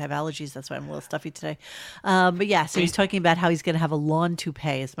thing. Of course, I have allergies. That's why I'm a little stuffy today. But yeah, so he's talking about how he's going to have a lawn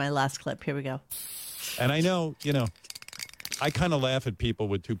toupee is my last clip. Here we go. And I know, I kind of laugh at people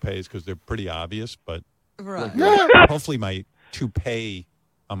with toupees because they're pretty obvious, but hopefully my toupee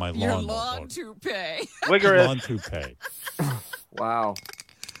on my lawn. Your lawn toupee. Vigorous. Lawn toupee. Wow.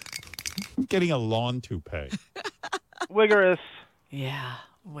 I'm getting a lawn toupee. Vigorous. Yeah,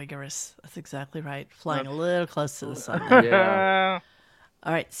 vigorous. That's exactly right. Flying a little close to the sun. Yeah.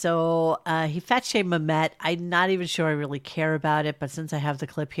 All right, so he fat shamed Mamet. I'm not even sure I really care about it, but since I have the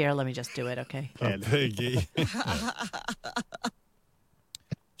clip here, let me just do it, okay? Piggy.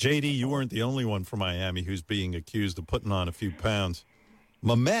 JD, you weren't the only one from Miami who's being accused of putting on a few pounds.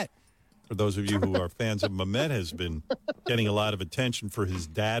 Mamet, for those of you who are fans of Mamet, has been getting a lot of attention for his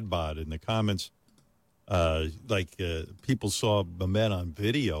dad bod in the comments. People saw Mamet on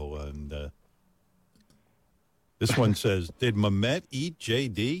video, and this one says, "Did Mamet eat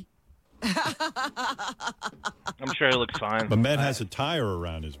JD?" I'm sure he looks fine. Mamet has a tire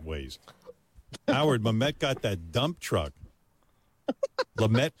around his waist. Howard, Mamet got that dump truck.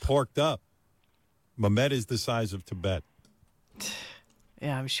 Mamet porked up. Mamet is the size of Tibet.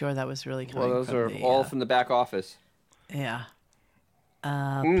 Yeah, I'm sure that was really coming Well, those from are the, all from the back office. Yeah.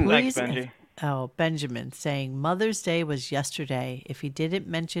 Thanks, Benji. Benjamin saying Mother's Day was yesterday. If he didn't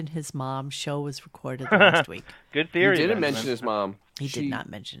mention his mom, show was recorded last week. Good theory. He didn't Benjamin. mention his mom. He did not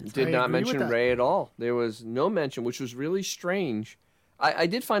mention his Did mom. not mention Ray at all. There was no mention, which was really strange. I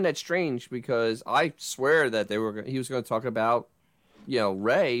did find that strange because I swear that he was going to talk about,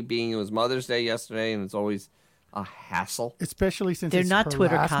 Ray being it was Mother's Day yesterday, and it's always a hassle. Especially since They're it's not her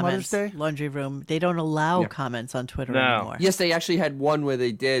Twitter last comments. Mother's Day. Laundry room. They don't allow comments on Twitter anymore. Yes, they actually had one where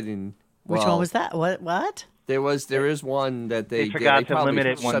they did, and Which one was that? What? There is one that they forgot did. to limit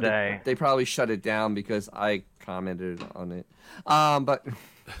it one day. They probably shut it down because I commented on it. But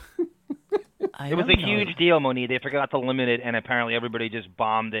it was a huge deal, Monique. They forgot to limit it, and apparently everybody just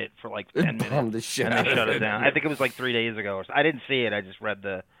bombed it for like 10 minutes. Bombed the shit and out they of shut it. it down. I think it was like 3 days ago. I didn't see it. I just read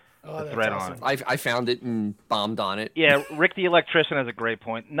the thread on it. I found it and bombed on it. Yeah, Rick the electrician has a great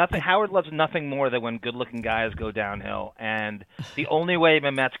point. Howard loves nothing more than when good-looking guys go downhill, and the only way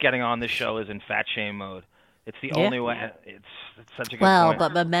Mamet's getting on this show is in fat shame mode. It's the only way. It's such a good point.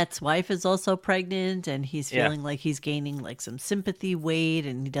 But Mamet's wife is also pregnant, and he's feeling like he's gaining like some sympathy weight,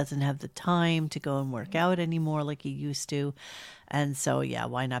 and he doesn't have the time to go and work out anymore like he used to. And so,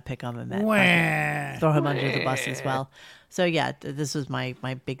 why not pick on Mamet? Throw him under the bus as well. So, this was my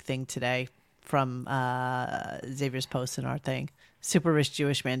big thing today from Xavier's post in our thing. Super rich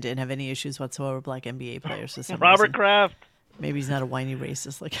Jewish man didn't have any issues whatsoever with black NBA players. For some Robert reason. Kraft. Maybe he's not a whiny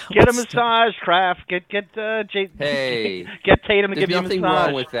racist like Get a massage, Kraft. Get Hey, get Tatum to give you a massage. There's nothing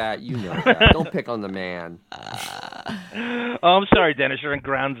wrong with that. You know that. Don't pick on the man. Oh, I'm sorry, Dennis. You're in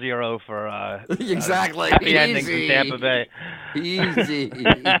ground zero for exactly happy endings in Tampa Bay. Easy.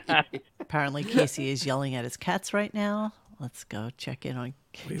 Apparently, Casey is yelling at his cats right now. Let's go check in on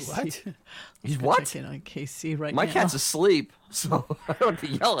Casey. Wait, what? He's what? Check in on Casey right My now. cat's asleep, so I don't have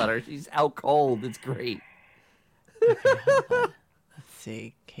to yell at her. She's out cold. It's great. Let's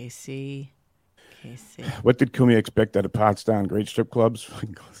see. Casey. What did Kumi expect out of Pottstown? Great strip clubs?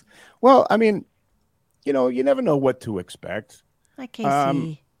 Well, I mean, you never know what to expect. Hi,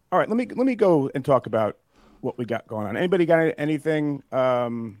 Casey. All right, let me go and talk about what we got going on. Anybody got anything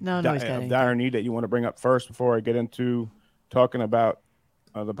dire need that you want to bring up first before I get into talking about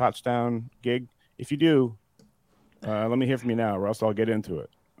the Pottstown gig? If you do, let me hear from you now, or else I'll get into it.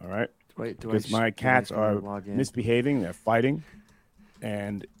 All right? Because my cats are misbehaving. They're fighting.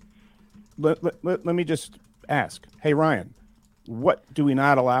 And let me just ask. Hey, Ryan, what do we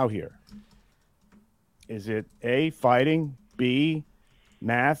not allow here? Is it A, fighting, B,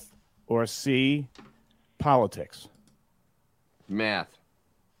 math, or C, politics? Math.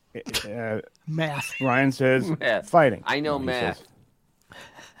 Math. Ryan says math. Fighting. I know math.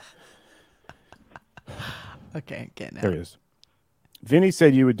 Okay, getting out. There he is. Vinny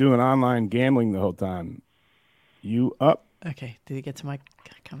said you were doing online gambling the whole time. You up? Okay, did he get to my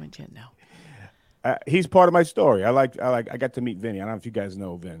comment yet? No. He's part of my story. I got to meet Vinny. I don't know if you guys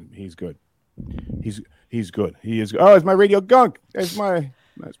know Vin. He's good. He's good. He is. Oh, it's my radio gunk. That's my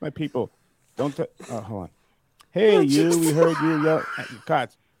people. Don't. Hold on. Hey, you. We heard you yell.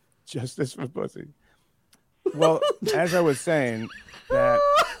 Cots. Justice for pussy. Well, as I was saying, that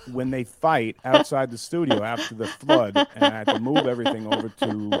when they fight outside the studio after the flood, and I had to move everything over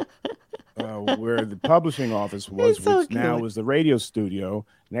to where the publishing office was, which now is the radio studio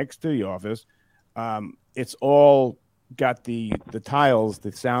next to the office. It's all got the tiles,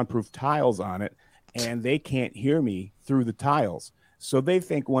 the soundproof tiles on it, and they can't hear me through the tiles. So they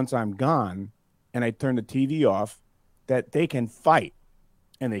think once I'm gone and I turn the TV off, that they can fight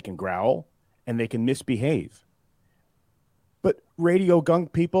and they can growl and they can misbehave. But radio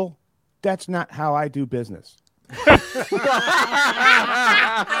gunk people, that's not how I do business. That's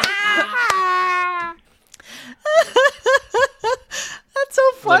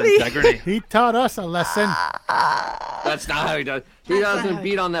so funny. He taught us a lesson. That's not how he does. He doesn't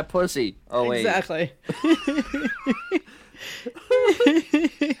beat on that pussy. Oh wait. Exactly.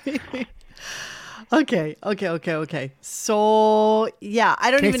 Okay. So yeah,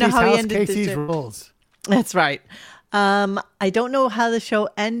 I don't even know how he ended Casey's rules. That's right. I don't know how the show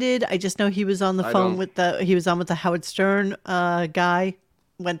ended. I just know he was on the phone with the Howard Stern guy,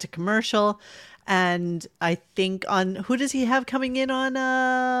 went to commercial, and I think who does he have coming in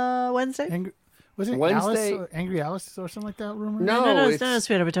on Wednesday? Was it Wednesday? Angry Alice or something like that rumor? No, it's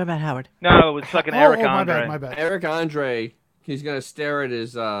sweet. We're talking about Howard. No, it was fucking Eric Andre. My bad. Eric Andre. He's gonna stare at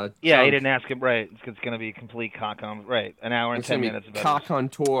his. Yeah, junk. he didn't ask him. Right, it's gonna be a complete cock on. Right, an hour and 10 minutes. Cock on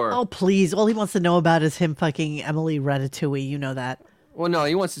tour. Oh please! All he wants to know about is him fucking Emily Ratatouille. You know that. Well, no,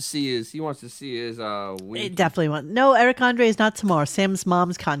 he wants to see his. He definitely want. No, Eric Andre is not tomorrow. Sam's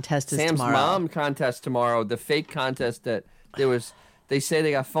mom's contest is tomorrow. Sam's mom contest tomorrow. The fake contest that there was. They say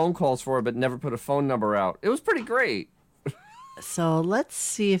they got phone calls for it, but never put a phone number out. It was pretty great. So let's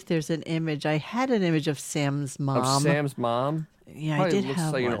see if there's an image. I had an image of Sam's mom. Of Sam's mom? Yeah, Probably I did looks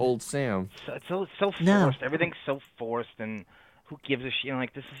have like one. an old Sam. It's so forced. No. Everything's so forced, and who gives a shit? You know,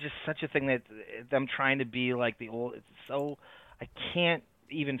 like this is just such a thing that them trying to be like the old. It's so I can't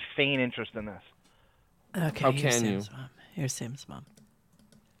even feign interest in this. Okay, How here's can you? Sam's mom. Here's Sam's mom.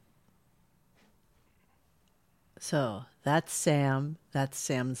 So that's Sam. That's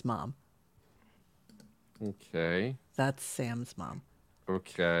Sam's mom. Okay. That's Sam's mom.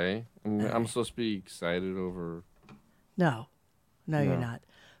 Okay. I'm supposed to be excited over. No, you're No. not.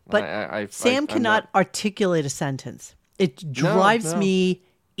 But Sam I'm cannot articulate a sentence. It drives me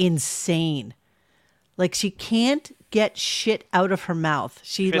insane. Like she can't get shit out of her mouth.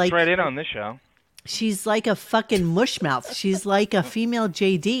 She Fits right in on this show. She's like a fucking mush mouth. She's like a female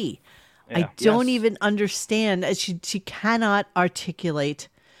JD. Yeah. I don't even understand. She cannot articulate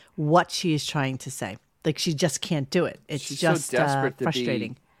what she is trying to say. Like she just can't do it. It's She's just so desperate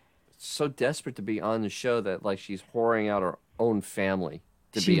frustrating. So desperate to be on the show that like she's whoring out her own family.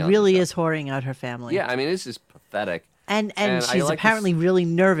 She really is whoring out her family. Yeah, I mean this is pathetic. And she's apparently really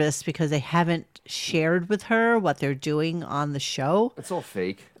nervous because they haven't shared with her what they're doing on the show. It's all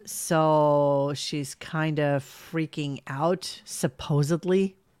fake. So she's kind of freaking out,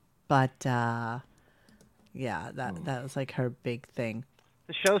 supposedly. But yeah, that was like her big thing.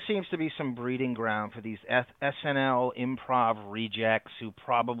 The show seems to be some breeding ground for these SNL improv rejects who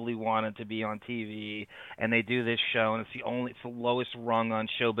probably wanted to be on TV, and they do this show, and it's the lowest rung on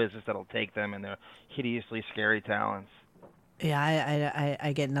show business that'll take them, and they're hideously scary talents. Yeah,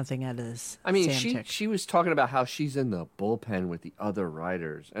 I get nothing out of this. I mean, Sam chick. she was talking about how she's in the bullpen with the other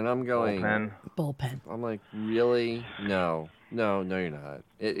writers, and I'm going bullpen. I'm like, really? No, you're not.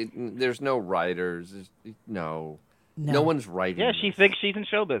 There's no writers. No one's writing. Yeah, she thinks she's in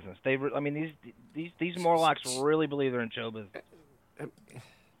show business. These Morlocks really believe they're in show business.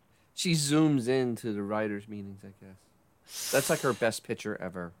 She zooms into the writers' meetings, I guess. That's like her best picture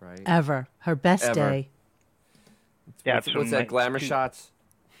ever, right? Ever. Her best day. Yeah, what's that? Glamour shots.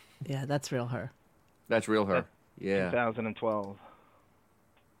 Yeah, that's real her. That's real her. Yeah. 2012.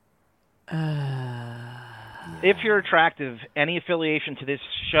 If you're attractive, any affiliation to this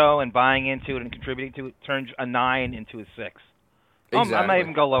show and buying into it and contributing to it turns a 9 into a 6. Exactly. I might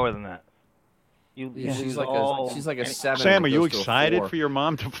even go lower than that. She's like a 7. Sam, are you excited for your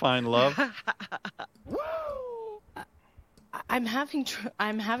mom to find love? I'm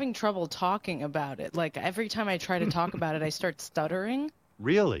having trouble talking about it. Like every time I try to talk about it, I start stuttering.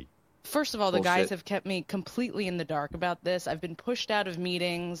 Really? First of all, the guys have kept me completely in the dark about this. I've been pushed out of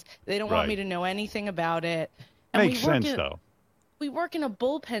meetings. They don't want me to know anything about it. And Makes sense, though. We work in a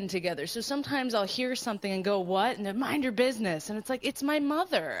bullpen together, so sometimes I'll hear something and go, "What?" and then mind your business. And it's like, it's my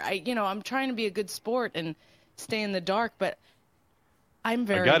mother. I'm trying to be a good sport and stay in the dark, but I'm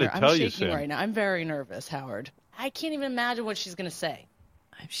very gotta I'm tell you, shaking Sam. right now. I'm very nervous, Howard. I can't even imagine what she's going to say.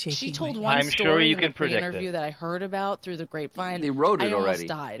 I'm shaking. She told right one I'm story sure you in can the predict interview it. that I heard about through the grapevine. They wrote it I almost already.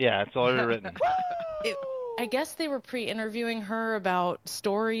 died. Yeah, it's already written. I guess they were pre-interviewing her about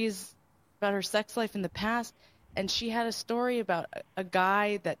stories about her sex life in the past, and she had a story about a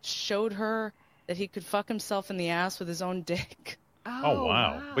guy that showed her that he could fuck himself in the ass with his own dick. Oh,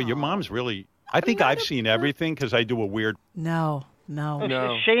 wow. But your mom's really. I think I've seen everything because I do a weird. No.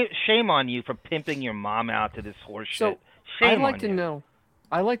 Shame on you for pimping your mom out to this horse So shit. Shame I'd like on to you. know.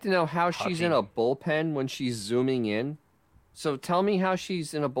 I'd like to know how she's in a bullpen when she's zooming in. So tell me how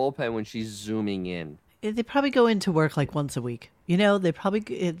she's in a bullpen when she's zooming in. They probably go into work like once a week. You know, they're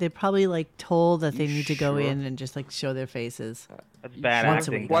probably like told that they need to go in and just like show their faces. That's bad once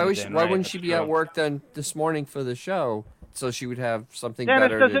a acting. week. Why Right, wouldn't she that's be true. at work then this morning for the show? So she would have something Dennis,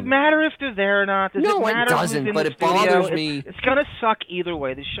 better. does it matter if they're there or not? Does No, it it matter doesn't, who's in but the it studio? bothers me. It's gonna suck either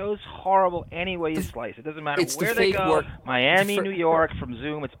way. The show's horrible any way you slice. It doesn't matter It's the where they fake go. work. Miami, New York, from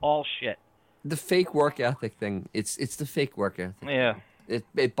Zoom, it's all shit. The fake work ethic thing. It's the fake work ethic. Yeah.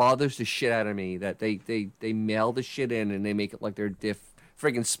 It bothers the shit out of me that they mail the shit in and they make it like they're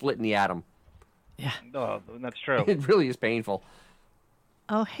friggin' splitting the atom. Yeah. No, that's true. It really is painful.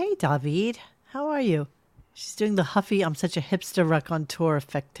 Oh, hey, David. How are you? She's doing the huffy, I'm such a hipster raconteur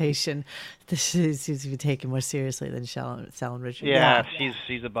affectation. This seems to be taken more seriously than Sal and Richard. Yeah,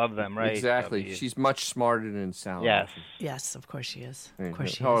 she's above them, right? Exactly. She's much smarter than Sal. Yes. Yes, of course she is. Hey, Of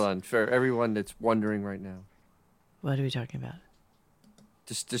course she hold is. on, for everyone that's wondering right now, What are we talking about?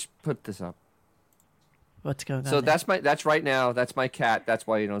 just put this up. What's going on? So there? that's right now. That's my cat. That's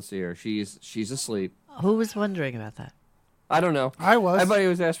why you don't see her. She's asleep. Who was wondering about that? I don't know. I was. Everybody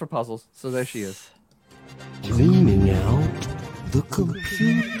was asked for puzzles, so there she is. Cleaning out the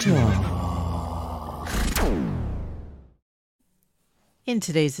computer. In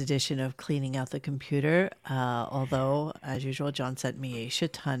today's edition of Cleaning Out the Computer, although, as usual, John sent me a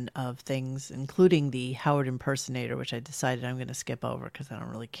shit ton of things, including the Howard impersonator, which I decided I'm going to skip over because I don't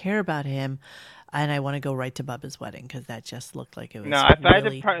really care about him. And I want to go right to Bubba's wedding because that just looked like it was if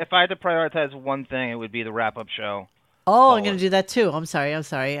really... I had to prioritize one thing, it would be the wrap-up show. Oh, I'm going to do that too. I'm sorry.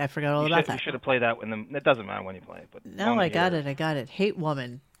 I forgot all about that. You should have played that when it doesn't matter when you play it. But No, I got it. Hate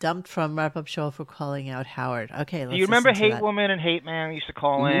Woman, dumped from wrap-up show for calling out Howard. Okay, let's Do you remember listen to Hate that. Woman and Hate Man used to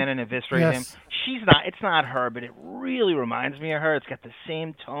call in and eviscerate Yes. him? It's not her, but it really reminds me of her. It's got the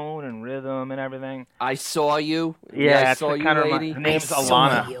same tone and rhythm and everything. I saw you. Yeah, I it's saw you, kind of lady. her name's I saw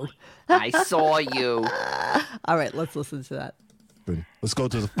Alana. you. I saw you. All right, let's listen to that. Let's go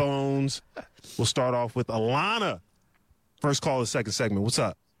to the phones. We'll start off with Alana. First call, the second segment. What's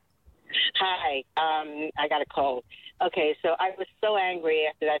up? Hi. I got a cold. Okay, so I was so angry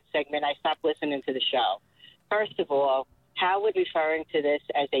after that segment, I stopped listening to the show. First of all, Howard referring to this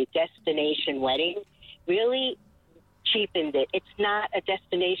as a destination wedding really cheapened it. It's not a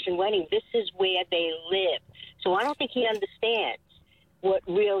destination wedding. This is where they live. So I don't think he understands what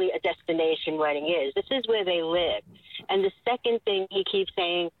really a destination wedding is. This is where they live. And the second thing he keeps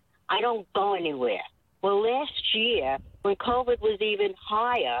saying, I don't go anywhere. Well, last year, when COVID was even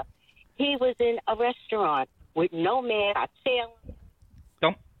higher, he was in a restaurant with no mask,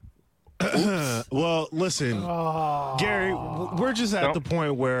 sailing. Well, listen, Gary, we're just at the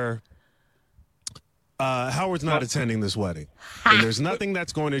point where Howard's not attending this wedding. And there's nothing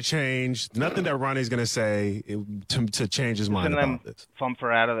that's going to change, nothing that Ronnie's going to say to change his mind about this. Thump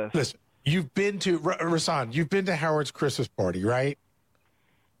her out of this. Listen, you've been to, Rasan, you've been to Howard's Christmas party, right?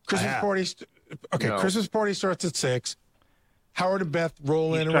 Christmas party. No. Christmas party starts at 6. Howard and Beth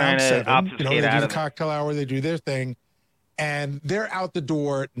roll in trying around to 7. They obfuscate do out the of it. cocktail hour. They do their thing, and they're out the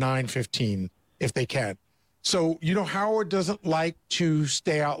door at 9:15 if they can. So Howard doesn't like to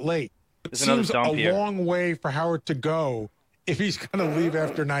stay out late. It There's another seems dump a here. long way for Howard to go if he's going to leave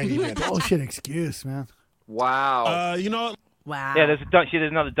after 90 minutes. Bullshit excuse, man. Wow. You know what? Wow. Yeah, there's a dump. See,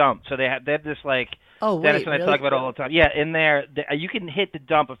 there's another dump. So they have this like. Oh, Dennis wait, and I really? talk about it all the time. Yeah, in there, you can hit the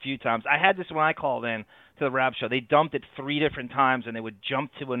dump a few times. I had this when I called in to the rap show. They dumped it 3 different times, and they would jump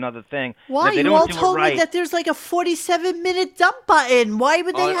to another thing. Why? If they You don't all do it told right, me that there's like a 47-minute dump button. Why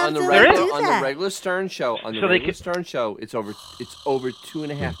would they have on the to regular, do on that? the regular Stern show? On the So they regular could- Stern show, it's over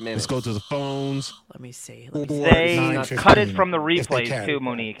 2.5 minutes. Let's go to the phones. Let me see. They 9:15 cut it from the if they replays can. too,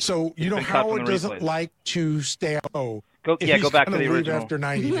 Monique. So It's been cut from Howard the doesn't replays. like to stay out. Go if he's back to gonna the leave original. after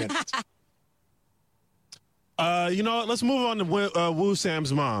 90 minutes. You know what? Let's move on to Woo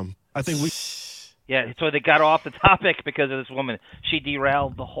Sam's mom. I think we. Yeah, so they got off the topic because of this woman. She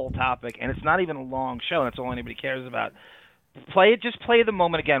derailed the whole topic, and it's not even a long show. That's all anybody cares about. Just play the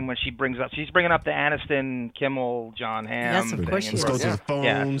moment again when she's bringing up the Aniston, Kimmel, John Hamm. Yes, of course she Let's go to the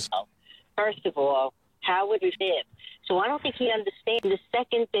phones. Yeah. First of all, Howard was him. So I don't think he understands. The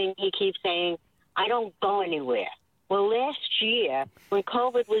second thing he keeps saying, I don't go anywhere. Well, last year, when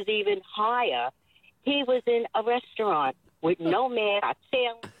COVID was even higher, he was in a restaurant with no mask.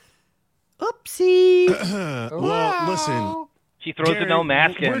 Oopsie. Well, listen. She throws the no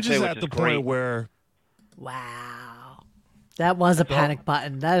mask in, We're just too, at which the is great. point where. Wow. That was a panic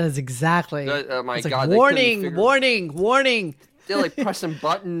button. That is exactly. Oh my it's like, God! they couldn't warning, figure- warning, warning. They're like pressing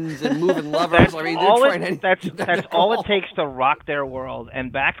buttons and moving levers. I mean, they're trying anything. That's all it takes to rock their world.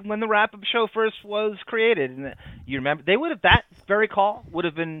 And back when the wrap-up show first was created, and you remember, that very call would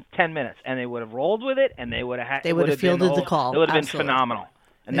have been 10 minutes, and they would have rolled with it, and they would have fielded the call. It would have been Absolutely. phenomenal.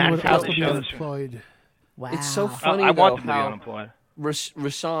 And They that's would how also the be show is. unemployed. Wow. It's so funny I though want them to be how unemployed.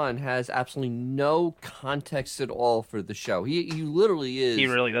 Rashawn has absolutely no context at all for the show. He literally is. He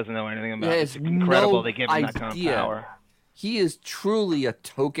really doesn't know anything about He it. has It's incredible no they give him that kind of idea. power. He is truly a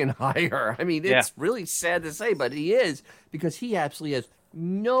token hire. I mean, it's really sad to say, but he is, because he absolutely has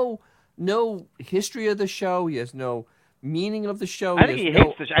no history of the show. He has no meaning of the show. I think he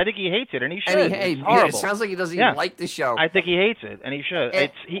hates the show. I think he hates it, and he should. It's horrible. It sounds like he doesn't even like the show. I think he hates it, and he should.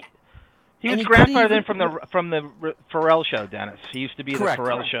 He was he grandfathered couldn't in from the Pharrell show, Dennis. He used to be Correct. the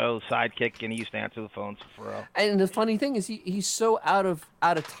Pharrell show sidekick, and he used to answer the phones for Pharrell. And the funny thing is, he's so out of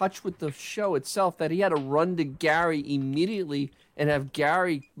touch with the show itself that he had to run to Gary immediately and have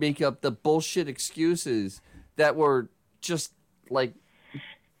Gary make up the bullshit excuses that were just like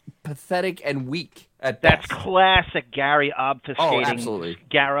pathetic and weak at That's best. classic Gary obfuscating, Oh, absolutely.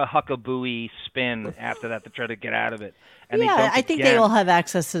 Gara huckabooey spin after that to try to get out of it. And yeah, don't I think again. they all have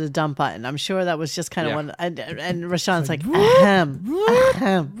access to the dump button. I'm sure that was just kind of Yeah. one. And Rashawn's like, ahem,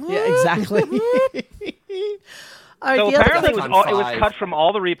 ahem. Yeah, exactly. All right, So the other apparently thing- it was cut from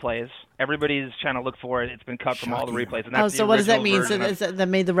all the replays. Everybody's trying to look for it. It's been cut from all the replays. And that's Oh, so the what does that original mean? So version of- that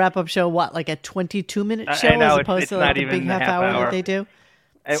made the wrap-up show what, like a 22-minute I show know, as it's opposed to not like the even big a half half hour hour. that they do?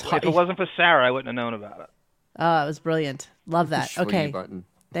 If it wasn't for Sarah, I wouldn't have known about it. Oh, it was brilliant. Love that. Swingy Okay. button.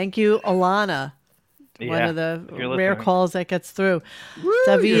 Thank you, Alana. One Yeah, of the if you're rare listening. calls that gets through.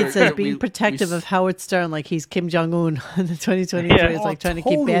 David says being we- protective we- of Howard Stern like he's Kim Jong-un in the 2023 Yeah. is like trying to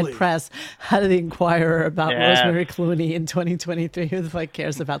totally. keep bad press out of the Inquirer about Yeah. Rosemary Clooney in 2023. Who the fuck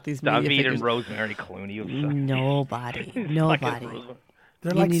cares about these media David figures? and Rosemary Clooney. You suck. Nobody. Like Nobody.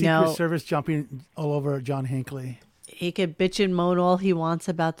 They're And like you Secret know- Service jumping all over John Hinckley. He could bitch and moan all he wants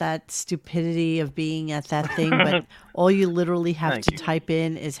about that stupidity of being at that thing, but all you literally have Thank to you. type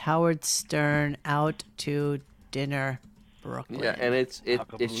in is Howard Stern out to dinner, Brooklyn. Yeah, and it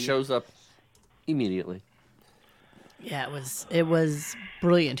shows up immediately. Yeah, it was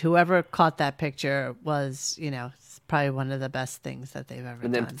brilliant. Whoever caught that picture was, probably one of the best things that they've ever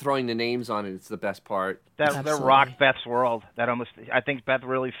And then done. throwing the names on it, it's the best part. That Absolutely. rocked Beth's world. I think Beth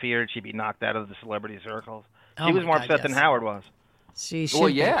really feared she'd be knocked out of the celebrity circles. Oh She was my more God, upset than yes. Howard was. She should Well,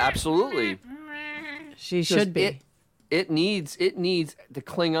 be. yeah, absolutely. She should be. It needs to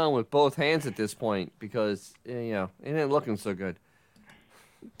cling on with both hands at this point because it ain't looking so good.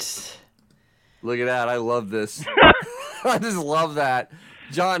 Look at that! I love this. I just love that.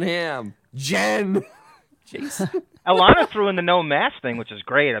 John Hamm, Jen, Jason. Alana threw in the no mask thing, which is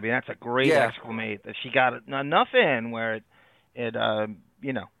great. I mean, that's a great Yeah. exclamate that she got enough in where it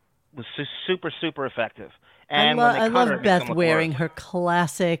was super, super effective. And when they I cut love her, it makes Beth them look wearing worse. her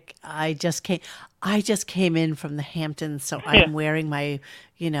classic. I just came in from the Hamptons, so I'm wearing my,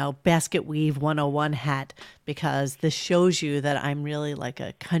 basket weave 101 hat because this shows you that I'm really like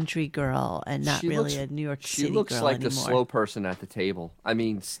a country girl and not She really looks- a New York She City looks girl like anymore. the slow person at the table. I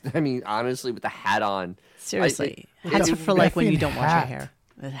mean, honestly, with the hat on. Seriously, With hats the are for like when you don't wash your hat. hair.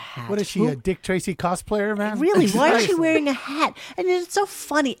 A hat. What is she, a Dick Tracy cosplayer, man? Really? Why is she Seriously. wearing a hat? And it's so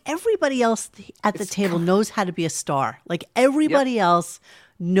funny. Everybody else at the table knows how to be a star. Like everybody else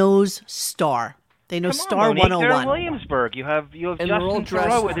knows star. They know Come on, star Monique, they're in 101. Williamsburg. You have And they're all Justin dressed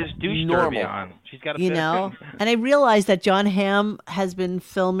Theroux with his douche derby normal. on. She's got a You fit. know, and I realized that John Hamm has been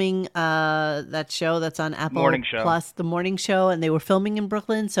filming that show that's on Apple Morning Show. Plus, the morning show, and they were filming in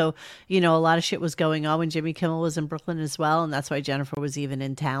Brooklyn. So, a lot of shit was going on when Jimmy Kimmel was in Brooklyn as well, and that's why Jennifer was even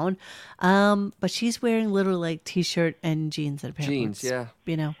in town. But she's wearing literally like t-shirt and jeans and a pair of Jeans, boots,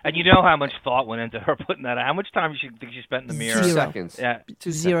 yeah. And you know how much thought went into her putting that on. How much time you think she spent in the mirror? 2 seconds. Yeah.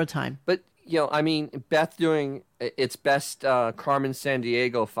 2 Zero seconds. time. But I mean, Beth doing its best Carmen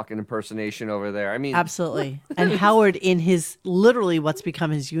Sandiego fucking impersonation over there. I mean, absolutely. And Howard in his literally what's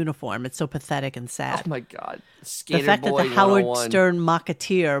become his uniform. It's so pathetic and sad. Oh my God, Skater the fact Boy that the Howard 101. Stern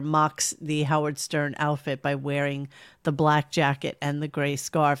Mocketeer mocks the Howard Stern outfit by wearing the black jacket and the gray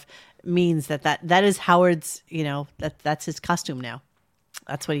scarf means that is Howard's. That's his costume now.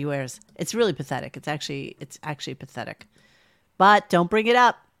 That's what he wears. It's really pathetic. It's actually pathetic. But don't bring it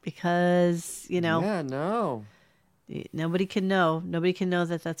up. Because Yeah, no. Nobody can know. Nobody can know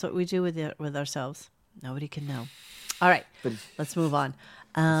that that's what we do with ourselves. Nobody can know. All right, let's move on.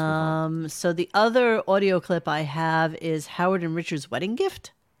 So the other audio clip I have is Howard and Richard's wedding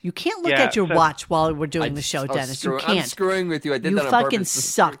gift. You can't look at your watch while we're doing the show, Dennis. You can't. I'm screwing with you. I did you that on fucking purpose.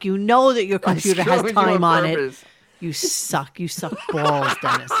 suck. You know that your computer has time on it. You suck. You suck balls,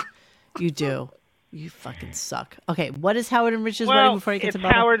 Dennis. You do. You fucking suck. Okay, what is Howard and Richard's wedding before he gets to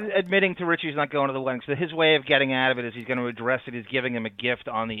Bubba? Howard admitting to Richie he's not going to the wedding. So his way of getting out of it is he's going to address it. He's giving him a gift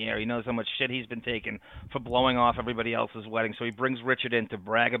on the air. He knows how much shit he's been taking for blowing off everybody else's wedding. So he brings Richard in to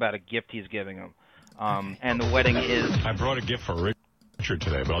brag about a gift he's giving him. And the wedding is... I brought a gift for Richard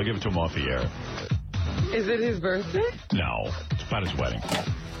today, but I'll give it to him off the air. Is it his birthday? No, it's about his wedding.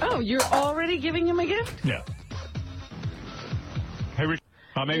 Oh, you're already giving him a gift? Yeah. Hey, Richard.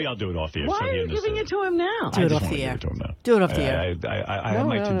 Maybe I'll do it off the air. Why are you giving it to him now? Do it off the air. Do it off the air. I have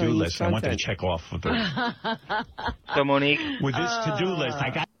my to-do list. I wanted to check off with it. So, Monique? With this to-do list,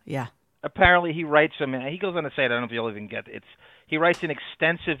 I got... Yeah. Apparently, he writes him... He goes on to say it. I don't know if you'll even get it. He writes an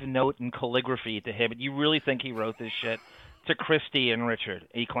extensive note in calligraphy to him. You really think he wrote this shit? To Christy and Richard.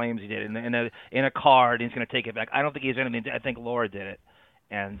 He claims he did. In a card, he's going to take it back. I don't think he has anything... I think Laura did it.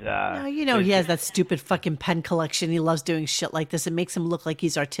 And no, he has that stupid fucking pen collection. He loves doing shit like this. It makes him look like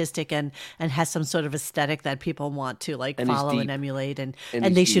he's artistic and has some sort of aesthetic that people want to follow and emulate. And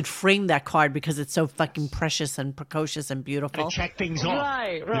they should frame that card because it's so fucking precious and precocious and beautiful. I check things off.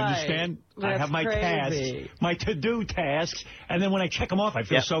 Right. You understand? That's I have my crazy. tasks, my to-do tasks, and then when I check them off, I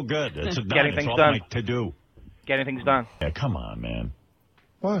feel so good. It's Getting things off done. my to-do. Getting things done. Yeah, come on, man.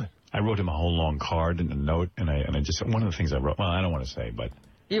 What? I wrote him a whole long card and a note, and I just one of the things I wrote. Well, I don't want to say, but.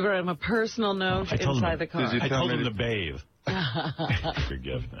 You wrote him a personal note inside the car. I told him to bathe. Your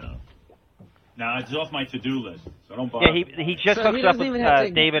gift now. Now it's off my to-do list, so don't bother. Yeah, he just hooked up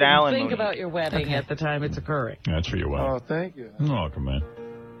with David Allen. Think about your wedding at the time it's occurring. That's for your wedding. Oh, thank you. You're welcome, man.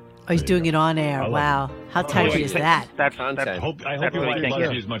 Oh, he's doing it on air. Wow. How tacky is that? That's content. I hope your wife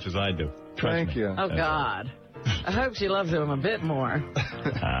loves you as much as I do. Thank you. Oh, God. I hope she loves him a bit more.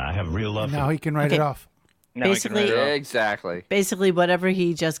 I have real love. Now he can write it off. Exactly. Basically, whatever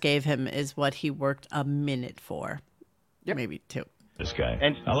he just gave him is what he worked a minute for. Yep. Maybe two. This guy.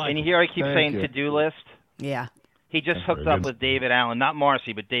 And you hear I keep saying to-do list? Yeah. He just hooked up with David Allen, not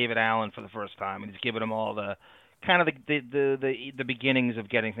Marcy, but David Allen for the first time, and he's giving him all the kind of the beginnings of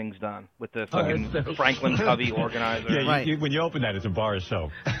getting things done with the fucking Franklin Covey organizer. Yeah, right. When you open that, it's a bar of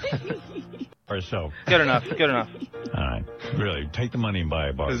soap. Bar of soap. Good enough. Good enough. All right. Really, take the money and buy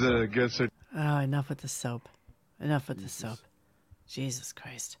a bar. Is it a good certificate? Oh, enough with the soap. Enough with the soap. Jesus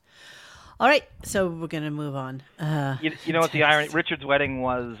Christ. All right, so we're going to move on. You know what the irony? Richard's wedding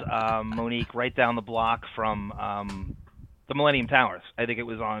was, Monique, right down the block from the Millennium Towers. I think it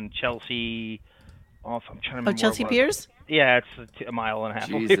was on Chelsea. I'm trying to remember. Oh, Chelsea Piers? Yeah, it's a mile and a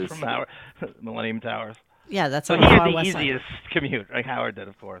half away from our Millennium Towers. Yeah, that's so on he the had far the west easiest side. commute, like Howard did,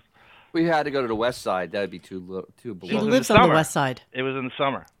 of course. We had to go to the west side. That'd be too below. He lives on the west side. It was in the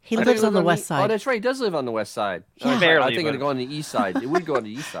summer. He lives on the west side. Oh, that's right. He does live on the west side. Yeah. Barely, I think it'd go on the east side. It would go on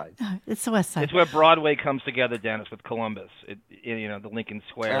the east side. It's the west side. It's where Broadway comes together, Dennis, with Columbus. The Lincoln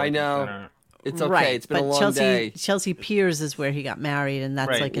Square. I know. Center. It's okay. Right, It's been a long Chelsea, day. Chelsea Piers is where he got married, and that's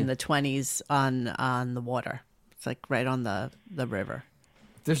Right. like in the 20s on the water. It's like right on the river.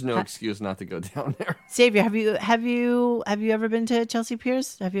 There's no excuse not to go down there. Xavier, have you ever been to Chelsea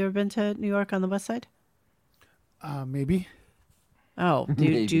Piers? Have you ever been to New York on the west side? Maybe. Oh,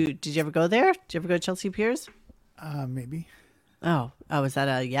 did you ever go there? Did you ever go to Chelsea Piers? Maybe. Oh, is that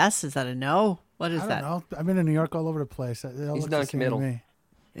a yes? Is that a no? What is I that? don't know. I've been in New York all over the place. They all He's look the same to non-committal. me.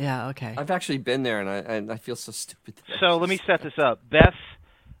 Yeah, okay. I've actually been there, and I feel so stupid. So let me set this up. Beth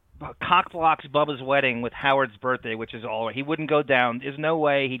cockblocks Bubba's wedding with Howard's birthday, which is all. He wouldn't go down. There's no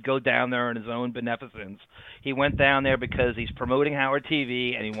way he'd go down there in his own beneficence. He went down there because he's promoting Howard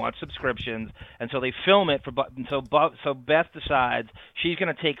TV and he wants subscriptions, and so they film it for. So Beth decides she's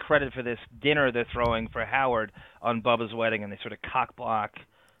going to take credit for this dinner they're throwing for Howard on Bubba's wedding, and they sort of cockblock.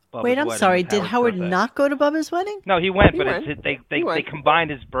 Bubba's Wait, I'm wedding sorry. with Did Howard's Howard birthday. not go to Bubba's wedding? No, he went, but He went. they combined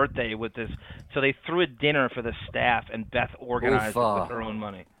his birthday with this. So they threw a dinner for the staff, and Beth organized it with her own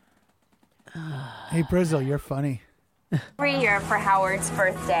money. Hey, Brizzo, you're funny. Every year for Howard's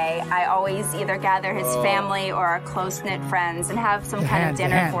birthday, I always either gather his family or our close-knit friends and have some kind of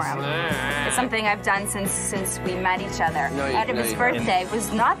dinner for him. It's something I've done since we met each other. And his birthday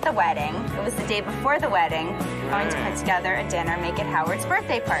was not the wedding. It was the day before the wedding. I'm going to put together a dinner, make it Howard's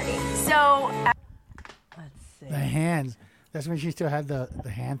birthday party. So... The hands. That's when she still had the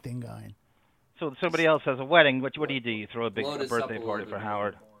hand thing going. So if somebody else has a wedding, what do? You throw a big birthday party for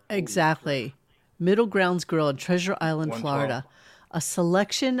Howard. Exactly. Middle Grounds Grill in Treasure Island, Florida. A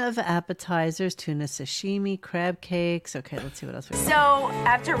selection of appetizers, tuna sashimi, crab cakes. Okay, let's see what else we got. So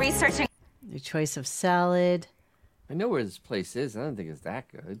after researching... Your choice of salad. I know where this place is. I don't think it's that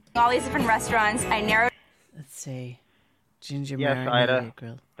good. All these different restaurants, I narrowed... Let's see. Ginger Yes, marinated Ida.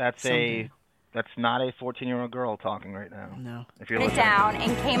 grill. That's not a 14-year-old girl talking right now. No. If you're it down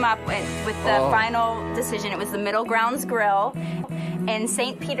and came up with the final decision. It was the Middle Grounds Grill in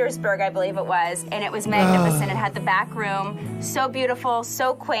St. Petersburg, I believe it was, and it was magnificent. It had the back room, so beautiful,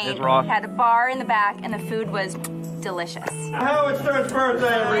 so quaint. It had a bar in the back, and the food was delicious. Howard Stern's birthday,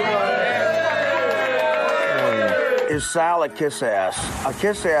 everybody! Is Sal a kiss ass? A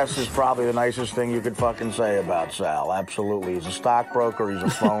kiss ass is probably the nicest thing you could fucking say about Sal. Absolutely. He's a stockbroker. He's a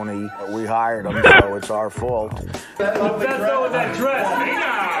phony. We hired him, so it's our fault. That's over that dress.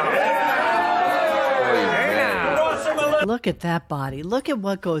 Look at that body. Look at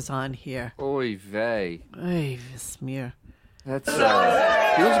what goes on here. Oy vey. Oy, smear. That's, he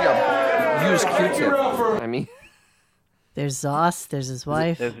looks like a used Q-tip. I mean. There's Zoss. There's his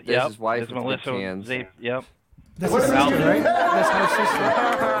wife. There's his wife. There's Melissa. Yep. That's his sister, right? That's Howard's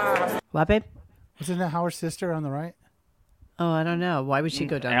sister. What, babe? Wasn't that Howard's sister on the right? Oh, I don't know. Why would she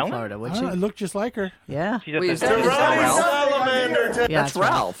go down to Florida? Would she? It looked just like her. Yeah. Wait, is that Ralph? Yeah, That's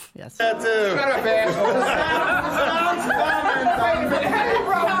Ralph. Yes. That's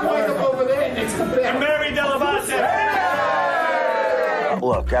Mary Delabate.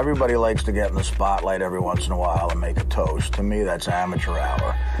 Look, everybody likes to get in the spotlight every once in a while and make a toast. To me, that's amateur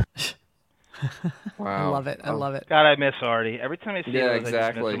hour. I love it. I love it. God, I miss Artie. Every time I see him, exactly.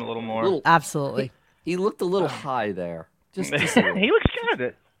 I just miss him a little more. Absolutely. He looked a little high there. He looks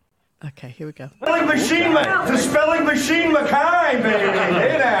good. Okay, here we go. Spelling machine, the spelling machine McKay, baby.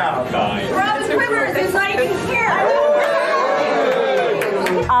 Hey now. Robin Quivers is not even here.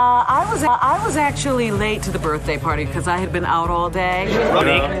 I was actually late to the birthday party because I had been out all day.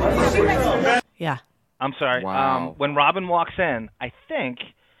 Yeah. I'm sorry. Wow. When Robin walks in, I think,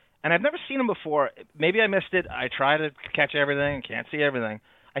 and I've never seen him before. Maybe I missed it. I try to catch everything. Can't see everything.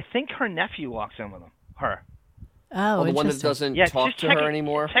 I think her nephew walks in with him. Her. Oh, the one that doesn't talk to her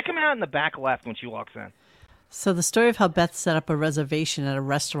anymore? Check him out in the back left when she walks in. So the story of how Beth set up a reservation at a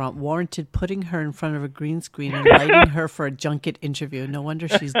restaurant warranted putting her in front of a green screen and lighting her for a junket interview. No wonder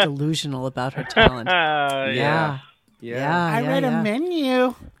she's delusional about her talent. Yeah. I read a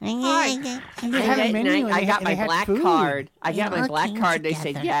menu. I got my black card. I got my black card. They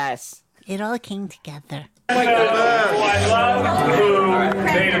said yes. It all came together. Made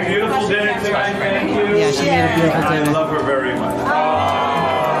a beautiful dinner tonight. Thank you. Yeah, she made a beautiful dinner. I love her very much.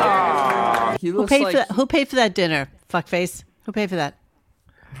 Who paid for that dinner? Fuckface. Who paid for that?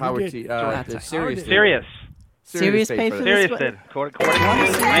 Howard T. Sirius. Sirius paid for this. Sirius did.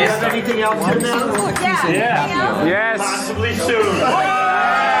 Anything else in there? Yes. Possibly soon.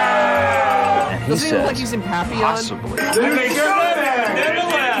 Doesn't he look like he's in Papillon? Possibly. Never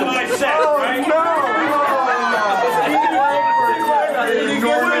left my set, right?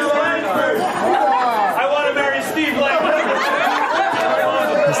 I want to marry Steve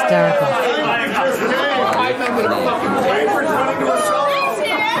Langford. Hysterical.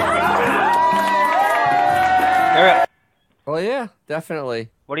 Oh yeah, definitely.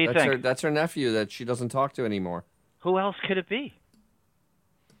 What do you That's think? That's her nephew that she doesn't talk to anymore. Who else could it be?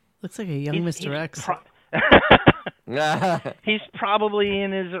 Looks like a young Mr. X. He's probably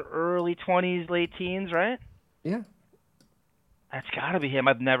in his early 20s, late teens, right? Yeah. That's got to be him.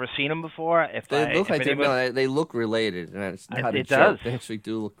 I've never seen him before. They look related, and it's not a it joke. does. They actually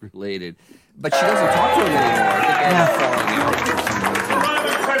do look related, but she doesn't talk to him anymore.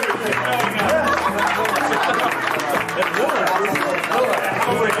 I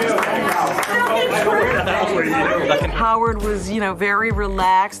think they're falling out for Howard was, very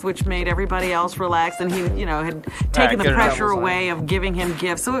relaxed, which made everybody else relaxed, and he, had taken the pressure away of giving him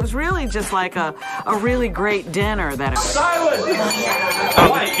gifts. So it was really just like a really great dinner that it was. Silence!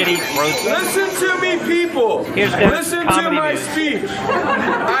 Listen to me, people. Listen to my speech.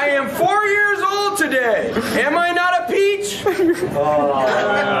 I am 4 years old today. Am I not a peach? That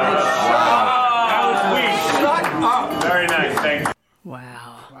was weak. Shut up. Very nice, thanks.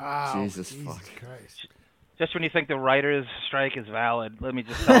 Wow. Jesus fuck. Christ. Just when you think the writers' strike is valid, let me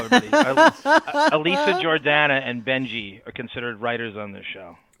just tell everybody. Elisa, Jordana, and Benji are considered writers on this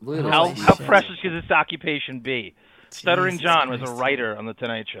show. How precious could this occupation be? Stuttering John was a writer on The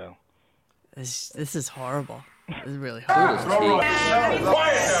Tonight Show. This is horrible. This is really horrible.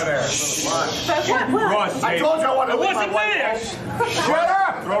 Quiet down there. Ross, I told you I wanted to leave my wife. Shut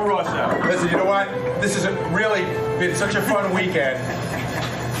up! Throw Ross out. Listen, you know what? This has really been such a fun weekend.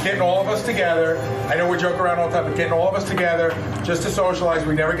 Getting all of us together. I know we joke around all the time, but getting all of us together just to socialize.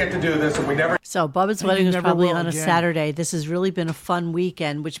 We never get to do this, and we never. So Bubba's wedding was probably on a Saturday. This has really been a fun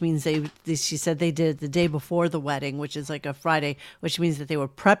weekend, which means she said they did it the day before the wedding, which is like a Friday, which means that they were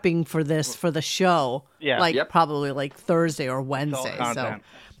prepping for this for the show. Yeah. Probably like Thursday or Wednesday. So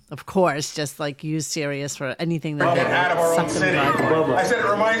of course, just like use Sirius for anything that they out of our own city. I said it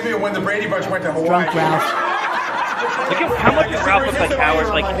reminds me of when the Brady Bunch went to Hawaii. Drunk Ralph. Look at how much Ralph looks like Howard.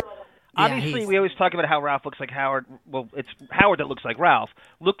 Like, obviously, we always talk about how Ralph looks like Howard. Well, it's Howard that looks like Ralph.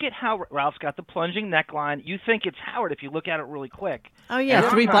 Look at how Ralph's got the plunging neckline. You think it's Howard if you look at it really quick. Oh, yeah,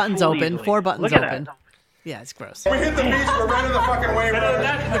 3 buttons open, 4 buttons open. That. Yeah, it's gross. We hit the beach. We're right in the fucking wave.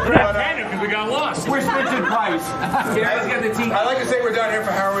 That's the Grand Canyon because we got lost. We're switching price. I like to say we're down here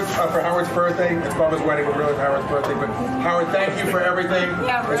for Howard's birthday. It's Bubba's wedding. We're really for Howard's birthday. But Howard, thank you for everything.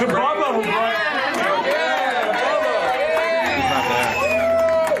 Yeah, to Bubba who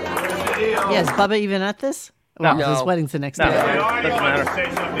Yeah, is Bubba even at this? No. Well, his wedding's the next day. Doesn't matter. say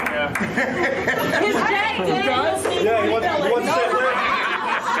something now. Yeah, he wants to say where.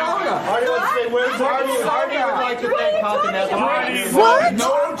 Artie wants to say where's Artie would like to thank Continental. What? No,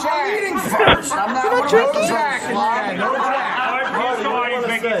 I'm eating first. I'm not drinking. No Jack. He's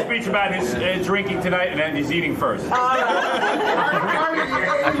making a speech about his drinking tonight, and then he's eating first. That's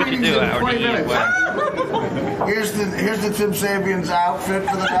what you do, Howard. You eat well. Here's the Tim Sabian's outfit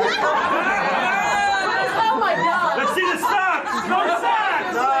for the night. Oh my God! Let's see the socks. No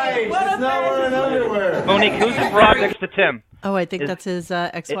socks. Nice. It's not wearing underwear. Monique, who's the broad next to Tim? Oh, I think that's his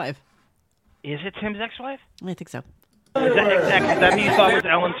ex-wife. Is it Tim's ex-wife? I think so. Is that who you thought was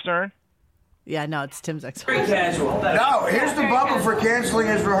Ellen Stern? Yeah, no, it's Tim's ex-wife. Very casual. No, here's the Bubba for canceling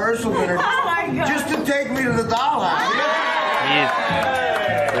his rehearsal dinner. Oh my God! Just to take me to the dollhouse.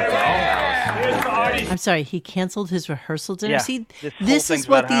 I'm sorry, he canceled his rehearsal dinner. Yeah, See, this this whole is thing's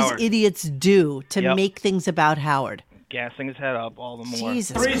what about these Howard. idiots do to Yep. make things about Howard. Gassing his head up all the more.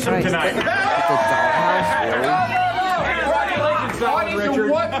 Jesus Threesome Christ. tonight. Congratulations,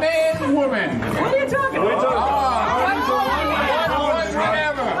 Richard. One-man woman. What are you talking about?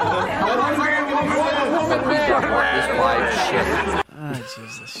 Oh,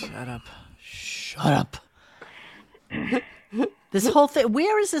 Jesus, shut up. Shut up. This whole thing,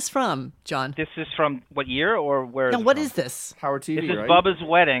 where is this from, John? This is from what year or where? No, what is this? Howard TV, This is right? Bubba's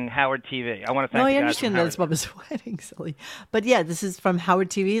wedding, Howard TV. I want to thank No, I you guys understand from that it's Bubba's wedding, silly. But yeah, this is from Howard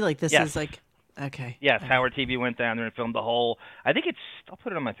TV? Like, this Yes. is like, okay. Yes, Howard TV went down there and filmed the whole. I think I'll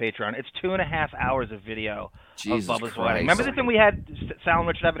put it on my Patreon. It's 2.5 hours of video Jesus of Bubba's Christ. wedding. Remember the thing we had Sal and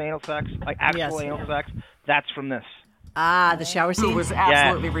Richard having anal sex, like actual Yes. anal sex? That's from this. Ah, the shower Who scene? was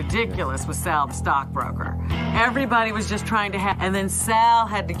absolutely ridiculous with Sal, the stockbroker. Everybody was just trying to and then Sal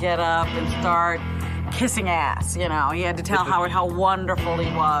had to get up and start kissing ass. You know, he had to tell Howard how wonderful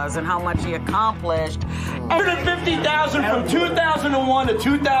he was and how much he accomplished. 150,000 from 2001 to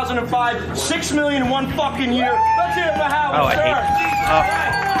 2005. 6 million one fucking year. Let's hear it for Howard Stern.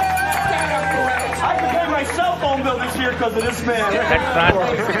 I can pay my cell phone bill this year because of this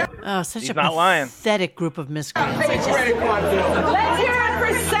man. Oh, such He's a not lying. pathetic group of miscreants. Let's hear it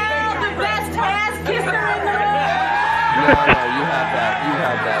for Sal, the best ass kisser in the world. You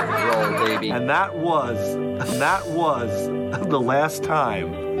have that role, baby. And that was the last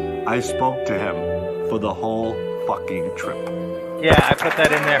time I spoke to him for the whole fucking trip. Yeah, I put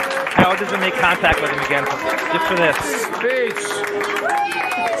that in there. Howard doesn't make contact with him again, just for this.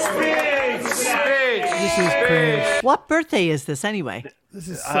 This is cringe. What birthday is this anyway? This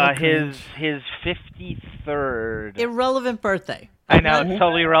is so his 53rd. Irrelevant birthday. I know, it's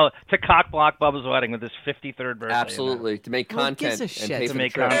totally irrelevant. To cock block Bubba's wedding with his 53rd birthday. Absolutely. To make Who content gives a and shit? pay To for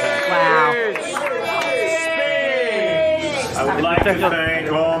make the trip. contact. Wow. I would like to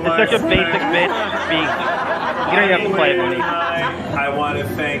thank all my It's such a basic bitch speak. You don't even have to play it, Monique. I want to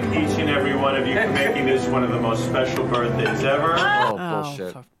thank each and every one of you for making this one of the most special birthdays ever. Oh,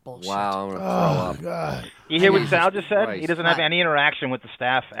 bullshit. for bullshit. Wow, I'm going to throw up. God. You hear what Jesus Sal just said? Christ. He doesn't have any interaction with the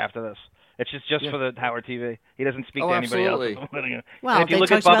staff after this. It's just for the Howard TV. He doesn't speak to anybody absolutely. else. Well, And if you they look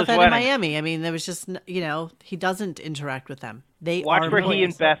talked at about Bubba's that wedding, in Miami. I mean, there was just, he doesn't interact with them. They watch are where he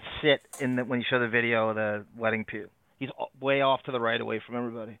and employees. Beth sit when you show the video of the wedding pew. He's way off to the right, away from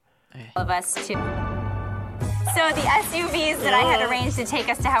everybody. All of us too. So the SUVs that I had arranged to take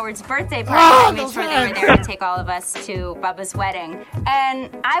us to Howard's birthday party, I made sure they were there to take all of us to Bubba's wedding. And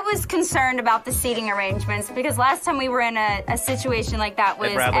I was concerned about the seating arrangements because last time we were in a situation like that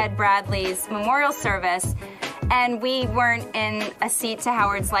was Ed Bradley's memorial service. And we weren't in a seat to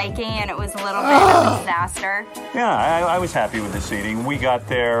Howard's liking, and it was a little bit of a disaster. Yeah, I was happy with the seating. We got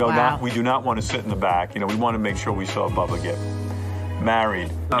there. We do not want to sit in the back. We want to make sure we saw Bubba get married.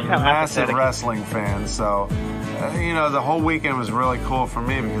 I'm a massive wrestling fan, so the whole weekend was really cool for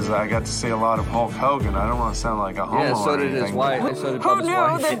me because I got to see a lot of Hulk Hogan. I don't want to sound like a homo. Yeah, so or did his anything. wife. So did Who Bubba's knew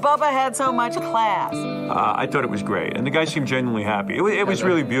wife. that Bubba had so much class? I thought it was great, and the guy seemed genuinely happy. It was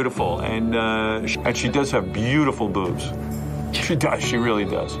really beautiful, and she does have beautiful boobs. She does. She really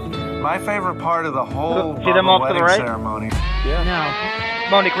does. My favorite part of the whole See them off to the wedding right? ceremony. Yeah.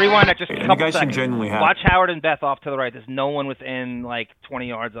 No. Monique, rewind that just a And the couple guy seemed seconds. genuinely happy. Watch Howard and Beth off to the right. There's no one within like 20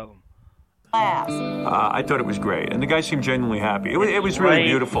 yards of them. I thought it was great, and the guy seemed genuinely happy. It was really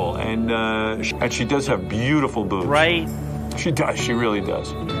beautiful, and she does have beautiful boobs. Right. She does. She really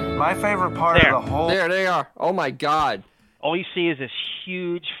does. My favorite part of the whole... There they are. Oh, my God. All you see is this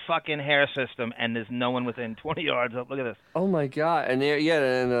huge fucking hair system, and there's no one within 20 yards of. Look at this. Oh, my God. And there,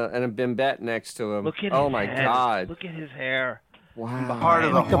 and a bimbette next to him. Look at oh, his my head. God. Look at his hair. Wow. Part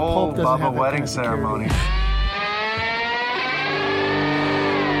of the whole Bubba wedding ceremony.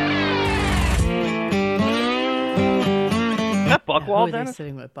 Is that Who Buckwald, are they Dennis?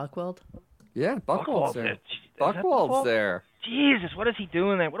 sitting with? Buckwald? Yeah, Buckwald's there. Is that Buckwald's there. Jesus, what is he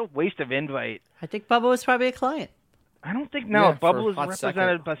doing there? What a waste of invite. I think Bubba was probably a client. I don't think, no. Yeah, for Bubba a was hot represented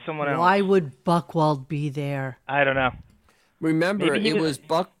second. by someone else. Why would Buckwald be there? I don't know. Remember, Maybe he it was- was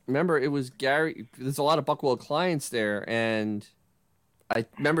Buck. Remember, it was Gary. There's a lot of Buckwald clients there, and I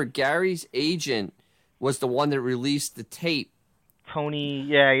remember Gary's agent was the one that released the tape. Tony,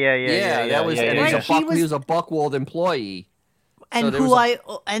 yeah. That was, and yeah. he was a Buckwald employee. And So there who was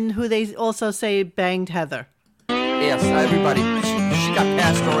who they also say banged Heather. Yes, everybody. She got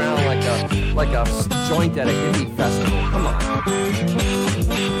passed around like a joint at a hippie festival. Come on.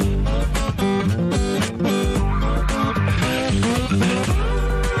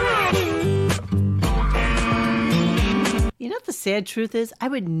 You know what the sad truth is? I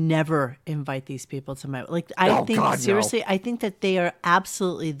would never invite these people to my Oh, think God, no. seriously, I think that they are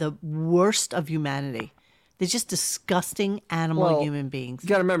absolutely the worst of humanity. They're just disgusting animal human beings. You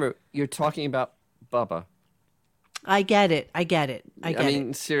got to remember, you're talking about Bubba. I get it. I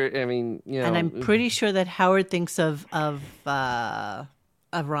mean, And I'm pretty sure that Howard thinks of Ronnie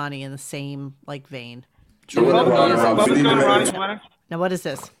in the same vein. Bubba's going to Ronnie's wedding? Now what is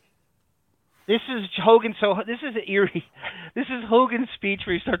this? This is Hogan. So this is eerie. This is Hogan's speech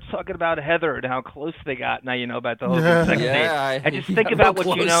where he starts talking about Heather and how close they got. Now you know about the Hogan sex tape. And just think about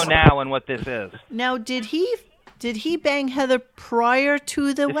what you know now and what this is. Now, did he bang Heather prior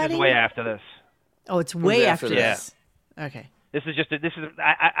to the wedding? This is way after this. Oh, it's way after this. Yeah. Okay. This is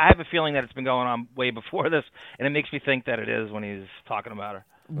I have a feeling that it's been going on way before this, and it makes me think that it is when he's talking about her.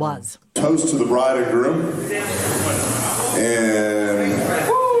 Was. Toast to the bride and groom. And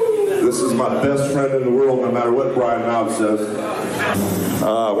this is my best friend in the world, no matter what Brian Knob says.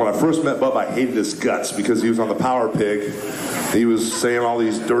 When I first met Bub, I hated his guts because he was on the Power Pig. He was saying all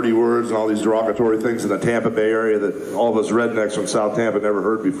these dirty words and all these derogatory things in the Tampa Bay area that all of us rednecks from South Tampa never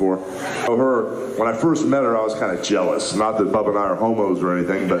heard before. When I first met her, I was kind of jealous. Not that Bubba and I are homos or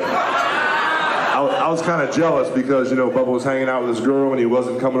anything, but I was kind of jealous because, Bubba was hanging out with this girl and he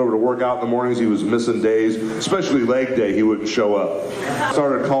wasn't coming over to work out in the mornings. He was missing days, especially leg day. He wouldn't show up.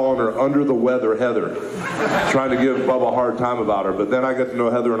 Started calling her under the weather Heather, trying to give Bubba a hard time about her. But then I got to know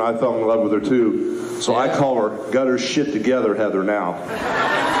Heather and I fell in love with her too. So I call her got her shit together Heather now.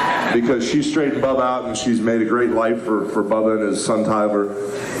 Because she straightened Bubba out and she's made a great life for Bubba and his son Tyler.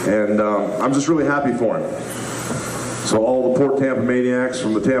 And I'm just really happy for him. So all the Port Tampa maniacs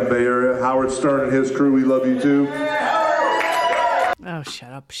from the Tampa Bay area, Howard Stern and his crew, we love you too. Oh,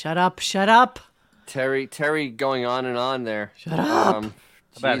 shut up. Terry going on and on there. Shut up.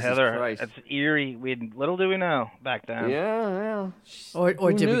 About Jesus Heather. Christ. That's eerie. Little do we know back then. Yeah. Or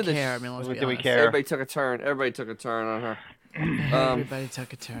Who did knew we this? care? I mean, let's be Did we honest. care? Everybody took a turn on her. Everybody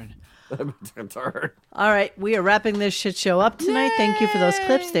took a turn. Everybody took a turn. All right, we are wrapping this shit show up tonight. Thank you for those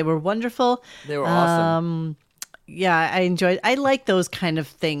clips. They were wonderful. They were awesome. Yeah, I like those kind of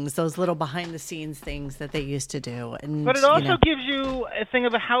things, those little behind the scenes things that they used to do. And But it also gives you a thing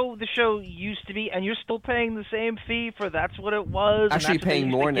of how the show used to be, and you're still paying the same fee for that's what it was. and Actually that's what they paying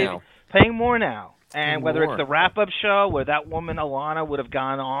used to more give now. you. Paying more now. And whether it's the wrap-up show where that woman, Alana, would have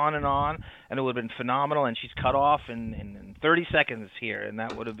gone on, and it would have been phenomenal, and she's cut off in 30 seconds here, and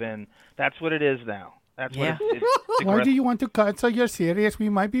that would have been, that's what it is now. That's what it's Why do you want to cut so you're serious? We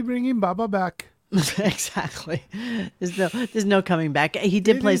might be bringing Baba back. Exactly. There's no coming back. He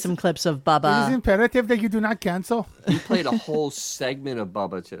did play some clips of Bubba. It is imperative that you do not cancel. He played a whole segment of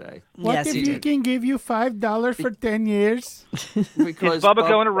Bubba today. What if he can give you $5 for 10 years? Because is Bubba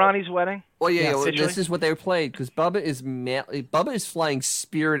going to Ronnie's wedding? Well, yeah, this is what they played because Bubba is flying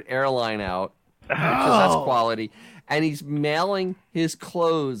Spirit Airline out because that's quality, and he's mailing his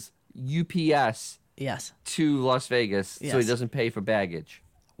clothes UPS to Las Vegas so he doesn't pay for baggage.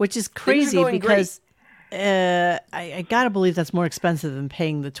 Which is crazy because I gotta believe that's more expensive than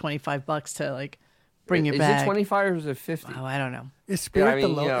paying the $25 to like bring your bag. Is it 25 or is it 50? Oh, I don't know. Is Spirit the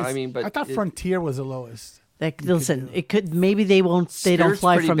lowest? But I thought Frontier was the lowest. Listen, it could maybe they don't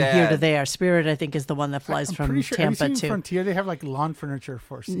fly from here to there. Spirit, I think, is the one that flies from Tampa to Frontier. They have like lawn furniture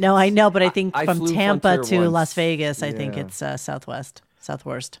for seats. No, I know, but I think from Tampa to Las Vegas, I think it's Southwest.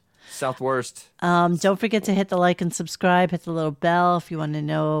 Don't forget to hit the like and subscribe. Hit the little bell if you want to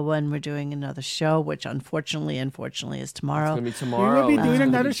know when we're doing another show, which unfortunately is tomorrow. It's going to be tomorrow. We're going to be doing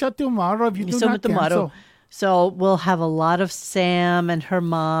another show tomorrow if you do not cancel. So we'll have a lot of Sam and her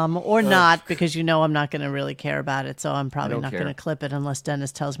mom, or not, because I'm not going to really care about it. So I'm probably not going to clip it unless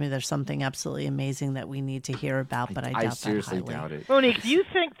Dennis tells me there's something absolutely amazing that we need to hear about. But I seriously doubt it. Monique, do you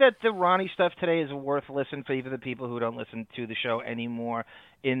think that the Ronnie stuff today is worth listening for even the people who don't listen to the show anymore?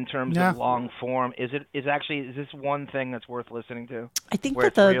 In terms of long form, is this one thing that's worth listening to? I think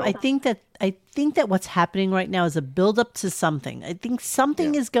that what's happening right now is a build up to something. I think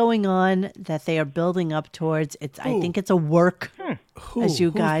something is going on that they are building up towards. I think it's a work, as you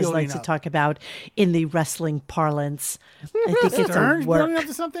guys like to talk about in the wrestling parlance. I think it's a work. Building up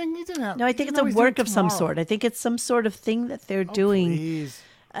to something? No, I think it's a work of some sort. I think it's some sort of thing that they're doing. Please.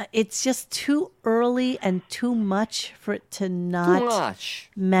 It's just too early and too much for it to not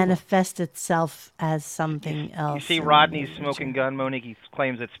manifest itself as something else. You see Rodney's smoking gun, Monique. He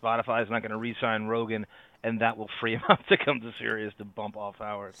claims that Spotify is not going to re-sign Rogan, and that will free him up to come to Sirius to bump off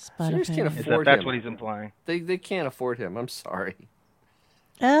Howard. Sirius can't afford him. That's what he's implying. They can't afford him. I'm sorry.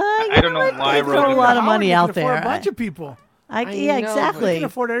 I don't know why Rogan. Throw a lot of money out there. For a bunch of people. Exactly. They can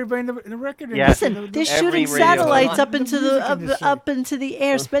afford everybody in the record. Listen, they're shooting satellites up into the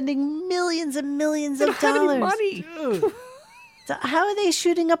air, spending millions and millions of dollars. Money. So how are they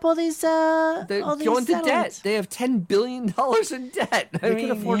shooting up all these? They're going to debt. They have $10 billion in debt. They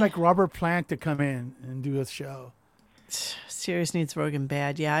can afford like Robert Plant to come in and do a show. Sirius needs Rogan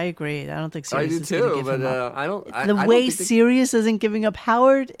bad. Yeah, I agree. I don't think Sirius is going to give him up. I don't. The way Sirius isn't giving up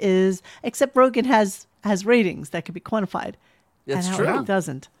Howard is, except Rogan has ratings that can be quantified. That's and true. Howard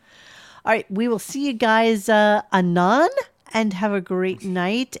doesn't. All right, we will see you guys anon, and have a great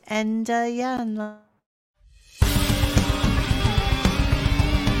night. And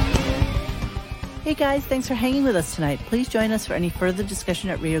Hey guys, thanks for hanging with us tonight. Please join us for any further discussion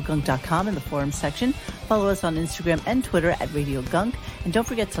at RadioGunk.com in the forum section. Follow us on Instagram and Twitter at Radio Gunk. And don't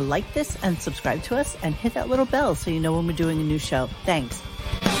forget to like this and subscribe to us and hit that little bell so you know when we're doing a new show. Thanks.